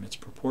 It's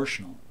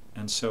proportional.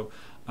 And so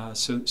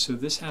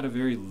this had a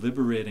very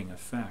liberating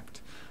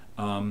effect.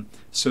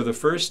 So the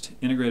first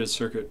integrated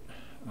circuit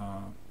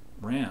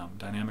RAM,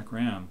 dynamic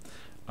RAM,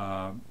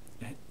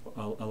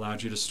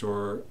 allowed you to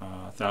store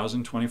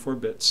 1,024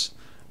 bits,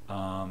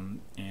 and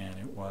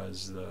it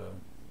was the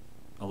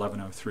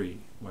 1103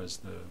 was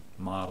the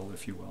model,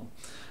 if you will.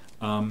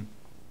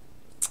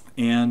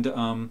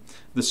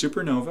 The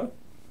Supernova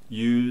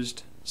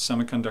used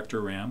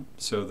semiconductor RAM,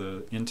 so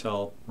the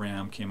Intel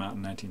RAM came out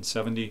in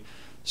 1970,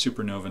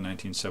 Supernova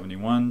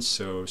 1971,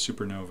 so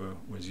Supernova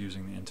was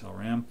using the Intel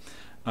RAM.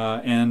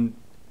 And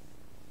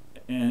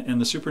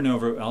the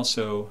Supernova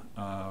also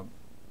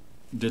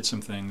did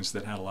some things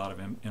that had a lot of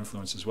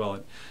influence as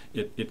well.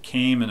 It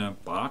came in a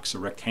box, a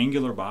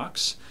rectangular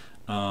box,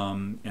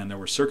 and there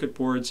were circuit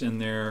boards in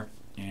there,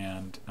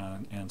 and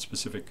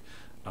specific,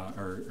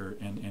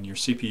 and your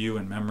CPU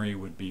and memory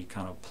would be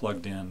kind of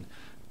plugged in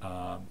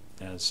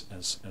as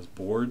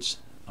boards,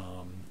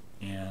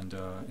 and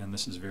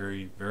this is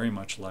very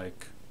much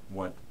like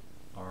what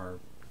our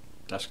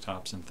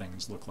desktops and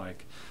things look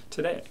like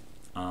today.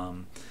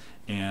 The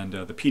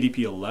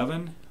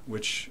PDP-11,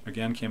 which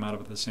again came out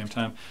at the same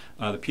time,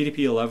 the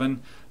PDP-11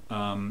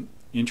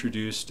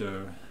 introduced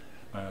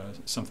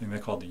something they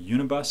called the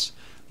Unibus,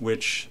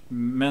 which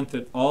meant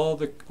that all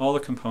the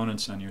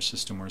components on your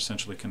system were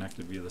essentially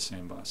connected via the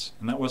same bus,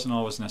 and that wasn't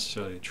always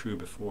necessarily true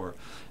before.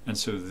 And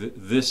so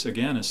this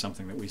again is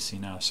something that we see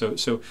now. So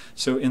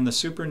in the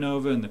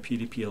Supernova and the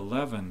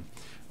PDP-11,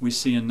 we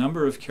see a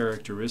number of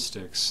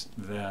characteristics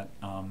that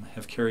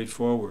have carried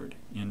forward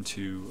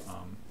into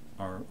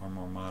our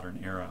more modern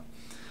era.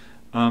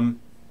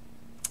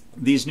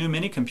 These new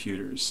mini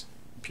computers,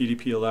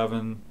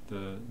 PDP-11,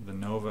 the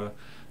Nova,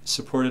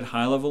 supported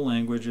high-level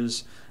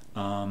languages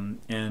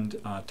and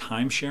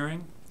time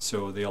sharing,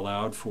 so they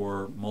allowed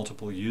for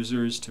multiple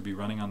users to be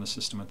running on the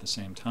system at the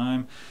same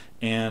time,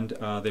 and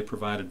they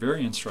provided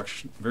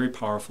very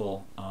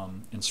powerful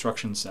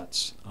instruction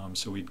sets.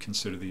 So we'd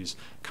consider these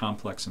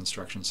complex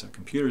instruction set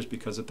computers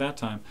because at that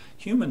time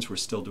humans were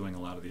still doing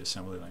a lot of the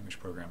assembly language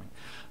programming.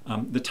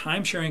 The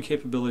time sharing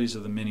capabilities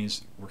of the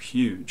minis were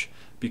huge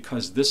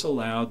because this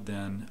allowed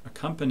then a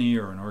company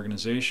or an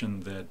organization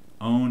that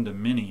owned a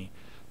mini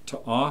to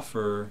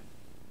offer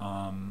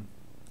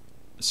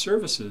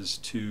services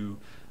to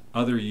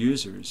other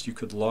users. You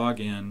could log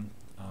in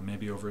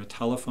maybe over a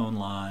telephone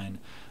line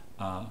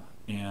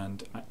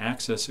and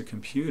access a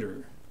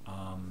computer,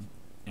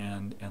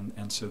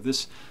 and so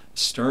this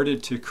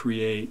started to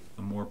create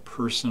a more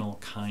personal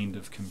kind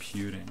of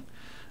computing.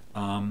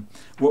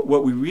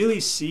 What we really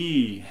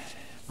see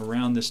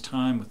around this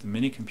time with the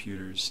mini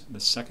computers, the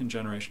second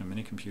generation of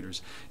mini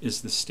computers,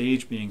 is the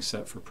stage being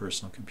set for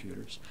personal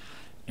computers.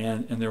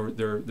 And there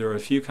are a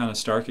few kind of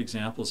stark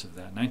examples of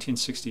that.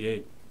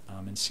 1968,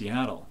 in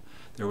Seattle,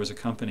 there was a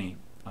company,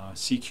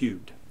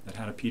 C-Cubed, that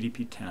had a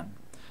PDP-10.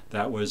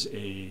 That was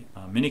a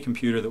mini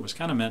computer that was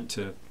kind of meant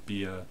to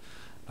be a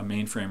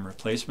mainframe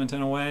replacement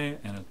in a way,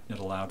 and it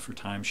allowed for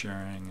time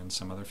sharing and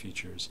some other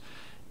features.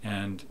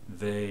 And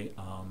they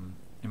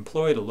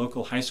employed a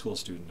local high school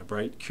student, a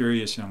bright,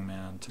 curious young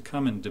man, to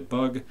come and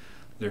debug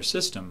their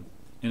system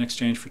in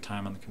exchange for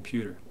time on the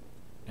computer.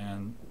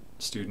 And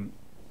the student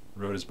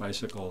rode his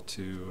bicycle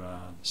to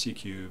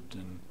C-Cubed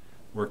and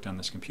worked on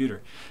this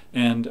computer,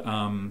 and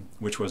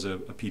which was a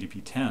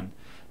PDP-10,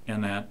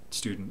 and that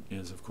student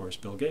is, of course,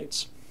 Bill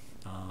Gates.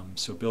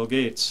 So Bill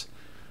Gates,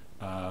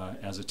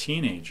 as a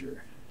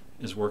teenager,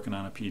 is working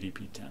on a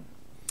PDP-10.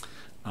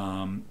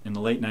 In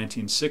the late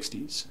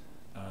 1960s,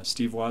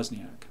 Steve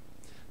Wozniak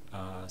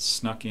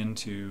snuck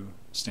into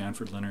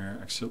Stanford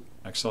Linear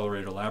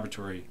Accelerator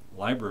Laboratory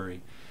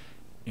library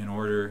in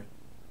order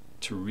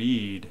to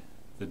read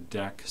the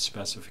DEC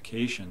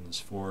specifications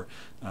for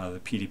the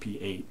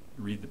PDP-8,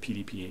 read the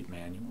PDP-8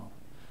 manual.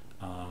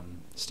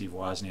 Steve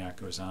Wozniak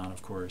goes on,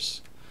 of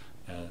course,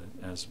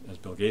 as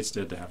Bill Gates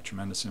did, to have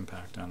tremendous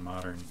impact on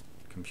modern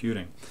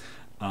computing.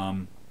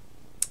 And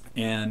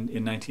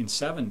in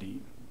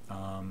 1970,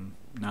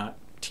 not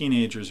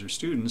teenagers or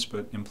students,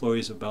 but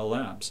employees of Bell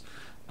Labs,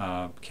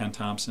 Ken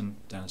Thompson,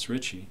 Dennis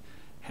Ritchie,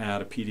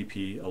 had a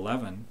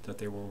PDP-11 that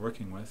they were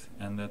working with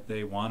and that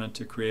they wanted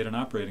to create an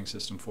operating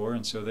system for,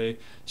 and so they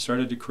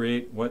started to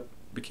create what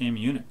became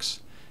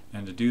Unix.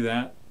 And to do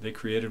that, they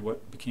created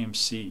what became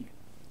C.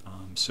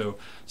 So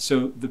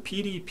the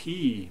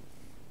PDP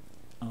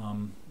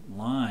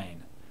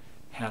line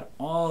had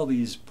all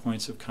these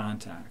points of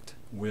contact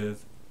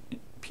with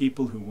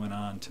people who went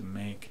on to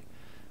make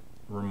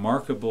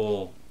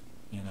remarkable,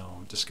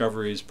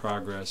 discoveries,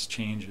 progress,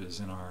 changes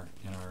in our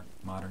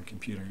modern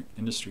computer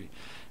industry,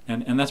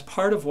 and that's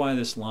part of why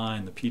this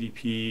line, the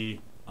PDP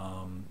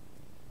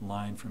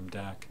line from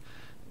DEC,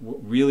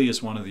 really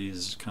is one of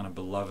these kind of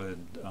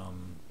beloved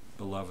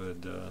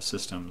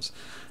systems.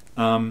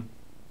 And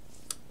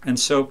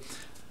so,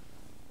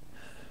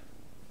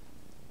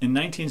 in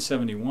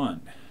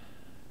 1971,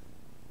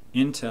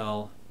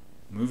 Intel,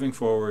 moving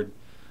forward,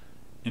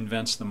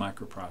 invents the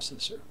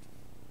microprocessor.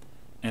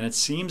 And it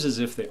seems as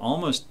if they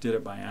almost did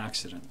it by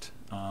accident.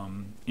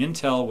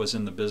 Intel was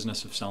in the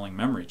business of selling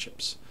memory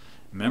chips.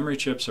 Memory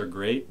chips are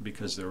great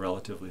because they're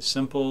relatively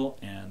simple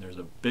and there's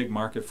a big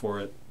market for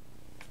it.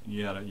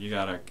 You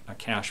got a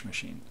cash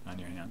machine on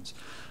your hands.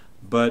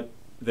 But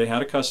they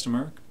had a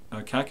customer,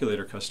 a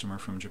calculator customer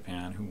from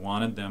Japan, who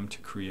wanted them to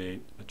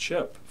create a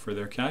chip for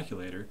their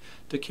calculator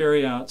to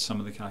carry out some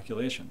of the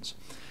calculations.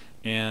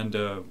 And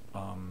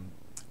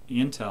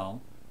Intel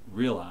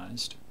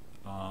realized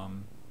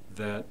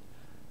that,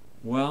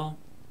 well,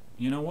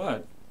 you know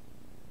what?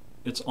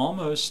 It's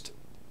almost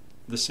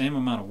the same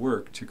amount of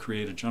work to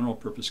create a general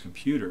purpose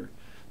computer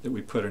that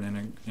we put in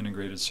an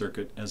integrated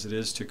circuit as it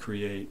is to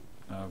create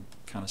a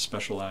kind of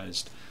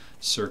specialized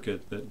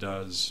circuit that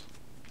does,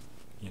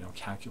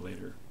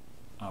 calculator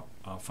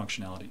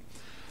functionality.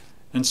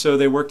 And so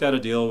they worked out a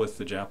deal with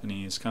the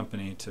Japanese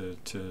company to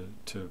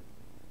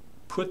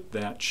put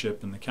that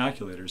chip in the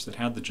calculators that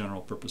had the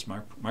general purpose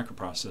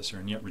microprocessor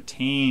and yet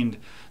retained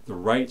the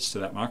rights to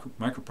that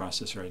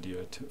microprocessor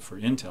idea for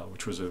Intel,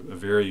 which was a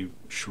very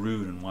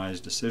shrewd and wise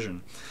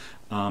decision.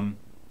 And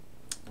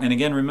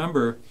again,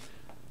 remember,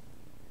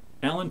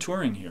 Alan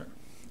Turing here,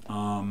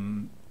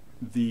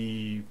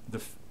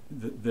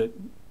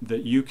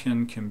 that you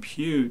can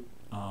compute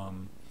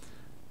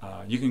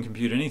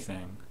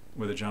anything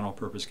with a general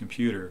purpose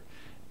computer,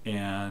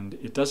 and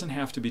it doesn't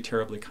have to be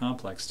terribly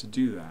complex to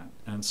do that.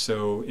 And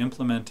so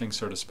implementing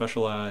sort of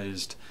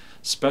specialized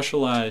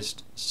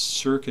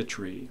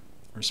circuitry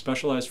or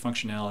specialized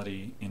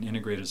functionality in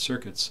integrated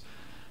circuits,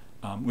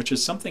 which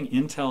is something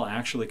Intel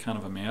actually kind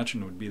of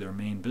imagined would be their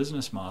main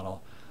business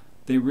model,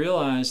 they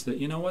realized that,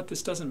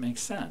 this doesn't make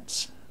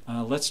sense.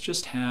 Let's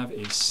just have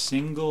a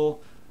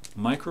single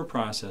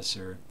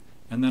microprocessor,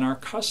 and then our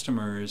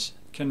customers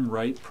can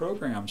write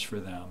programs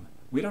for them.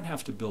 We don't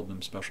have to build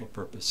them special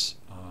purpose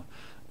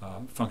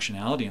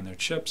functionality in their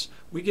chips.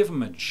 We give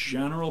them a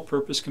general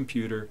purpose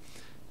computer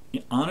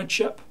on a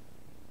chip,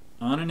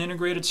 on an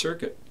integrated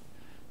circuit,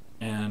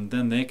 and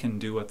then they can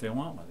do what they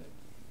want with it.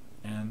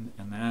 And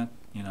that,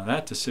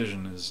 that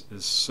decision is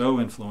so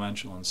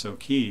influential and so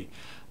key,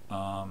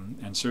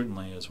 and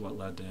certainly is what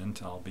led to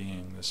Intel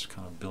being this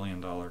kind of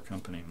billion-dollar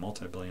company,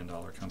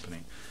 multi-billion-dollar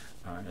company.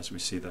 As we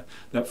see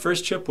that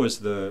first chip was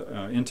the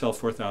Intel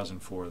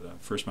 4004, the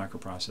first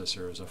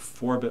microprocessor. It was a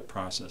 4-bit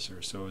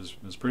processor, so it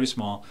was pretty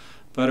small,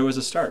 but it was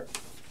a start.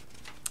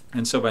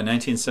 And so by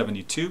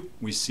 1972,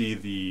 we see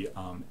the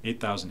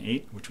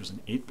 8008, which was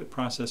an 8-bit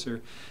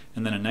processor,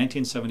 and then in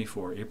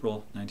 1974, April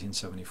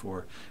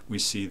 1974, we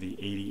see the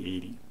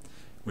 8080,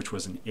 which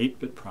was an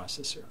 8-bit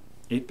processor,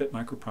 8-bit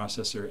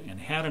microprocessor,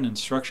 and had an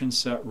instruction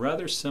set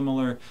rather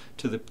similar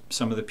to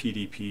some of the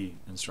PDP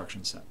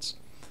instruction sets.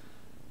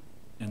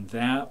 And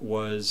that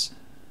was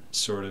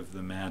sort of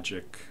the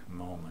magic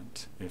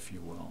moment, if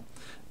you will.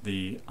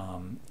 The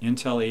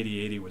Intel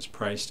 8080 was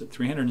priced at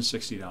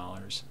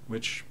 $360,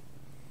 which,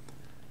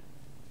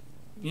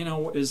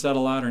 is that a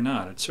lot or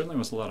not? It certainly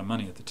was a lot of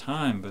money at the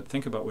time, but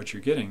think about what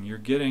you're getting. You're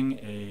getting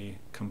a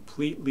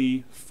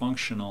completely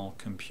functional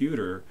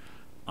computer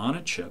on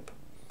a chip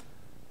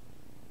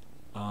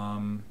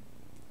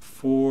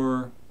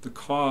for the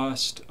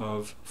cost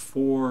of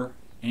 4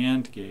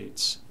 AND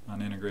gates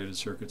on integrated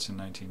circuits in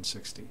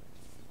 1960.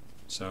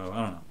 So,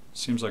 I don't know.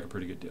 Seems like a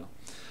pretty good deal.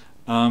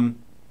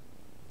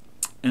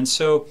 And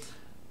so,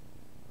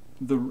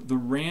 the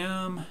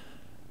RAM,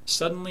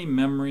 suddenly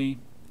memory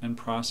and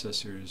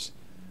processors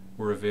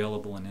were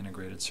available in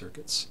integrated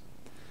circuits.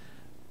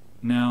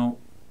 Now,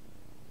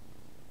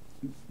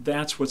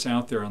 that's what's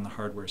out there on the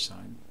hardware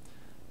side.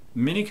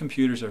 Many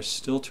computers are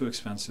still too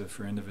expensive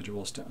for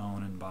individuals to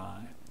own and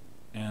buy.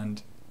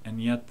 And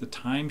yet the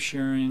time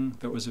sharing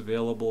that was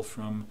available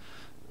from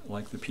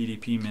like the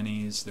PDP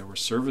minis, there were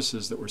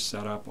services that were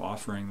set up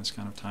offering this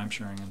kind of time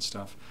sharing and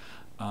stuff,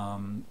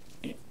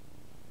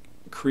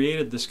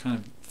 created this kind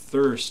of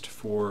thirst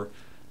for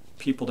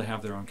people to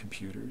have their own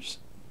computers.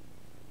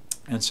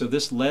 And so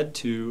this led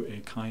to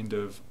a kind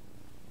of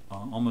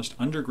almost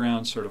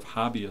underground sort of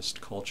hobbyist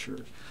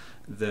culture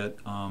that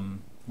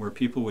where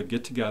people would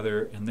get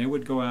together and they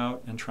would go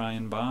out and try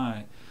and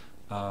buy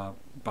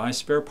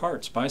spare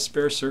parts, buy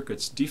spare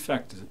circuits,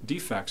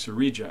 defects or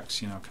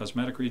rejects,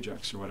 cosmetic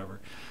rejects or whatever,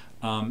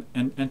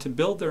 and to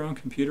build their own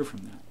computer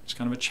from that. It's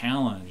kind of a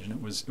challenge, and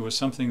it was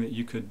something that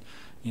you could,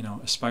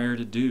 aspire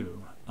to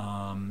do.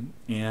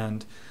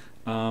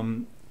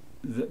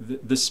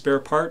 The spare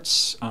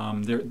parts,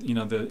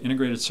 the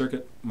integrated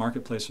circuit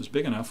marketplace was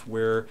big enough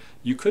where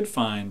you could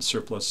find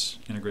surplus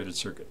integrated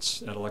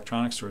circuits at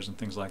electronics stores and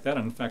things like that.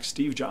 And in fact,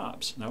 Steve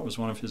Jobs, that was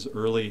one of his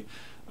early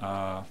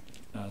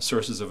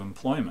sources of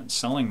employment,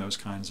 selling those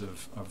kinds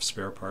of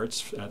spare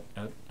parts at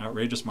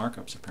outrageous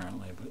markups,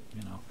 apparently. But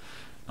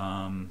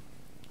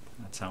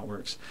that's how it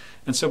works.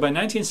 And so by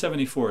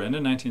 1974, end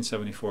of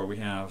 1974, we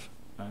have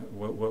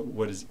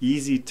what is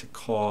easy to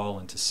call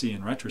and to see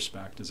in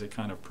retrospect is a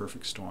kind of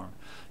perfect storm.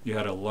 You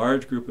had a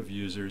large group of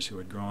users who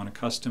had grown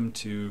accustomed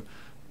to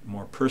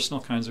more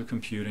personal kinds of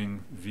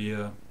computing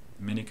via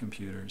mini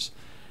computers,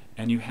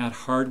 and you had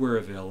hardware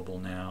available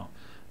now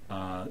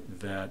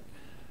that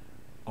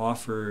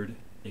offered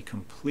a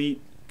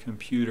complete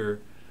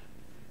computer,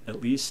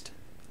 at least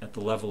at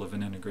the level of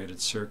an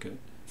integrated circuit,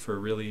 for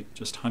really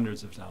just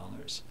hundreds of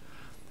dollars.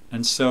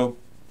 And so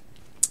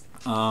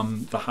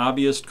the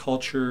hobbyist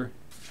culture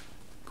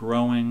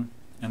growing,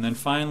 and then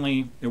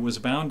finally it was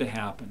bound to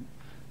happen,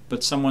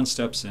 but someone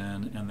steps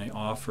in and they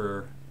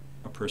offer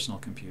a personal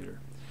computer,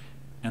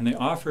 and they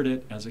offered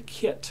it as a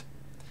kit,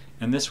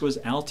 and this was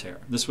Altair.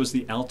 This was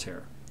the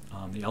Altair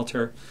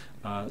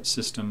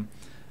system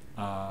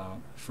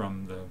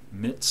from the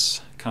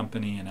MITS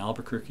company in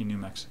Albuquerque, New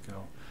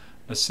Mexico,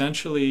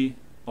 essentially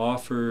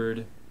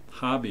offered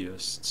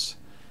hobbyists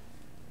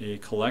a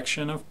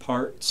collection of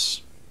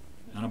parts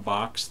and a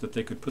box that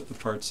they could put the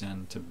parts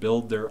in to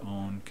build their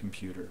own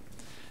computer.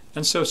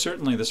 And so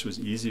certainly this was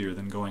easier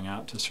than going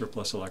out to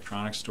surplus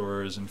electronics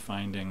stores and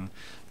finding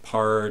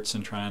parts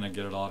and trying to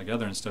get it all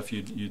together and stuff.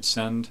 You'd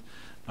send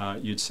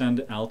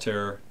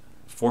Altair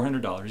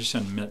 $400, you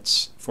send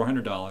MITS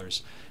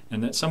 $400,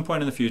 and at some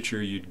point in the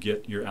future you'd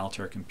get your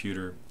Altair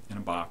computer in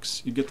a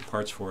box. You'd get the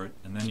parts for it,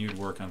 and then you'd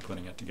work on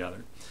putting it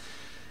together.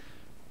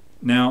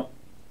 Now,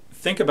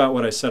 think about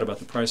what I said about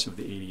the price of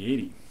the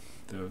 8080.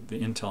 The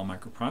Intel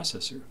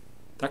microprocessor.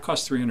 That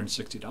cost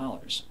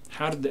 $360.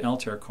 How did the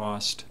Altair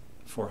cost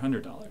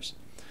 $400?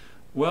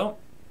 Well,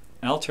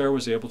 Altair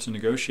was able to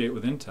negotiate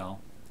with Intel,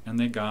 and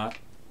they got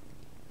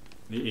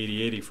the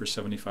 8080 for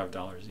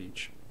 $75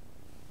 each.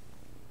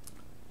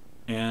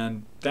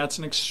 And that's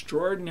an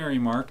extraordinary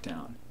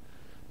markdown.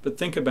 But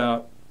think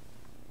about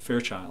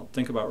Fairchild,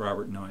 think about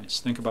Robert Noyce,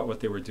 think about what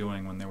they were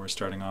doing when they were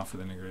starting off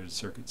with integrated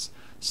circuits.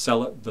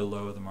 Sell it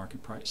below the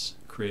market price,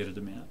 create a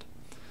demand.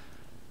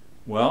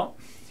 Well,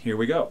 here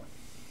we go.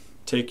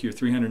 Take your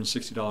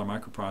 $360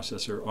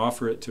 microprocessor,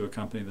 offer it to a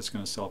company that's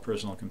going to sell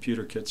personal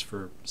computer kits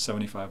for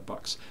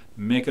 $75.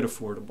 Make it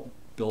affordable.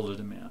 Build a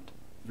demand.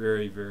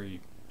 Very,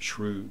 very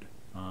shrewd,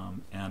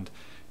 and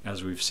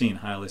as we've seen,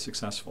 highly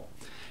successful.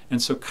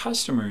 And so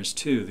customers,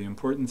 too, the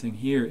important thing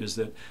here is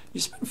that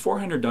you spend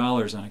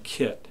 $400 on a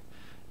kit,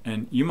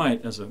 and you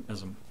might, as a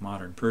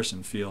modern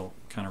person, feel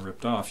kind of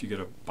ripped off. You get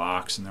a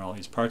box and there are all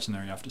these parts in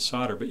there you have to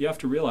solder, but you have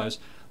to realize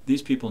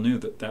these people knew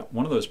that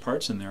one of those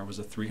parts in there was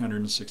a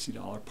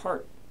 $360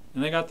 part.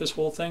 And they got this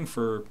whole thing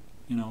for,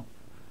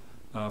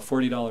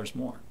 $40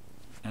 more.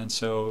 And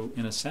so,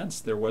 in a sense,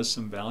 there was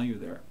some value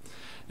there.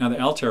 Now, the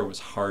Altair was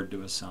hard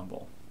to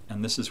assemble,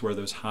 and this is where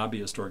those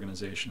hobbyist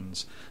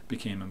organizations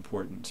became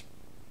important.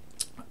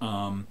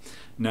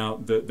 Now,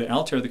 the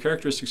Altair, the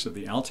characteristics of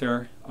the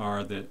Altair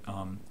are that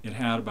it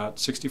had about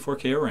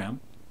 64K of RAM,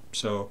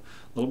 so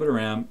a little bit of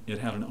RAM. It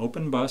had an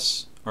open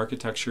bus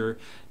architecture,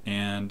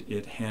 and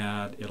it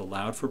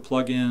allowed for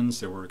plug-ins.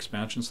 There were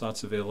expansion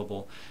slots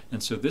available,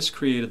 and so this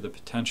created the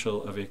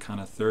potential of a kind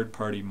of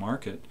third-party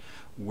market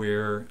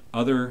where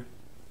other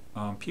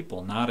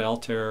people, not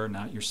Altair,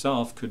 not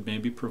yourself, could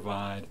maybe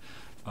provide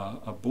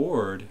a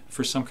board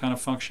for some kind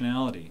of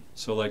functionality.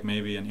 So like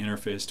maybe an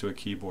interface to a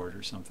keyboard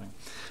or something.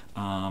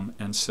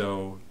 And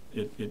so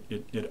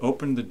it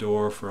opened the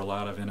door for a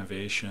lot of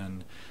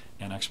innovation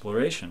and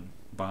exploration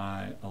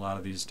by a lot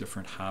of these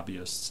different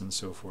hobbyists and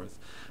so forth.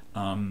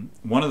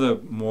 One of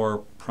the more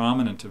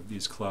prominent of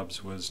these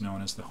clubs was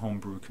known as the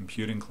Homebrew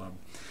Computing Club.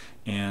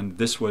 And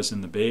this was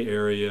in the Bay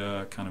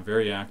Area, kind of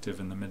very active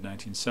in the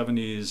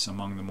mid-1970s.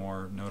 Among the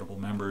more notable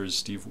members,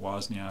 Steve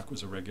Wozniak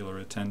was a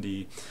regular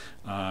attendee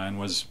and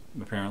was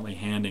apparently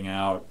handing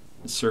out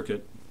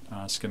circuit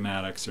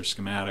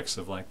schematics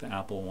of like the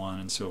Apple I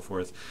and so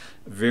forth.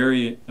 A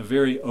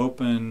very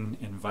open,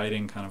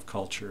 inviting kind of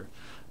culture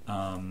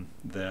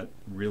that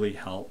really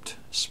helped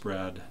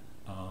spread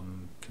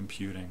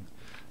computing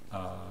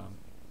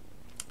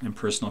and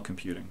personal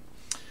computing.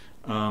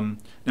 Now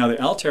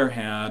the Altair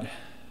had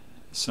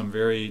some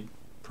very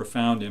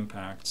profound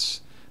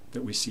impacts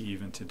that we see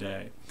even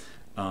today.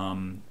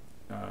 One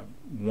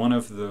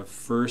of the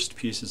first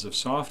pieces of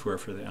software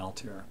for the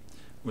Altair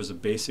was a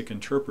basic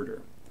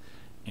interpreter,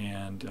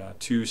 and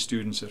two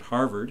students at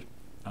Harvard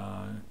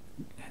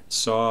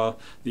saw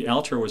the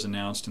Altair was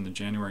announced in the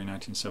January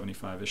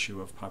 1975 issue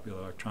of Popular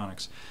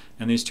Electronics,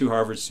 and these two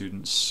Harvard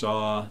students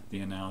saw the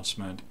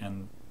announcement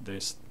and they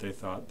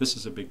thought, this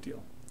is a big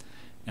deal.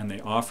 And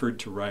they offered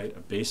to write a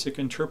basic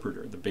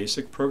interpreter, the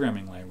basic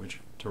programming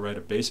language, to write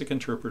a basic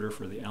interpreter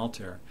for the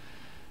Altair.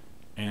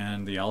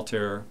 And the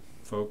Altair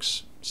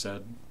folks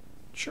said,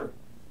 sure,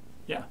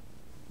 yeah,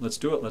 let's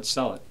do it, let's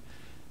sell it.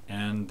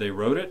 And they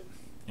wrote it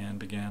and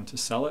began to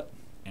sell it.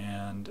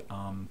 And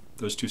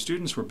those two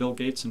students were Bill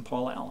Gates and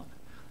Paul Allen.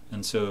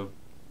 And so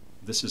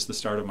this is the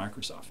start of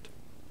Microsoft,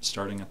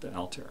 starting at the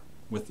Altair,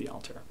 with the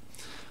Altair.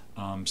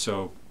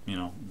 So, you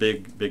know,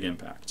 big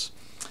impacts.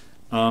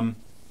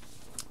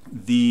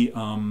 The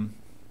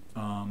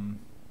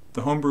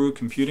Homebrew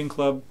Computing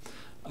Club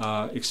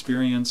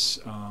experience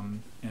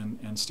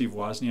and Steve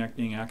Wozniak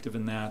being active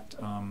in that,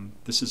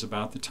 this is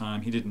about the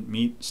time, he didn't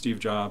meet Steve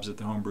Jobs at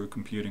the Homebrew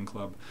Computing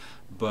Club,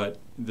 but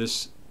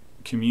this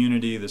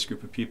community, this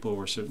group of people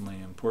were certainly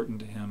important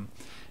to him.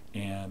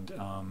 And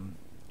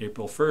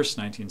April 1st,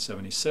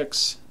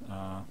 1976,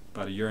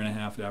 about a year and a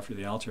half after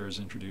the Altair is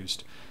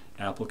introduced,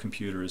 Apple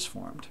Computer is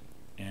formed.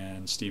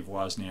 And Steve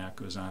Wozniak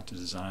goes on to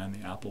design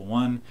the Apple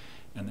I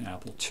and the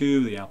Apple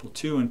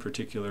II in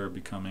particular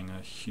becoming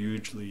a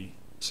hugely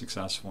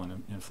successful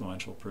and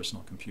influential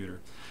personal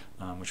computer,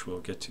 which we'll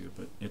get to.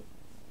 But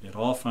it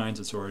all finds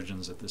its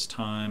origins at this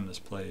time, this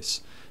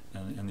place,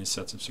 and these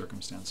sets of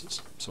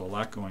circumstances. So a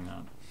lot going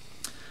on.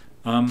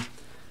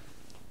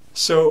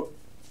 So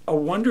a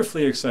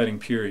wonderfully exciting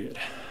period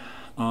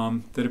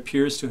that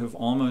appears to have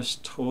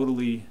almost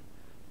totally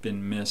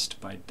been missed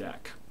by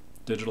DEC,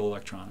 Digital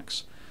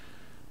Electronics.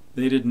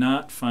 They did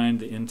not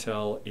find the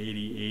Intel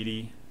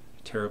 8080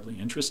 terribly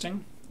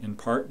interesting, in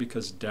part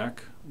because DEC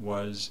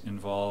was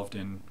involved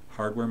in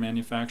hardware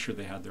manufacture.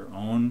 They had their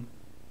own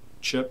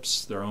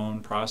chips, their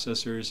own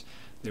processors.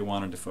 They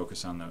wanted to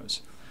focus on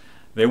those.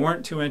 They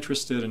weren't too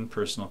interested in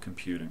personal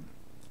computing.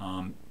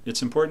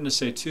 It's important to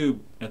say,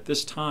 too, at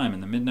this time,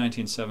 in the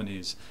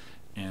mid-1970s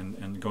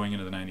and going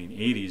into the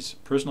 1980s,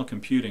 personal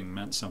computing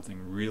meant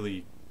something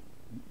really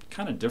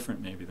kind of different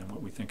maybe than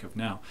what we think of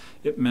now.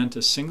 It meant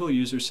a single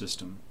user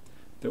system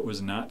that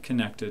was not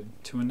connected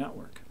to a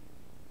network.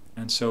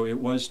 And so it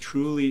was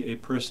truly a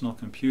personal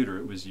computer.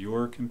 It was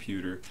your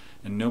computer,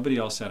 and nobody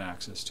else had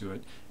access to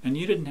it, and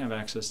you didn't have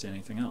access to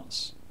anything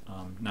else,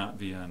 not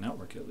via a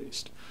network at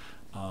least.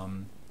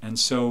 And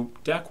so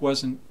DEC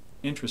wasn't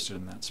interested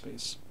in that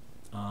space.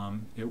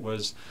 It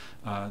was,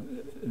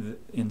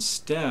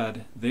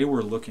 instead, they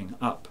were looking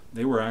up.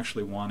 They were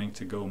actually wanting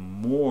to go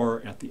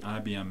more at the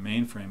IBM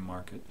mainframe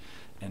market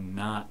and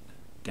not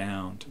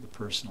down to the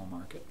personal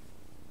market.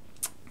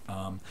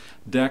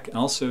 DEC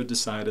also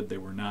decided they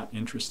were not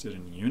interested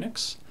in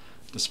Unix,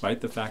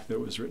 despite the fact that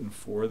it was written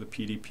for the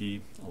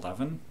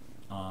PDP-11.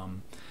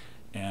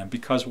 And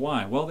because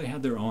why? Well, they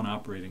had their own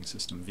operating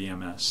system,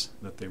 VMS,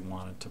 that they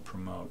wanted to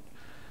promote.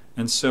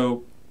 And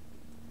so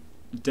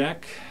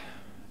DEC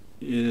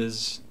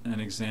is an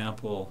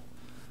example.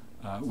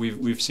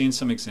 We've seen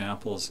some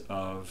examples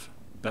of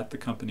bet the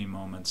company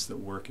moments that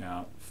work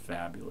out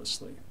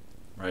fabulously,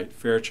 right?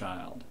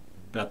 Fairchild,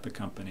 bet the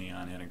company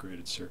on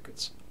integrated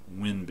circuits,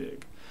 win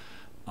big.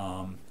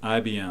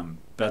 IBM,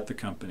 bet the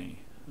company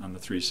on the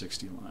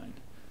 360 line,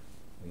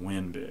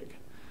 win big.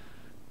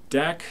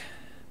 DEC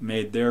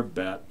made their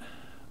bet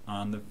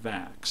on the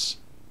VAX,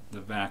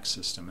 the VAX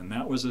system, and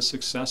that was a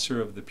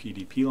successor of the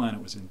PDP line.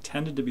 It was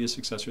intended to be a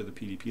successor of the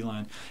PDP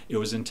line. It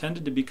was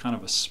intended to be kind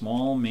of a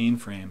small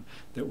mainframe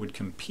that would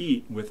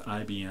compete with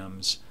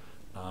IBM's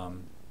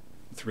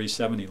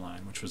 370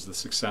 line, which was the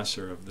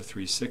successor of the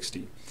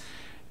 360.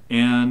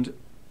 And,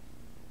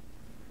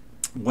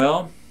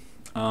 well,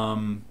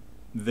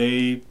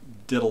 they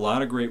did a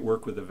lot of great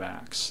work with the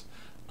VAX.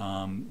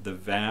 The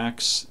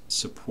VAX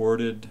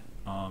supported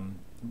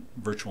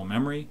virtual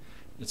memory.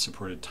 It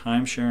supported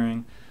time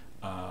sharing.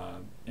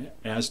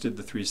 As did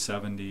the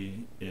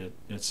 370. It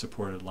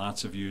supported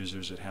lots of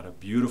users. It had a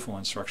beautiful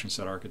instruction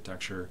set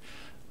architecture,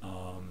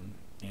 and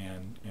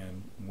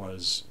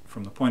was,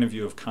 from the point of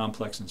view of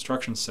complex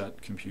instruction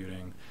set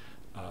computing,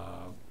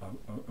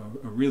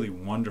 a really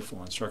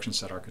wonderful instruction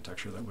set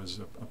architecture that was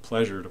a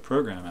pleasure to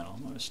program at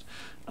almost.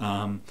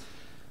 The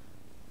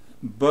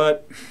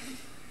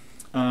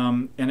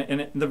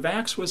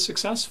VAX was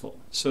successful.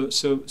 So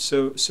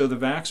the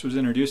VAX was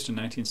introduced in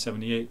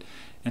 1978,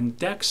 and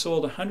DEC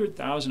sold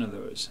 100,000 of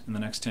those in the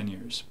next 10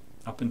 years,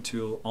 up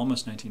until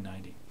almost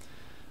 1990.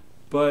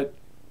 But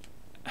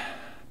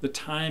the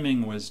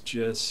timing was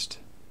just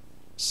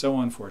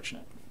so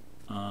unfortunate,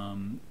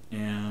 and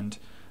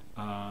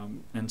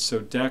so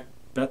DEC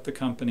bet the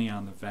company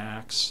on the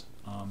VAX.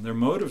 Their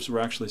motives were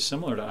actually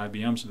similar to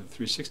IBM's with the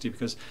 360,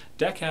 because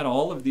DEC had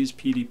all of these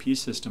PDP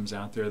systems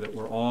out there that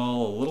were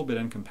all a little bit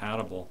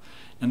incompatible,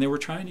 and they were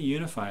trying to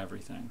unify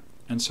everything.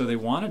 And so they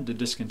wanted to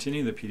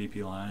discontinue the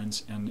PDP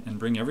lines and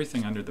bring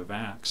everything under the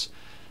VAX.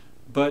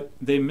 But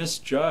they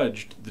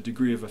misjudged the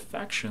degree of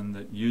affection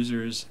that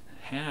users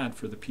had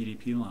for the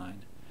PDP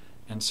line.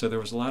 And so there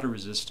was a lot of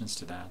resistance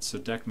to that. So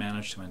DEC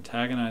managed to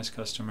antagonize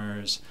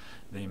customers.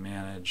 They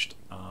managed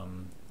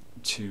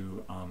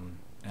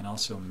and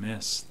also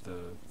miss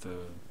the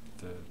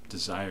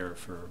desire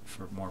for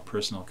more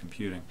personal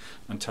computing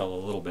until a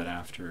little bit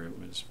after it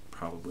was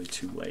probably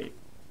too late.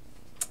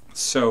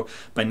 So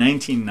by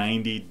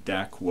 1990,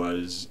 DEC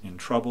was in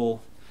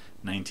trouble.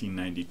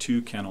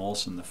 1992, Ken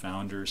Olsen, the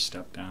founder,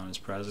 stepped down as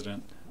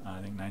president. I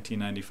think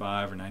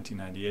 1995 or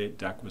 1998,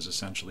 DEC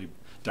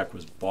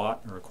was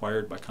bought or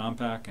acquired by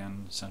Compaq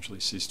and essentially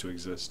ceased to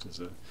exist as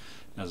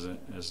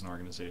an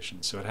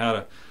organization. So it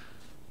had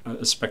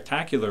a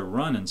spectacular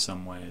run in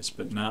some ways,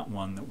 but not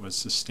one that was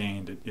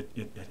sustained.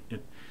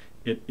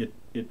 It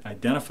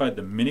identified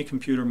the mini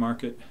computer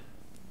market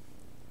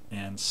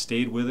and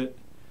stayed with it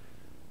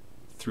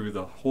through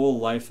the whole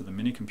life of the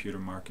mini computer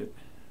market,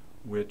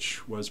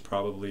 which was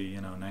probably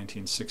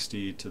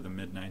 1960 to the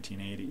mid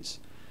 1980s.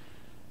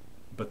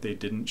 But they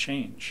didn't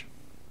change.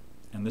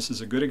 And this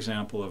is a good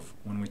example of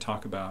when we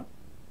talk about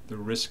the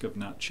risk of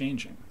not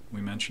changing.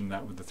 We mentioned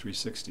that with the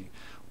 360.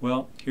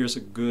 Well, here's a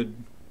good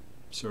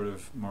sort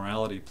of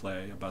morality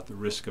play about the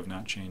risk of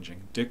not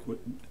changing. DEC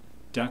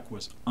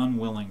was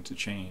unwilling to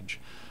change,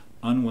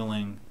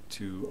 unwilling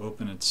to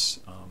open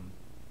its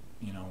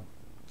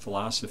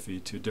philosophy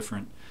to a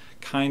different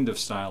kind of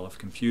style of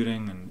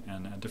computing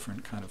and a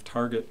different kind of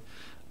target,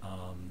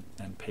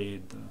 and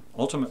paid the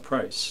ultimate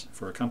price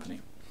for a company.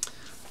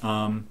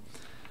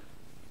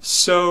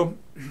 So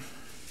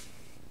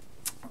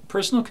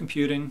personal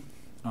computing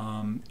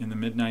in the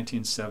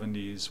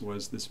mid-1970s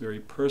was this very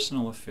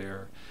personal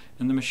affair,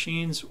 and the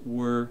machines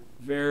were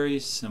very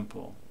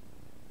simple.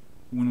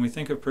 When we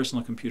think of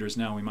personal computers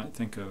now, we might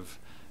think of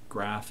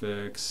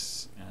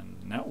graphics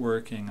and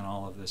networking and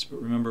all of this,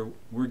 but remember,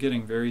 we're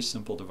getting very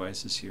simple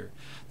devices here.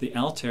 The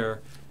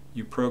Altair,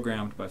 you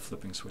programmed by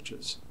flipping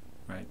switches,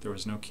 right? There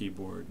was no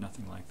keyboard,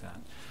 nothing like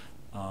that.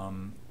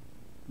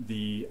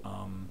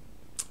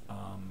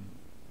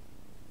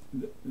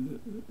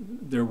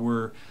 There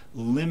were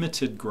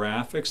limited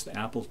graphics. The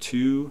Apple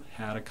II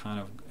had a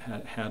kind of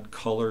had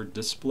color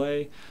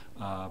display,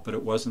 but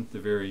it wasn't the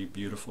very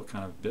beautiful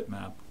kind of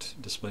bitmapped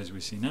displays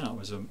we see now. It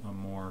was a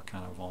more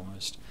kind of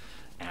almost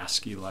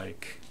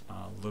ASCII-like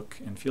look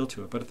and feel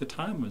to it. But at the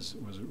time was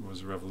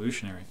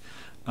revolutionary.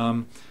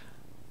 The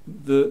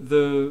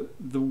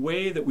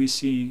way that we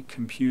see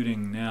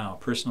computing now,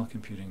 personal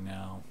computing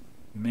now,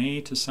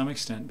 may to some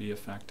extent be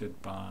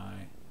affected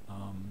by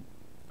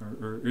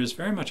or is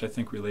very much, I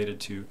think, related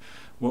to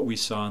what we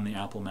saw in the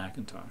Apple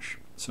Macintosh.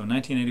 So in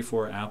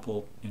 1984,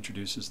 Apple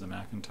introduces the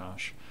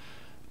Macintosh.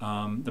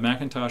 The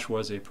Macintosh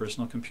was a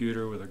personal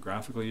computer with a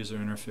graphical user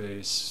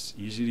interface,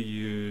 easy to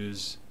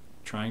use,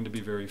 trying to be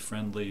very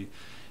friendly.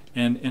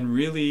 And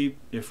really,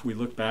 if we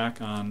look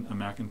back on a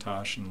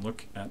Macintosh and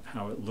look at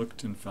how it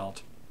looked and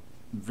felt,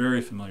 very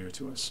familiar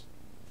to us,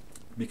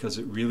 because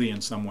it really,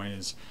 in some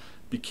ways,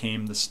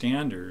 became the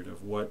standard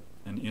of what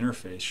an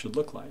interface should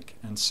look like.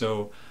 And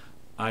so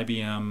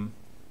IBM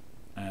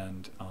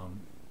and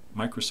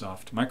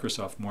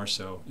Microsoft more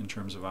so in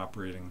terms of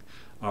offering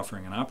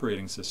an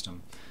operating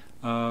system,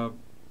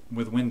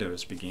 with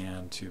Windows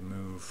began to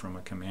move from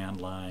a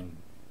command line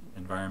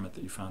environment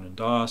that you found in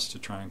DOS to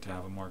trying to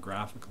have a more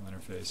graphical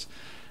interface.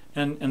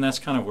 And that's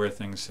kind of where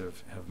things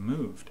have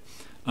moved.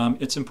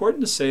 It's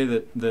important to say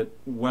that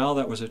while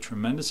that was a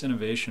tremendous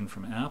innovation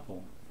from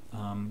Apple,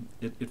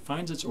 it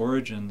finds its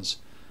origins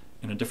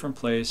in a different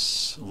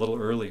place a little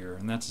earlier,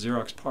 and that's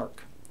Xerox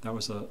PARC. That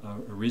was a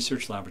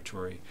research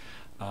laboratory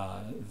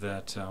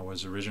that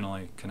was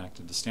originally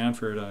connected to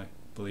Stanford, I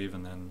believe,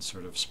 and then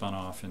sort of spun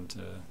off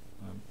into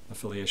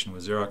affiliation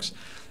with Xerox.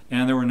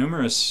 And there were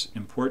numerous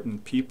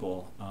important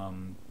people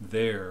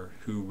there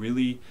who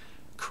really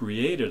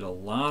created a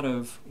lot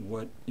of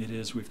what it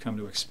is we've come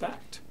to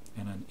expect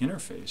in an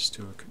interface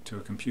to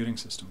a computing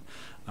system.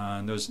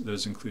 And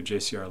those include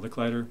J.C.R.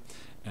 Licklider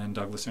and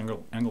Douglas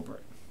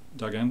Engelbart.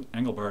 Doug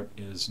Engelbart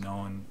is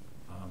known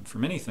for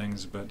many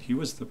things, but he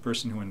was the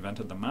person who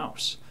invented the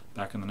mouse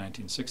back in the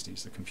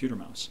 1960s, the computer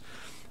mouse.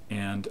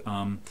 And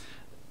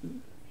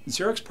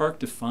Xerox PARC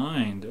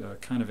defined a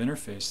kind of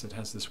interface that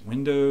has this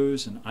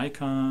windows and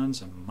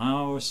icons, a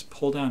mouse,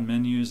 pull-down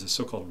menus, the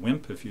so-called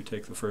WIMP. If you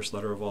take the first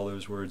letter of all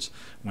those words,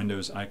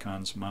 windows,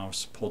 icons,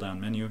 mouse,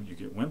 pull-down menu, you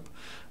get WIMP.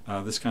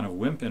 This kind of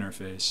WIMP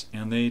interface,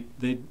 and they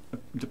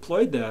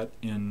deployed that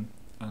in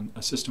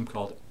a system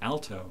called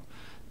Alto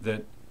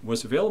that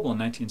was available in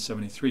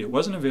 1973. It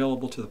wasn't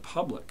available to the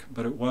public,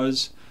 but it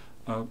was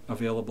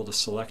available to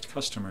select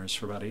customers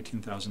for about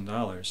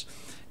 $18,000,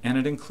 and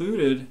it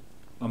included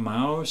a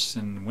mouse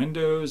and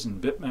windows and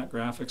bitmap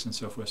graphics and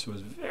so forth. So it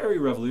was very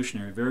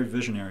revolutionary, very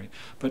visionary,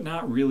 but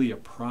not really a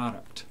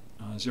product.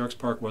 Xerox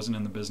PARC wasn't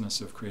in the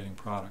business of creating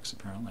products,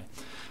 apparently.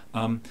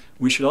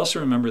 We should also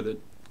remember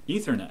that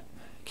Ethernet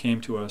came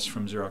to us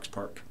from Xerox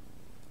PARC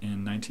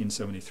in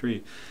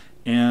 1973,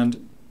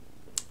 and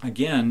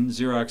again,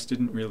 Xerox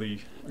didn't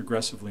really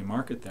aggressively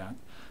market that.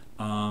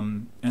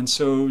 And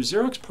so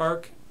Xerox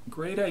PARC,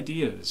 great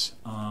ideas,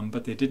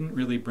 but they didn't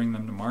really bring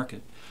them to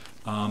market.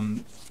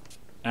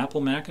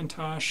 Apple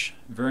Macintosh,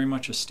 very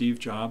much a Steve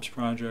Jobs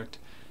project,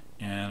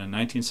 and in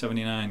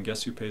 1979,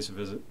 guess who pays a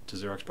visit to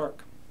Xerox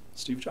PARC?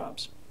 Steve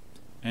Jobs.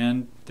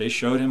 And they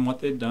showed him what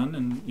they'd done,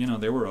 and you know,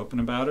 they were open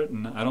about it,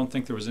 and I don't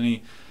think there was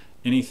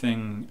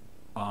anything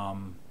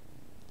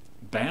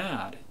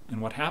bad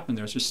in what happened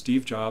there. It's just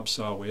Steve Jobs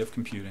saw a way of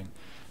computing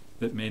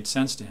that made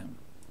sense to him,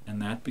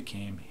 and that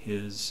became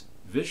his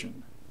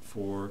vision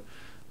for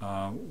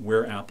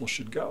where Apple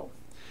should go.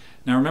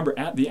 Now remember,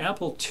 the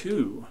Apple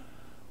II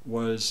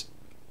was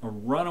a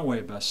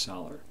runaway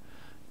bestseller,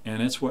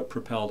 and it's what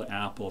propelled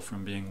Apple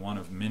from being one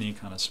of many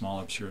kind of small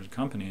absurd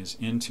companies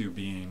into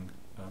being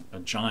a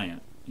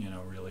giant, you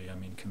know, really, I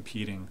mean,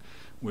 competing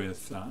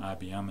with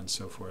IBM and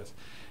so forth.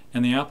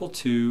 And the Apple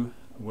II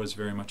was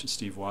very much a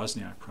Steve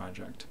Wozniak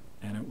project,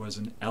 and it was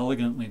an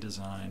elegantly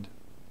designed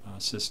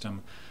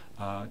system.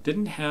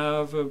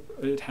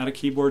 It had a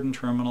keyboard and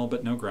terminal,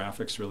 but no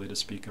graphics really to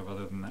speak of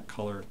other than that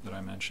color that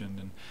I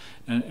mentioned.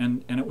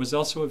 And it was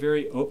also a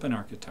very open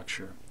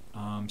architecture.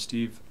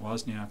 Steve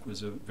Wozniak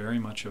was very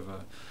much of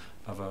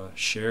a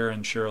share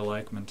and share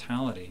alike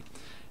mentality.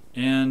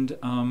 And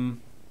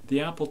the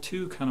Apple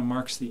II kind of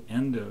marks the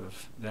end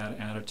of that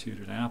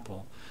attitude at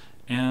Apple.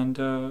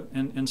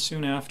 And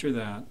soon after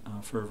that,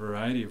 for a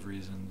variety of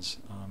reasons,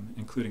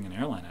 including an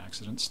airline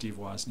accident, Steve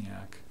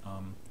Wozniak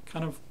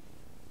kind of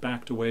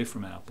backed away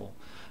from Apple.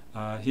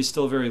 He's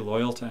still very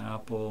loyal to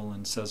Apple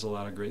and says a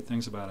lot of great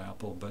things about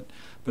Apple,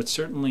 but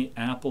certainly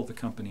Apple, the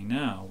company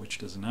now, which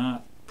does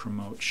not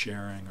promote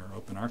sharing or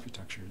open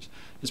architectures,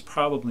 is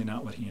probably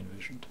not what he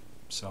envisioned.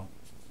 So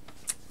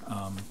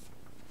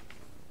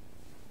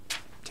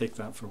take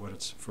that for what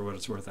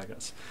it's worth, I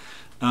guess.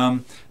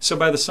 So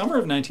by the summer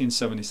of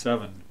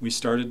 1977, we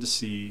started to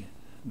see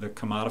the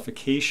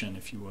commodification,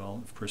 if you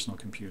will, of personal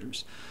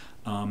computers.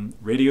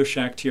 Radio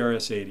Shack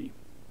TRS-80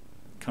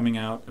 coming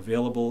out,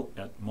 available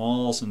at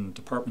malls and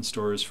department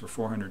stores for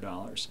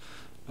 $400,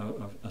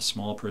 a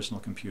small personal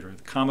computer.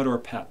 The Commodore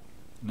PET,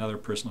 another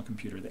personal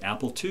computer. The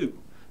Apple II,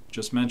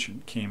 just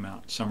mentioned, came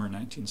out summer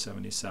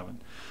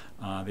 1977.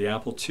 The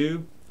Apple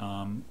II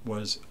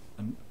was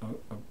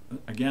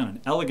again,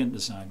 an elegant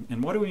design.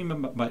 And what do we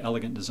mean by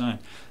elegant design?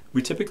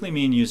 We typically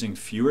mean using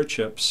fewer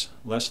chips,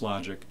 less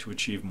logic to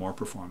achieve more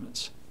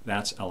performance.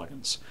 That's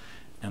elegance.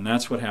 And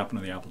that's what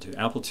happened to the Apple II.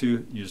 Apple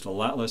II used a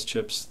lot less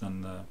chips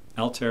than the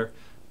Altair,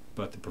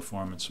 but the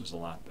performance was a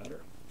lot better.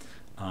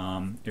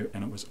 And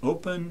it was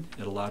open.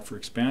 It allowed for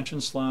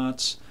expansion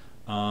slots.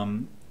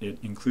 It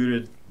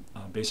included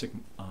basic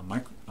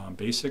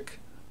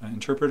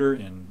interpreter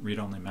in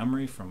read-only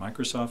memory from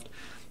Microsoft,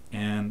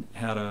 and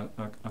had a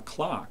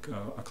clock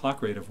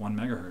rate of 1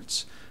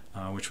 megahertz,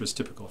 which was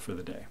typical for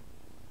the day.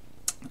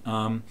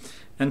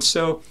 And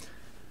so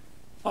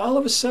all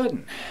of a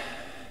sudden,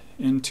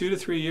 in 2 to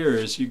 3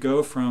 years, you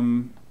go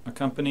from a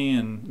company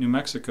in New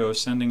Mexico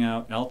sending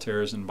out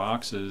Altairs in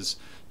boxes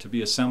to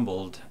be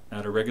assembled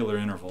at irregular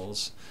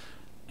intervals.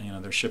 You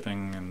know, they're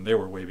shipping, and they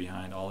were way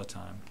behind all the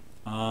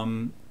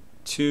time.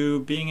 To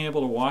being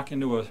able to walk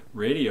into a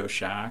Radio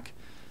Shack,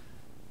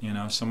 you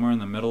know, somewhere in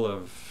the middle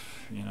of,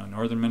 you know,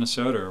 northern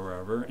Minnesota or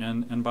wherever,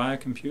 and buy a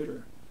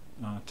computer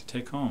to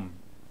take home,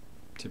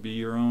 to be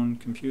your own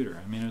computer.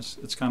 I mean,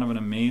 it's kind of an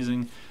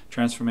amazing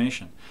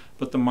transformation.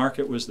 But the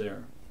market was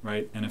there,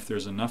 right? And if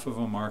there's enough of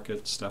a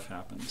market, stuff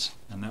happens.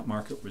 And that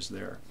market was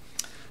there.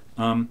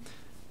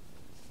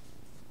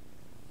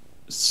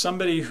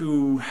 Somebody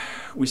who,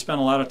 we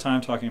spent a lot of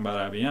time talking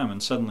about IBM,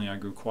 and suddenly I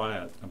grew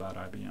quiet about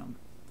IBM.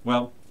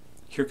 Well,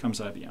 here comes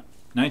IBM.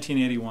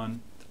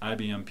 1981,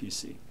 IBM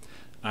PC.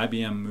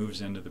 IBM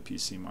moves into the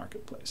PC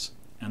marketplace,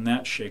 and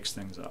that shakes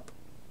things up.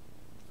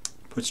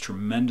 Puts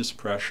tremendous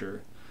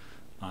pressure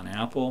on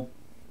Apple,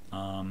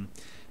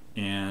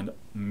 and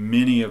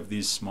many of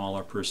these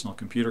smaller personal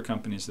computer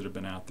companies that have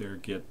been out there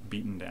get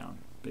beaten down,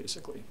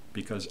 basically,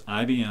 because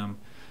IBM,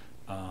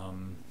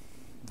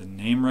 the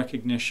name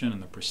recognition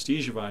and the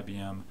prestige of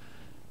IBM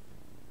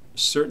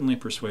certainly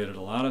persuaded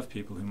a lot of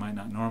people who might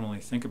not normally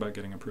think about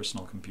getting a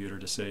personal computer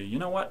to say, you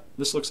know what,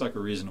 this looks like a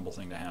reasonable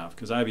thing to have,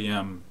 because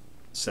IBM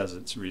says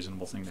it's a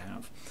reasonable thing to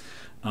have.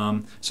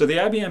 So the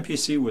IBM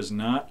PC was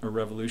not a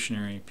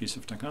revolutionary piece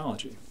of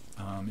technology.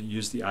 It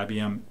used the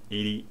IBM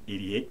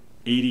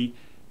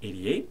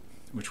 8088,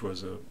 which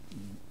was a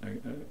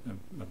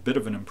bit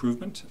of an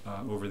improvement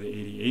over the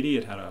 8080.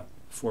 It had a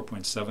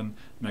 4.7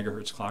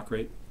 megahertz clock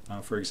rate,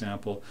 for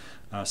example,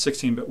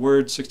 16-bit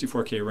word,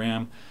 64K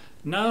RAM.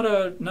 Not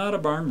a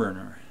barn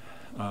burner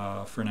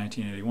for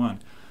 1981,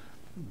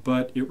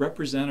 but it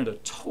represented a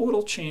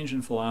total change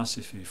in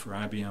philosophy for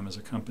IBM as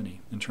a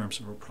company in terms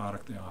of a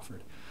product they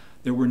offered.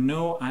 There were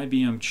no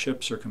IBM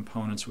chips or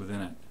components within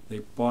it.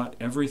 They bought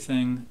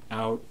everything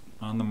out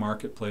on the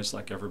marketplace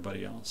like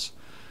everybody else.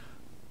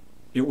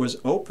 It was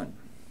open.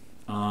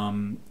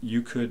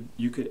 You could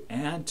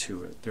add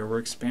to it. There were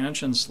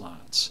expansion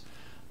slots.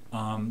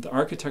 The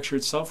architecture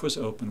itself was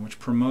open, which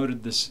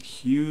promoted this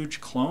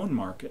huge clone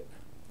market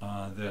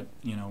that,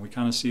 you know, we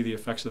kind of see the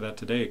effects of that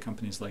today.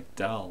 Companies like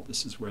Dell,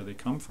 this is where they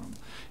come from,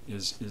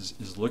 is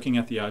looking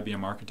at the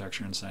IBM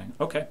architecture and saying,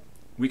 okay,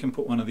 we can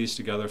put one of these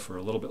together for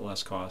a little bit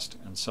less cost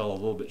and sell a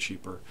little bit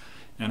cheaper,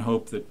 and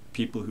hope that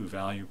people who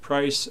value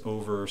price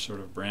over sort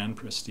of brand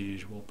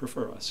prestige will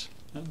prefer us.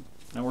 And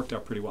that worked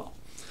out pretty well.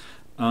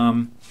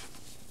 In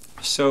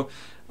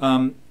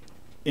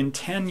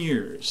 10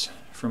 years,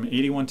 from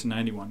 81 to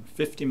 91,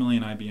 50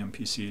 million IBM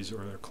PCs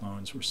or their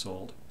clones were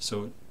sold.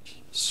 So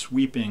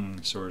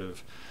sweeping sort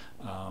of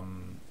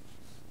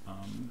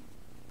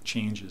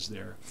changes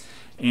there.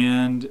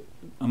 And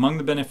among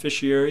the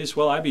beneficiaries,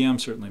 well, IBM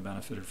certainly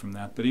benefited from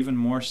that, but even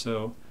more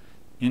so,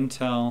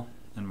 Intel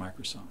and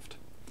Microsoft.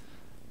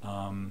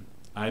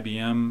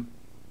 IBM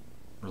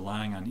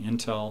relying on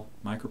Intel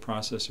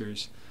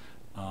microprocessors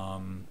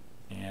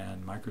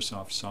and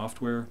Microsoft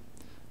software.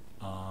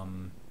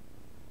 You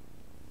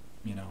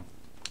know,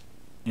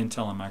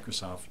 Intel and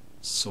Microsoft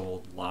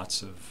sold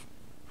lots of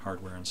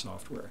hardware and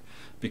software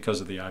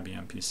because of the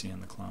IBM PC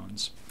and the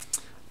clones.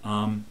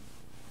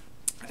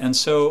 And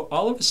so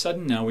all of a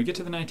sudden now we get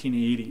to the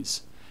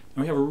 1980s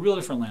and we have a real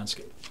different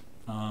landscape.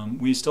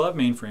 We still have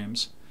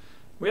mainframes.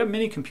 We have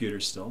mini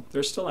computers still.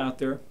 They're still out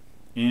there.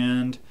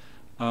 And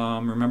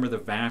remember, the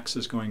VAX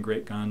is going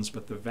great guns,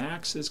 but the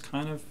VAX is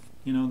kind of,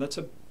 you know, that's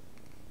a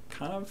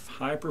kind of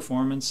high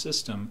performance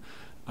system.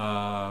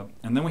 And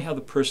then we have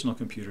the personal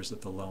computers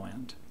at the low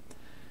end.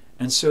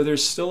 And so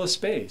there's still a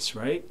space,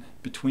 right,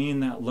 between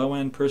that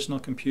low-end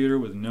personal computer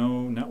with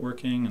no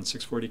networking and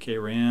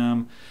 640K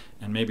RAM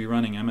and maybe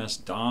running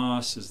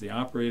MS-DOS as the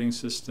operating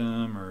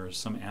system, or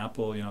some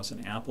Apple, you know, it's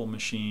an Apple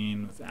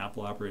machine with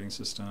Apple operating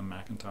system,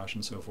 Macintosh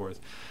and so forth.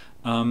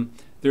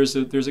 There's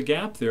a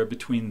gap there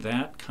between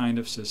that kind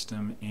of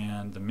system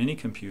and the mini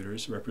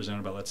computers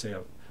represented by, let's say,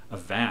 a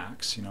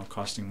VAX, you know,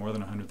 costing more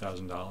than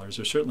 $100,000,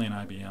 or certainly an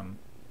IBM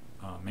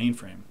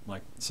mainframe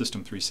like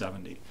System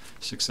 370,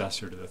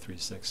 successor to the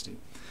 360.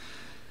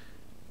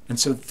 And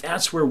so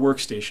that's where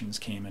workstations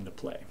came into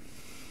play.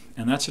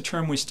 And that's a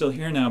term we still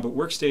hear now, but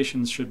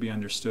workstations should be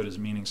understood as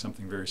meaning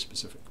something very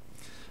specific.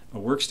 A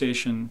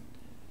workstation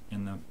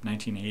in the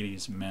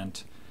 1980s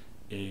meant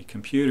a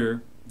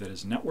computer that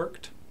is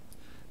networked,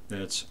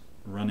 that's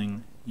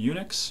running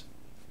Unix,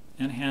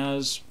 and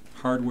has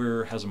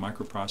hardware, has a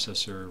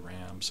microprocessor,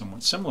 RAM,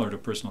 somewhat similar to a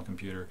personal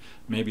computer,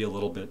 maybe a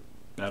little bit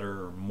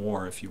better or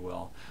more, if you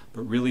will,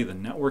 but really the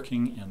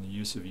networking and the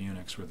use of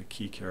Unix were the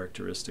key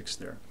characteristics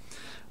there.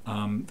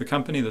 The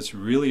company that's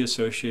really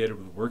associated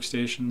with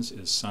workstations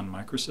is Sun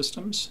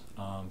Microsystems.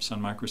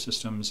 Sun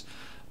Microsystems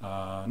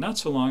not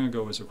so long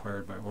ago was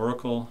acquired by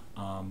Oracle,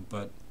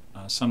 but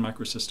Sun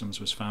Microsystems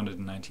was founded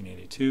in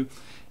 1982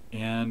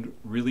 and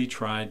really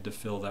tried to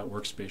fill that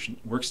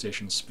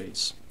workstation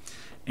space.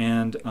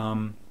 And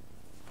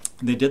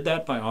they did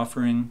that by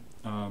offering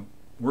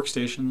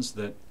workstations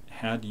that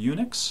had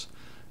Unix,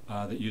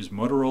 that used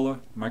Motorola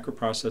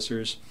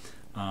microprocessors,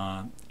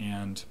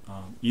 and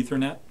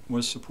Ethernet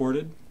was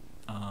supported,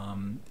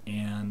 and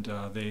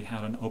they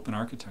had an open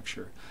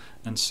architecture.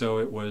 And so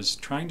it was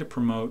trying to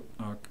promote,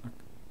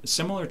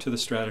 similar to the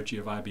strategy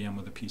of IBM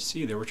with the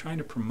PC, they were trying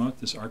to promote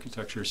this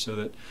architecture so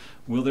that,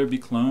 will there be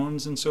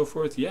clones and so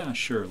forth? Yeah,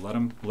 sure, let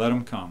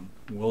them come.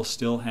 We'll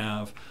still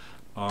have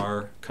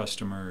our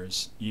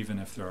customers, even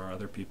if there are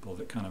other people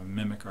that kind of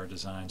mimic our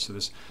design. So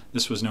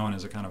this was known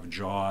as a kind of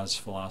JAWS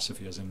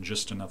philosophy, as in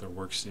just another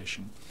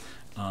workstation.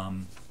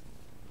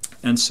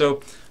 And so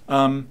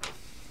the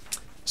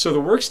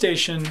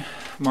workstation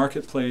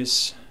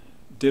marketplace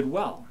did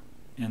well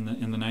in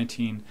the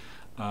 19.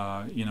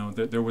 You know,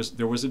 there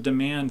was a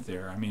demand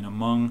there. I mean,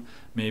 among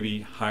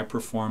maybe high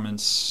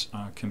performance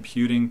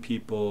computing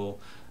people.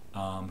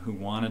 Who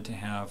wanted to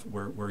have,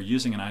 were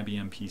using an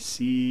IBM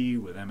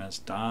PC with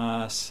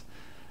MS-DOS,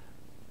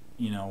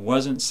 you know,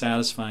 wasn't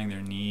satisfying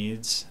their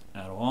needs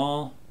at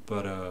all,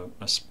 but a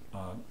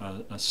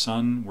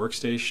Sun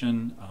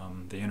workstation,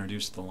 they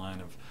introduced the line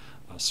of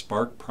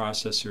Spark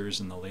processors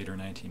in the later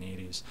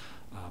 1980s,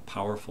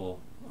 powerful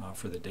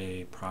for the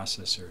day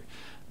processor.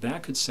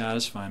 That could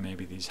satisfy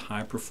maybe these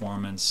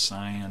high-performance,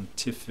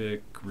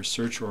 scientific,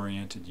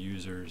 research-oriented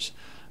users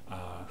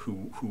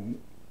who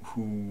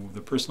who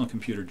the personal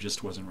computer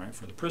just wasn't right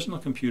for. The personal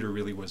computer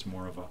really was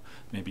more of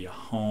maybe a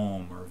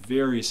home or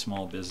very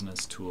small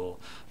business tool,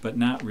 but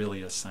not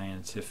really a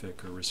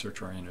scientific or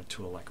research-oriented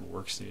tool like a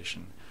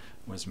workstation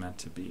was meant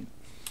to be.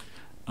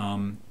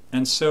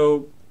 And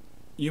so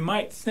you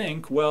might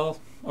think, well,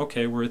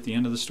 okay, we're at the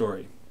end of the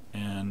story,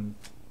 and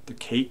the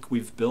cake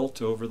we've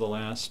built over the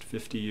last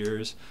 50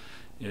 years,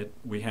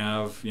 we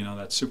have,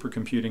 that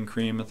supercomputing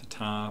cream at the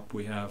top,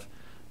 we have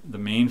the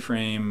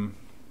mainframe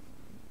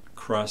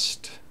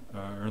crust,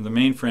 or the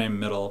mainframe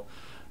middle,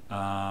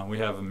 we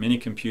have a mini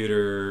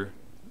computer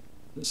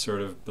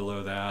sort of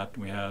below that,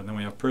 then we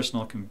have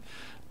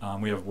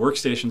we have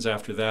workstations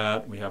after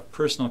that, we have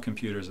personal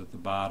computers at the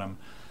bottom.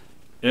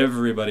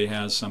 Everybody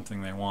has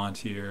something they want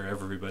here,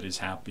 everybody's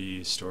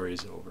happy,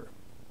 story's over.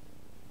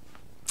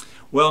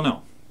 Well,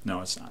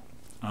 no, it's not.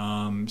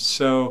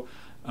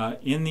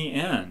 In the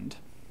end,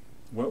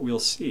 what we'll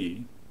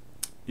see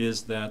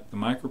is that the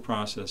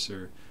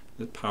microprocessor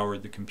that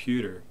powered the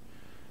computer,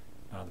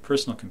 the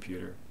personal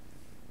computer,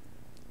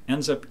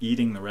 ends up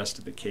eating the rest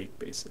of the cake,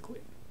 basically.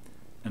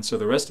 And so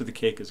the rest of the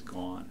cake is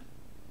gone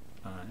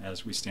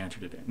as we stand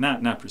here today.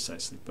 Not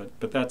precisely,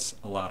 but that's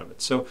a lot of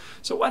it. So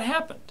what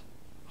happened?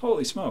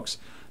 Holy smokes.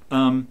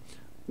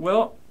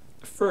 Well,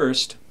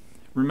 first,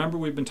 remember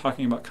we've been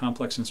talking about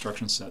complex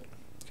instruction set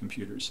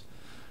computers.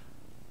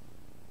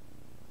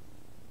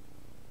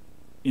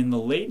 In the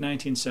late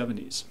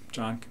 1970s,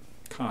 John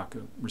Koch,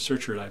 a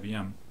researcher at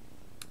IBM,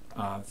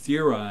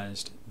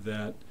 theorized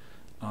that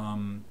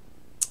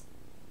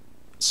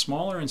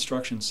smaller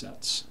instruction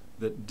sets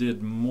that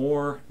did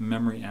more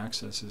memory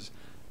accesses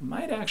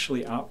might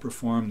actually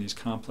outperform these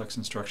complex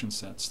instruction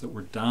sets that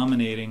were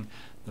dominating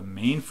the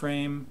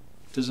mainframe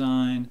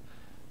design,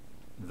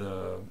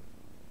 the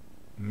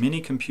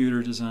mini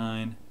computer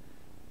design,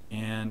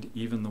 and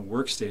even the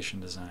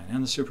workstation design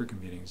and the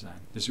supercomputing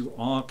design. These are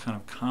all kind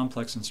of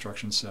complex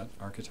instruction set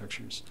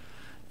architectures.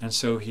 And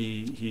so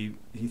he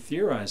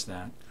theorized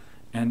that,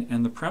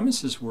 and the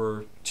premises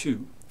were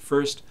two.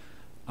 First,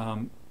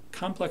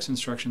 complex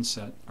instruction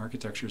set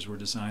architectures were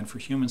designed for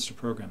humans to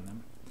program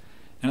them.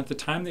 And at the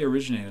time they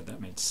originated,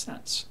 that made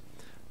sense.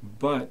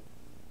 But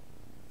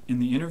in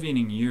the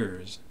intervening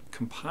years,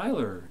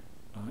 compiler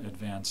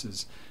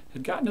advances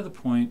had gotten to the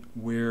point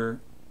where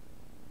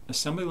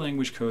assembly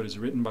language code is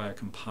written by a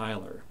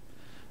compiler,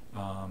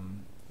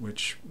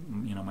 which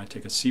might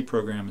take a C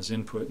program as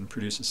input and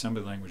produce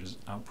assembly language as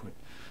output,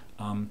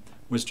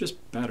 was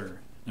just better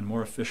and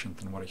more efficient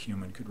than what a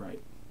human could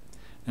write.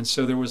 And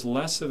so there was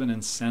less of an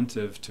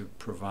incentive to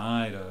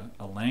provide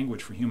a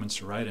language for humans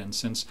to write in,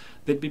 since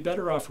they'd be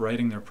better off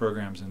writing their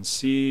programs in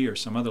C or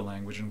some other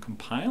language and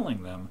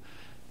compiling them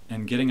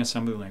and getting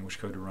assembly language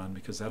code to run,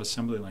 because that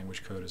assembly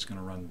language code is going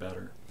to run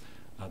better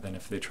than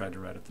if they tried to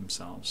write it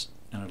themselves.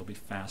 And it'll be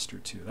faster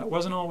too. That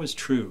wasn't always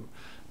true.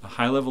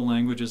 High-level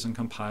languages and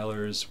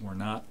compilers were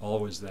not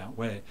always that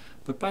way,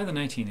 but by the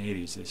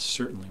 1980s they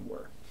certainly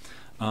were.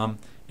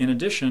 In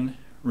addition,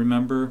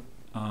 remember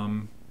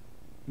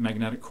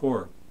magnetic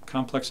core.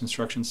 Complex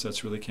instruction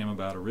sets really came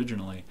about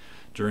originally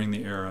during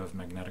the era of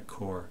magnetic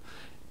core.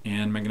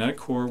 And magnetic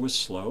core was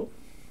slow,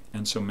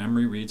 and so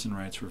memory reads and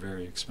writes were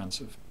very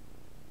expensive.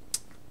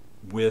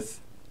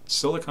 With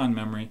silicon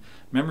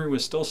memory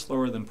was still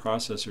slower than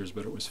processors,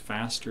 but it was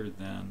faster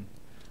than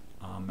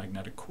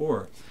magnetic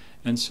core.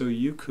 And so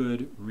you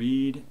could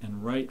read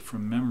and write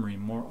from memory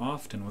more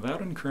often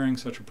without incurring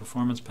such a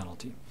performance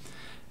penalty.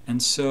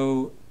 And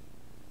so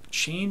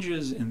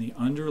changes in the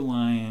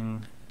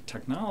underlying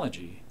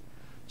technology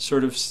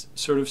sort of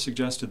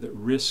suggested that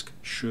RISC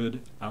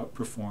should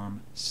outperform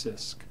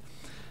CISC.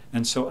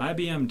 And so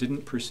IBM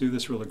didn't pursue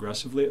this real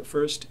aggressively at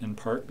first, in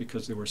part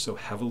because they were so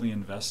heavily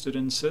invested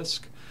in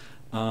CISC.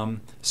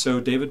 So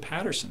David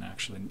Patterson,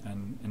 actually,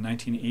 in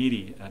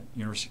 1980 at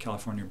University of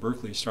California,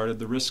 Berkeley, started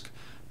the RISC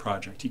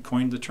project. He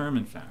coined the term,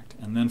 in fact,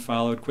 and then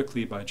followed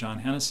quickly by John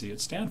Hennessy at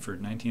Stanford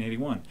in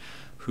 1981,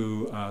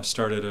 who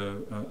started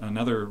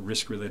another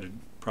RISC-related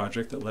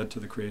project that led to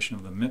the creation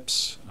of the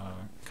MIPS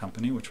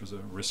company, which was a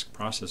RISC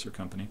processor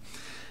company.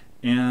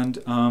 And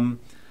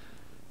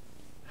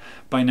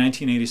by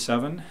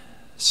 1987,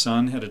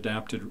 Sun had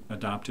adopted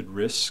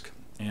RISC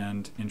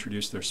and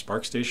introduced their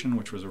SparkStation,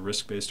 which was a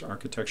RISC-based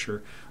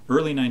architecture.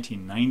 Early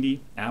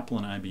 1990, Apple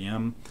and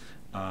IBM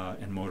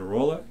and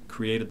Motorola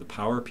created the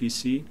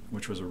PowerPC,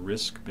 which was a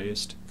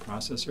RISC-based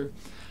processor.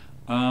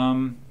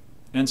 And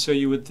so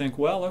you would think,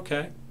 well,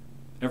 okay,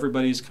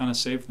 everybody's kind of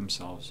saved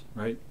themselves,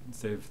 right?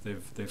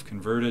 They've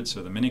converted,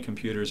 so the mini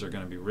computers are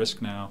going to be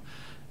RISC now,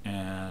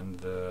 and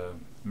the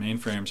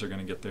mainframes are going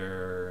to get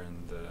there,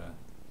 and the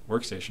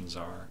workstations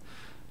are.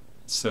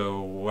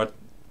 So what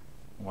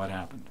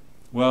happened?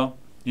 Well,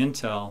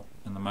 Intel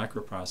and the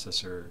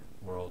microprocessor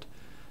world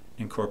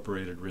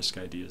incorporated RISC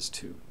ideas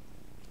too.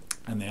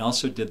 And they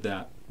also did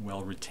that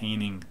while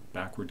retaining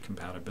backward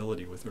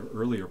compatibility with their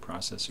earlier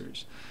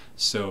processors.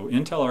 So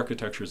Intel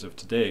architectures of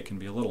today can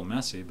be a little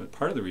messy, but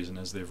part of the reason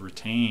is they've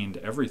retained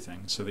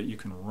everything so that you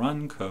can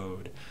run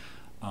code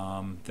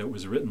that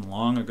was written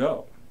long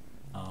ago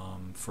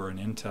for an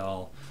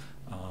Intel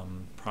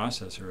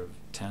processor of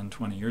 10,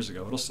 20 years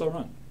ago, it'll still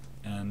run.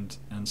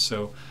 And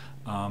so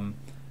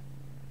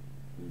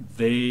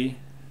they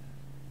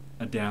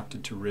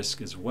adapted to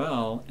risk as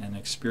well and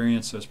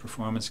experienced those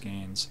performance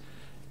gains.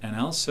 And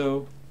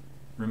also,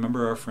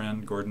 remember our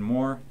friend Gordon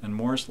Moore and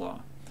Moore's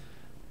Law.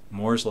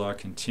 Moore's Law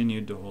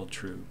continued to hold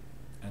true.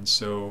 And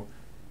so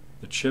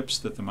the chips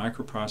that the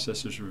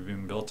microprocessors were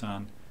being built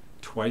on,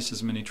 twice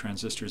as many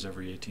transistors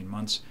every 18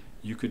 months,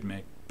 you could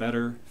make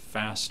better,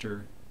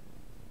 faster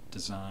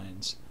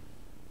designs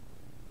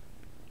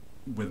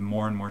with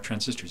more and more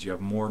transistors. You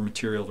have more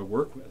material to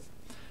work with.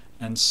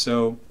 And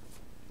so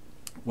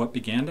what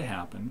began to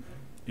happen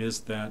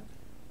is that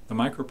the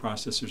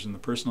microprocessors and the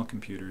personal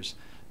computers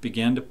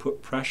began to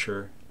put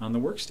pressure on the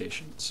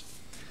workstations.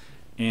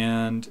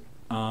 And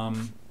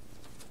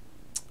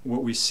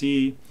what we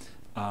see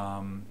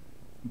by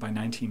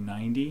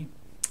 1990,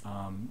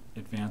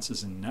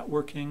 advances in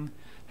networking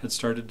had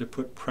started to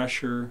put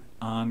pressure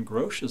on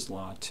Grosch's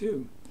law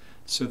too,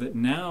 so that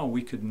now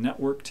we could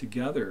network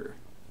together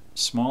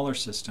smaller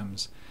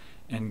systems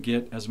and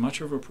get as much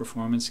of a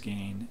performance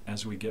gain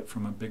as we get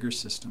from a bigger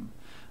system.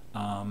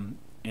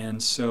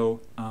 And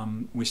so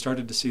we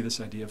started to see this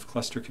idea of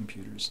cluster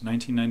computers.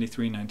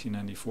 1993,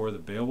 1994, the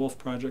Beowulf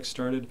project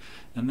started,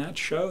 and that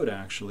showed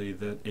actually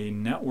that a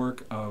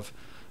network of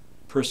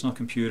personal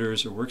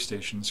computers or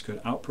workstations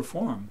could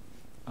outperform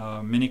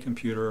a mini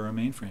computer or a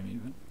mainframe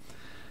even.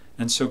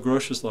 And so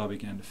Grosch's law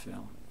began to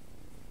fail.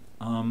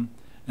 And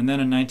then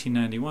in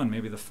 1991,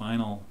 maybe the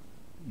final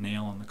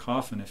nail in the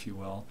coffin, if you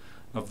will,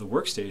 of the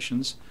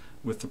workstations,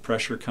 with the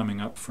pressure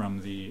coming up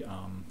from the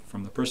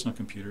personal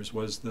computers,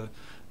 was the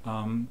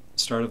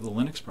start of the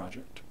Linux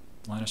project.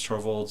 Linus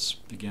Torvalds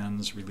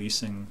begins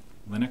releasing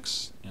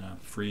Linux in a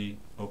free,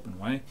 open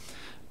way,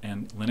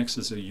 and Linux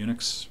is a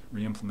Unix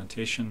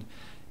reimplementation,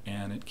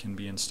 and it can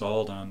be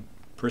installed on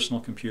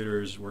personal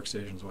computers,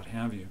 workstations, what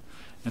have you.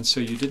 And so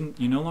you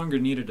no longer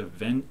needed a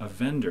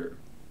vendor,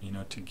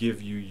 to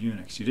give you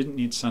Unix. You didn't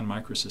need Sun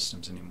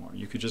Microsystems anymore.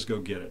 You could just go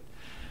get it.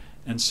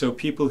 And so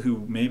people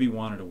who maybe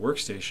wanted a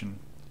workstation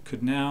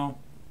could now,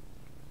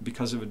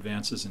 because of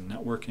advances in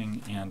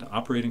networking and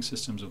operating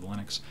systems of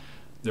Linux,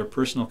 their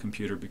personal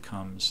computer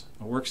becomes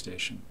a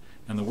workstation.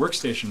 And the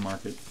workstation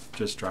market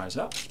just dries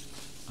up.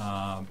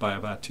 By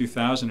about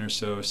 2000 or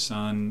so,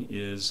 Sun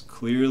is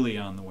clearly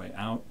on the way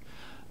out.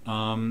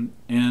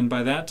 And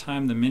by that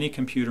time, the mini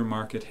computer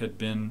market had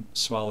been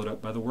swallowed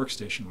up by the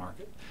workstation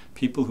market.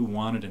 People who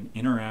wanted an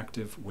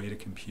interactive way to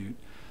compute,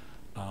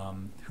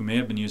 who may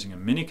have been using a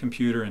mini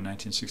computer in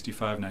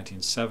 1965,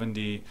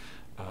 1970,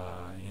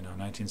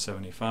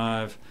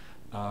 1975.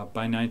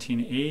 By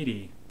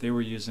 1980, they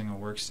were using a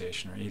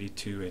workstation, or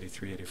 82,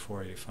 83,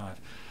 84,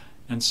 85.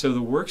 And so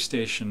the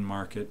workstation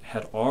market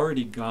had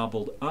already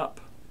gobbled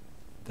up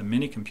the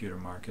mini computer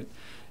market.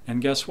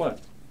 And guess what?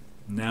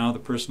 Now the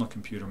personal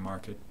computer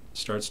market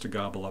starts to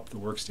gobble up the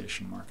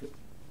workstation market.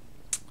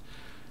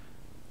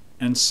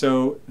 And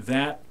so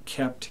that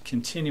kept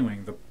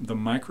continuing. The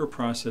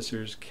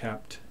microprocessors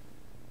kept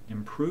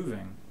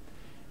improving,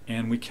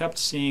 and we kept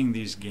seeing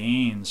these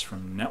gains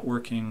from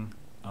networking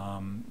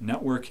the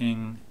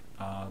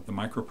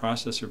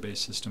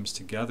microprocessor-based systems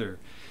together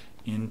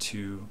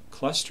into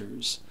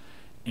clusters.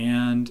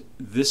 And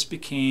this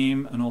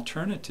became an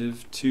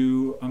alternative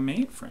to a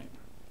mainframe.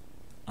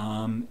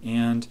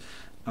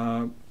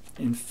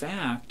 In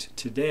fact,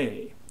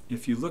 today,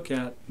 if you look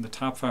at the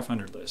top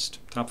 500 list,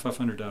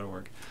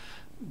 top500.org,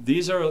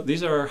 these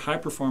are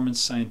high-performance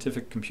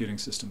scientific computing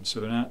systems, so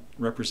they're not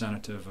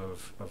representative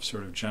of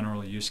sort of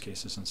general use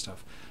cases and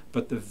stuff.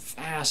 But the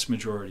vast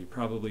majority,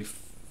 probably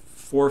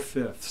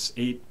 4/5,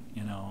 I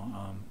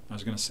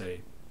was going to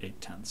say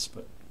 8/10,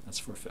 but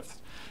that's 4/5,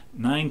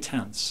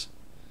 9/10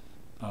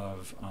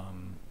 of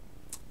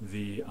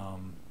the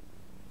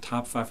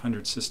top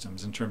 500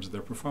 systems in terms of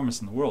their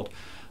performance in the world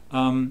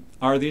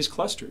are these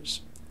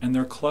clusters. And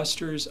they're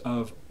clusters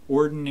of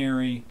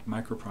ordinary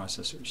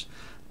microprocessors.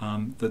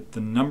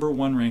 The number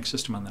one ranked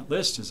system on that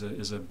list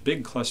is a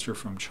big cluster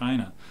from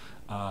China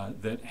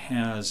that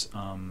has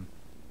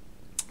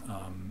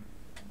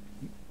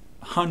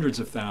hundreds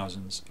of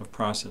thousands of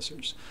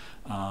processors.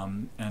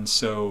 And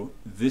so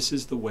this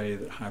is the way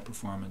that high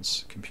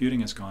performance computing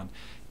has gone.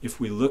 If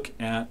we look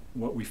at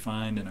what we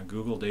find in a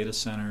Google data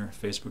center,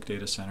 Facebook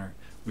data center,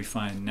 we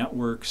find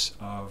networks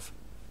of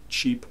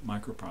cheap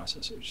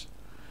microprocessors.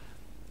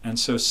 And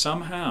so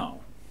somehow,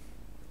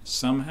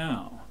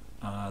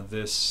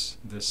 this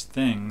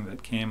thing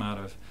that came out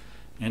of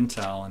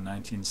Intel in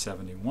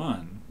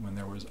 1971, when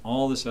there was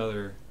all this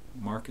other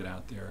market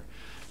out there,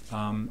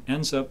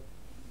 ends up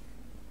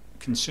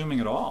consuming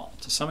it all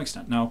to some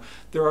extent. Now,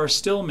 there are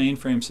still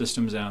mainframe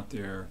systems out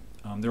there.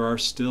 There are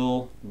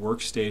still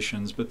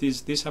workstations, but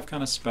these have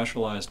kind of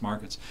specialized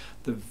markets.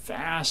 The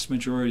vast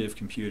majority of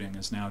computing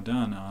is now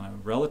done on a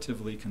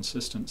relatively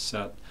consistent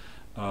set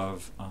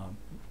of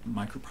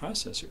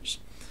microprocessors.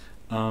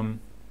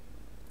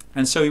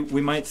 And so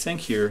we might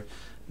think here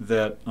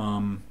that,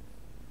 well,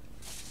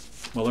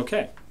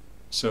 okay,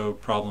 so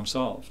problem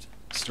solved,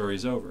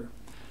 story's over.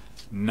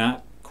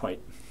 Not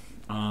quite.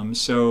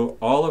 So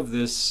all of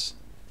this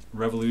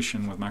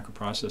revolution with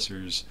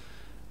microprocessors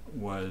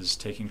was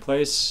taking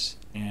place,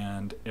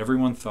 and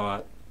everyone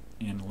thought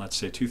in, let's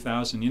say,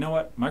 2000, you know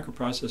what,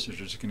 microprocessors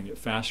are just going to get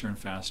faster and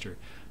faster.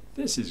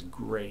 This is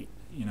great.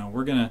 You know,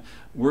 we're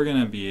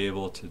gonna be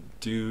able to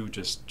do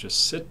just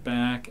sit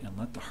back and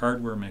let the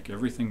hardware make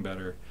everything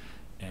better,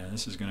 and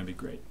this is going to be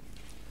great.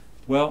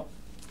 Well,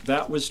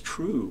 that was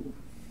true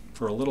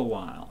for a little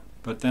while,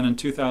 but then in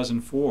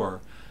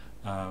 2004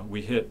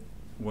 we hit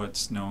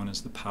what's known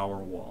as the power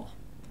wall.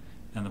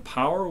 And the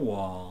power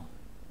wall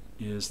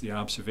is the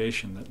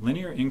observation that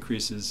linear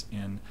increases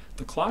in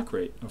the clock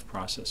rate of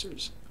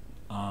processors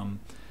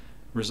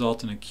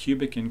result in a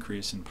cubic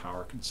increase in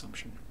power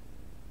consumption.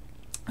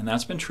 And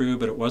that's been true,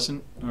 but it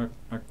wasn't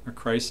a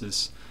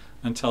crisis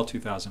until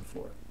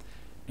 2004.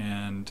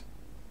 And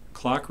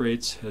clock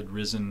rates had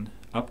risen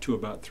up to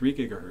about 3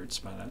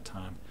 gigahertz by that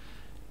time.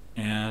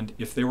 And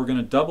if they were going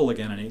to double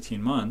again in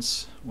 18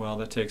 months, well,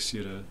 that takes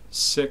you to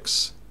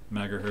 6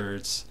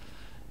 megahertz,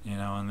 you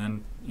know, and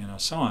then, you know,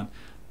 so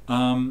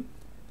on.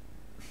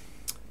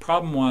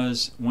 Problem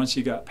was, once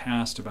you got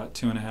past about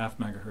 2.5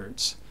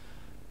 megahertz,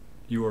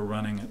 you were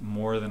running at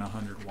more than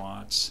 100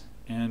 watts,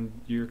 and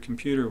your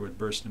computer would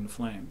burst into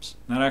flames.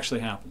 And that actually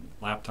happened.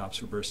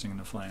 Laptops were bursting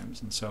into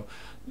flames. And so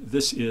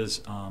this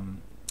is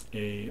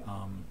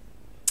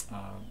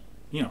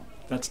you know,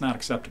 that's not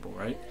acceptable,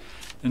 right?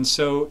 And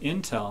so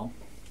Intel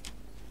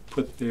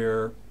put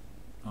their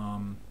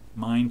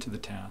mind to the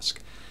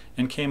task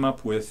and came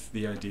up with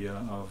the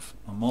idea of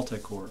a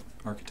multi-core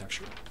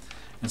architecture.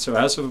 And so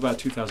as of about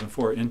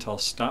 2004, Intel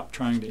stopped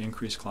trying to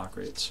increase clock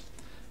rates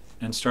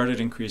and started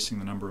increasing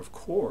the number of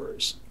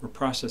cores or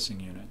processing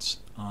units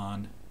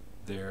on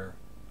their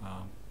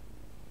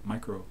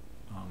micro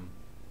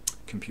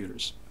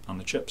computers, on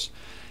the chips.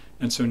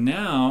 And so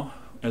now,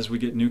 as we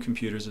get new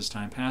computers, as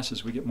time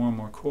passes, we get more and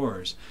more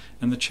cores.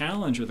 And the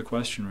challenge or the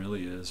question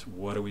really is,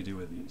 what do we do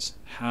with these?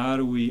 How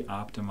do we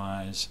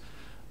optimize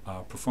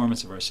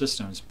performance of our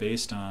systems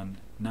based on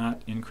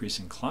not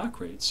increasing clock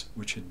rates,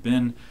 which had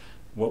been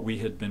what we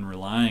had been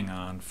relying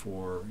on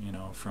for, you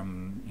know,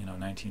 from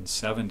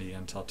 1970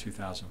 until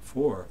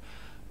 2004,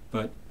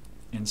 but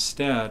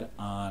instead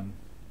on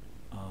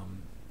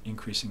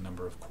increasing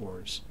number of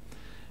cores.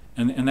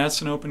 And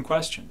that's an open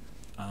question.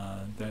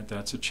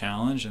 That's a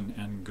challenge,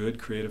 and good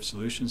creative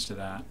solutions to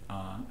that,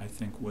 I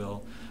think,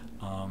 will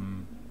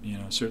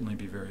certainly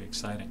be very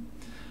exciting.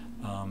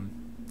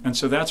 And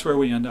so that's where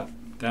we end up.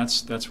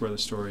 That's where the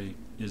story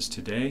is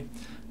today.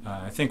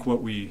 I think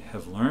what we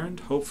have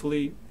learned,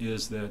 hopefully,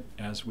 is that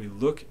as we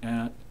look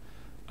at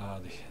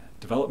the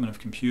development of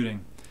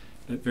computing,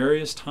 at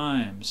various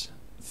times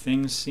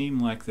things seem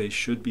like they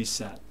should be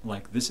set,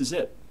 like this is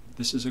it,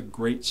 this is a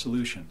great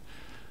solution.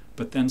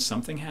 But then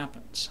something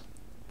happens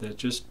that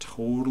just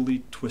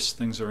totally twists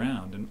things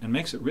around and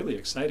makes it really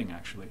exciting,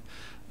 actually,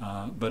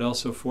 but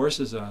also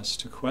forces us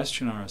to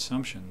question our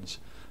assumptions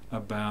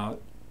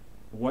about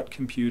what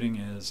computing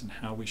is and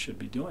how we should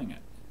be doing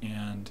it.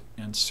 And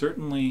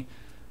certainly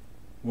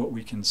what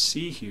we can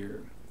see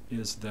here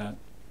is that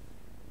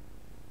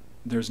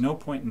there's no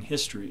point in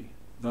history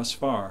thus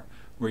far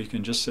where you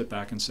can just sit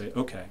back and say,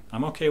 okay,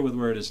 I'm okay with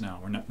where it is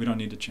now. We don't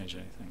need to change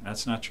anything.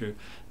 That's not true.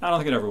 I don't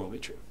think it ever will be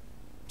true.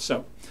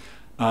 So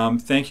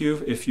thank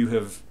you. If you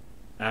have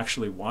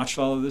actually watched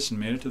all of this and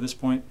made it to this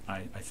point,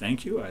 I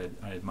thank you. I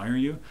admire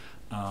you.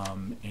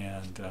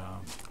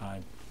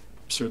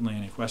 Certainly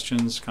any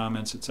questions,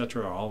 comments,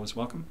 etc. are always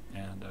welcome.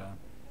 And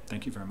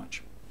thank you very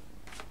much.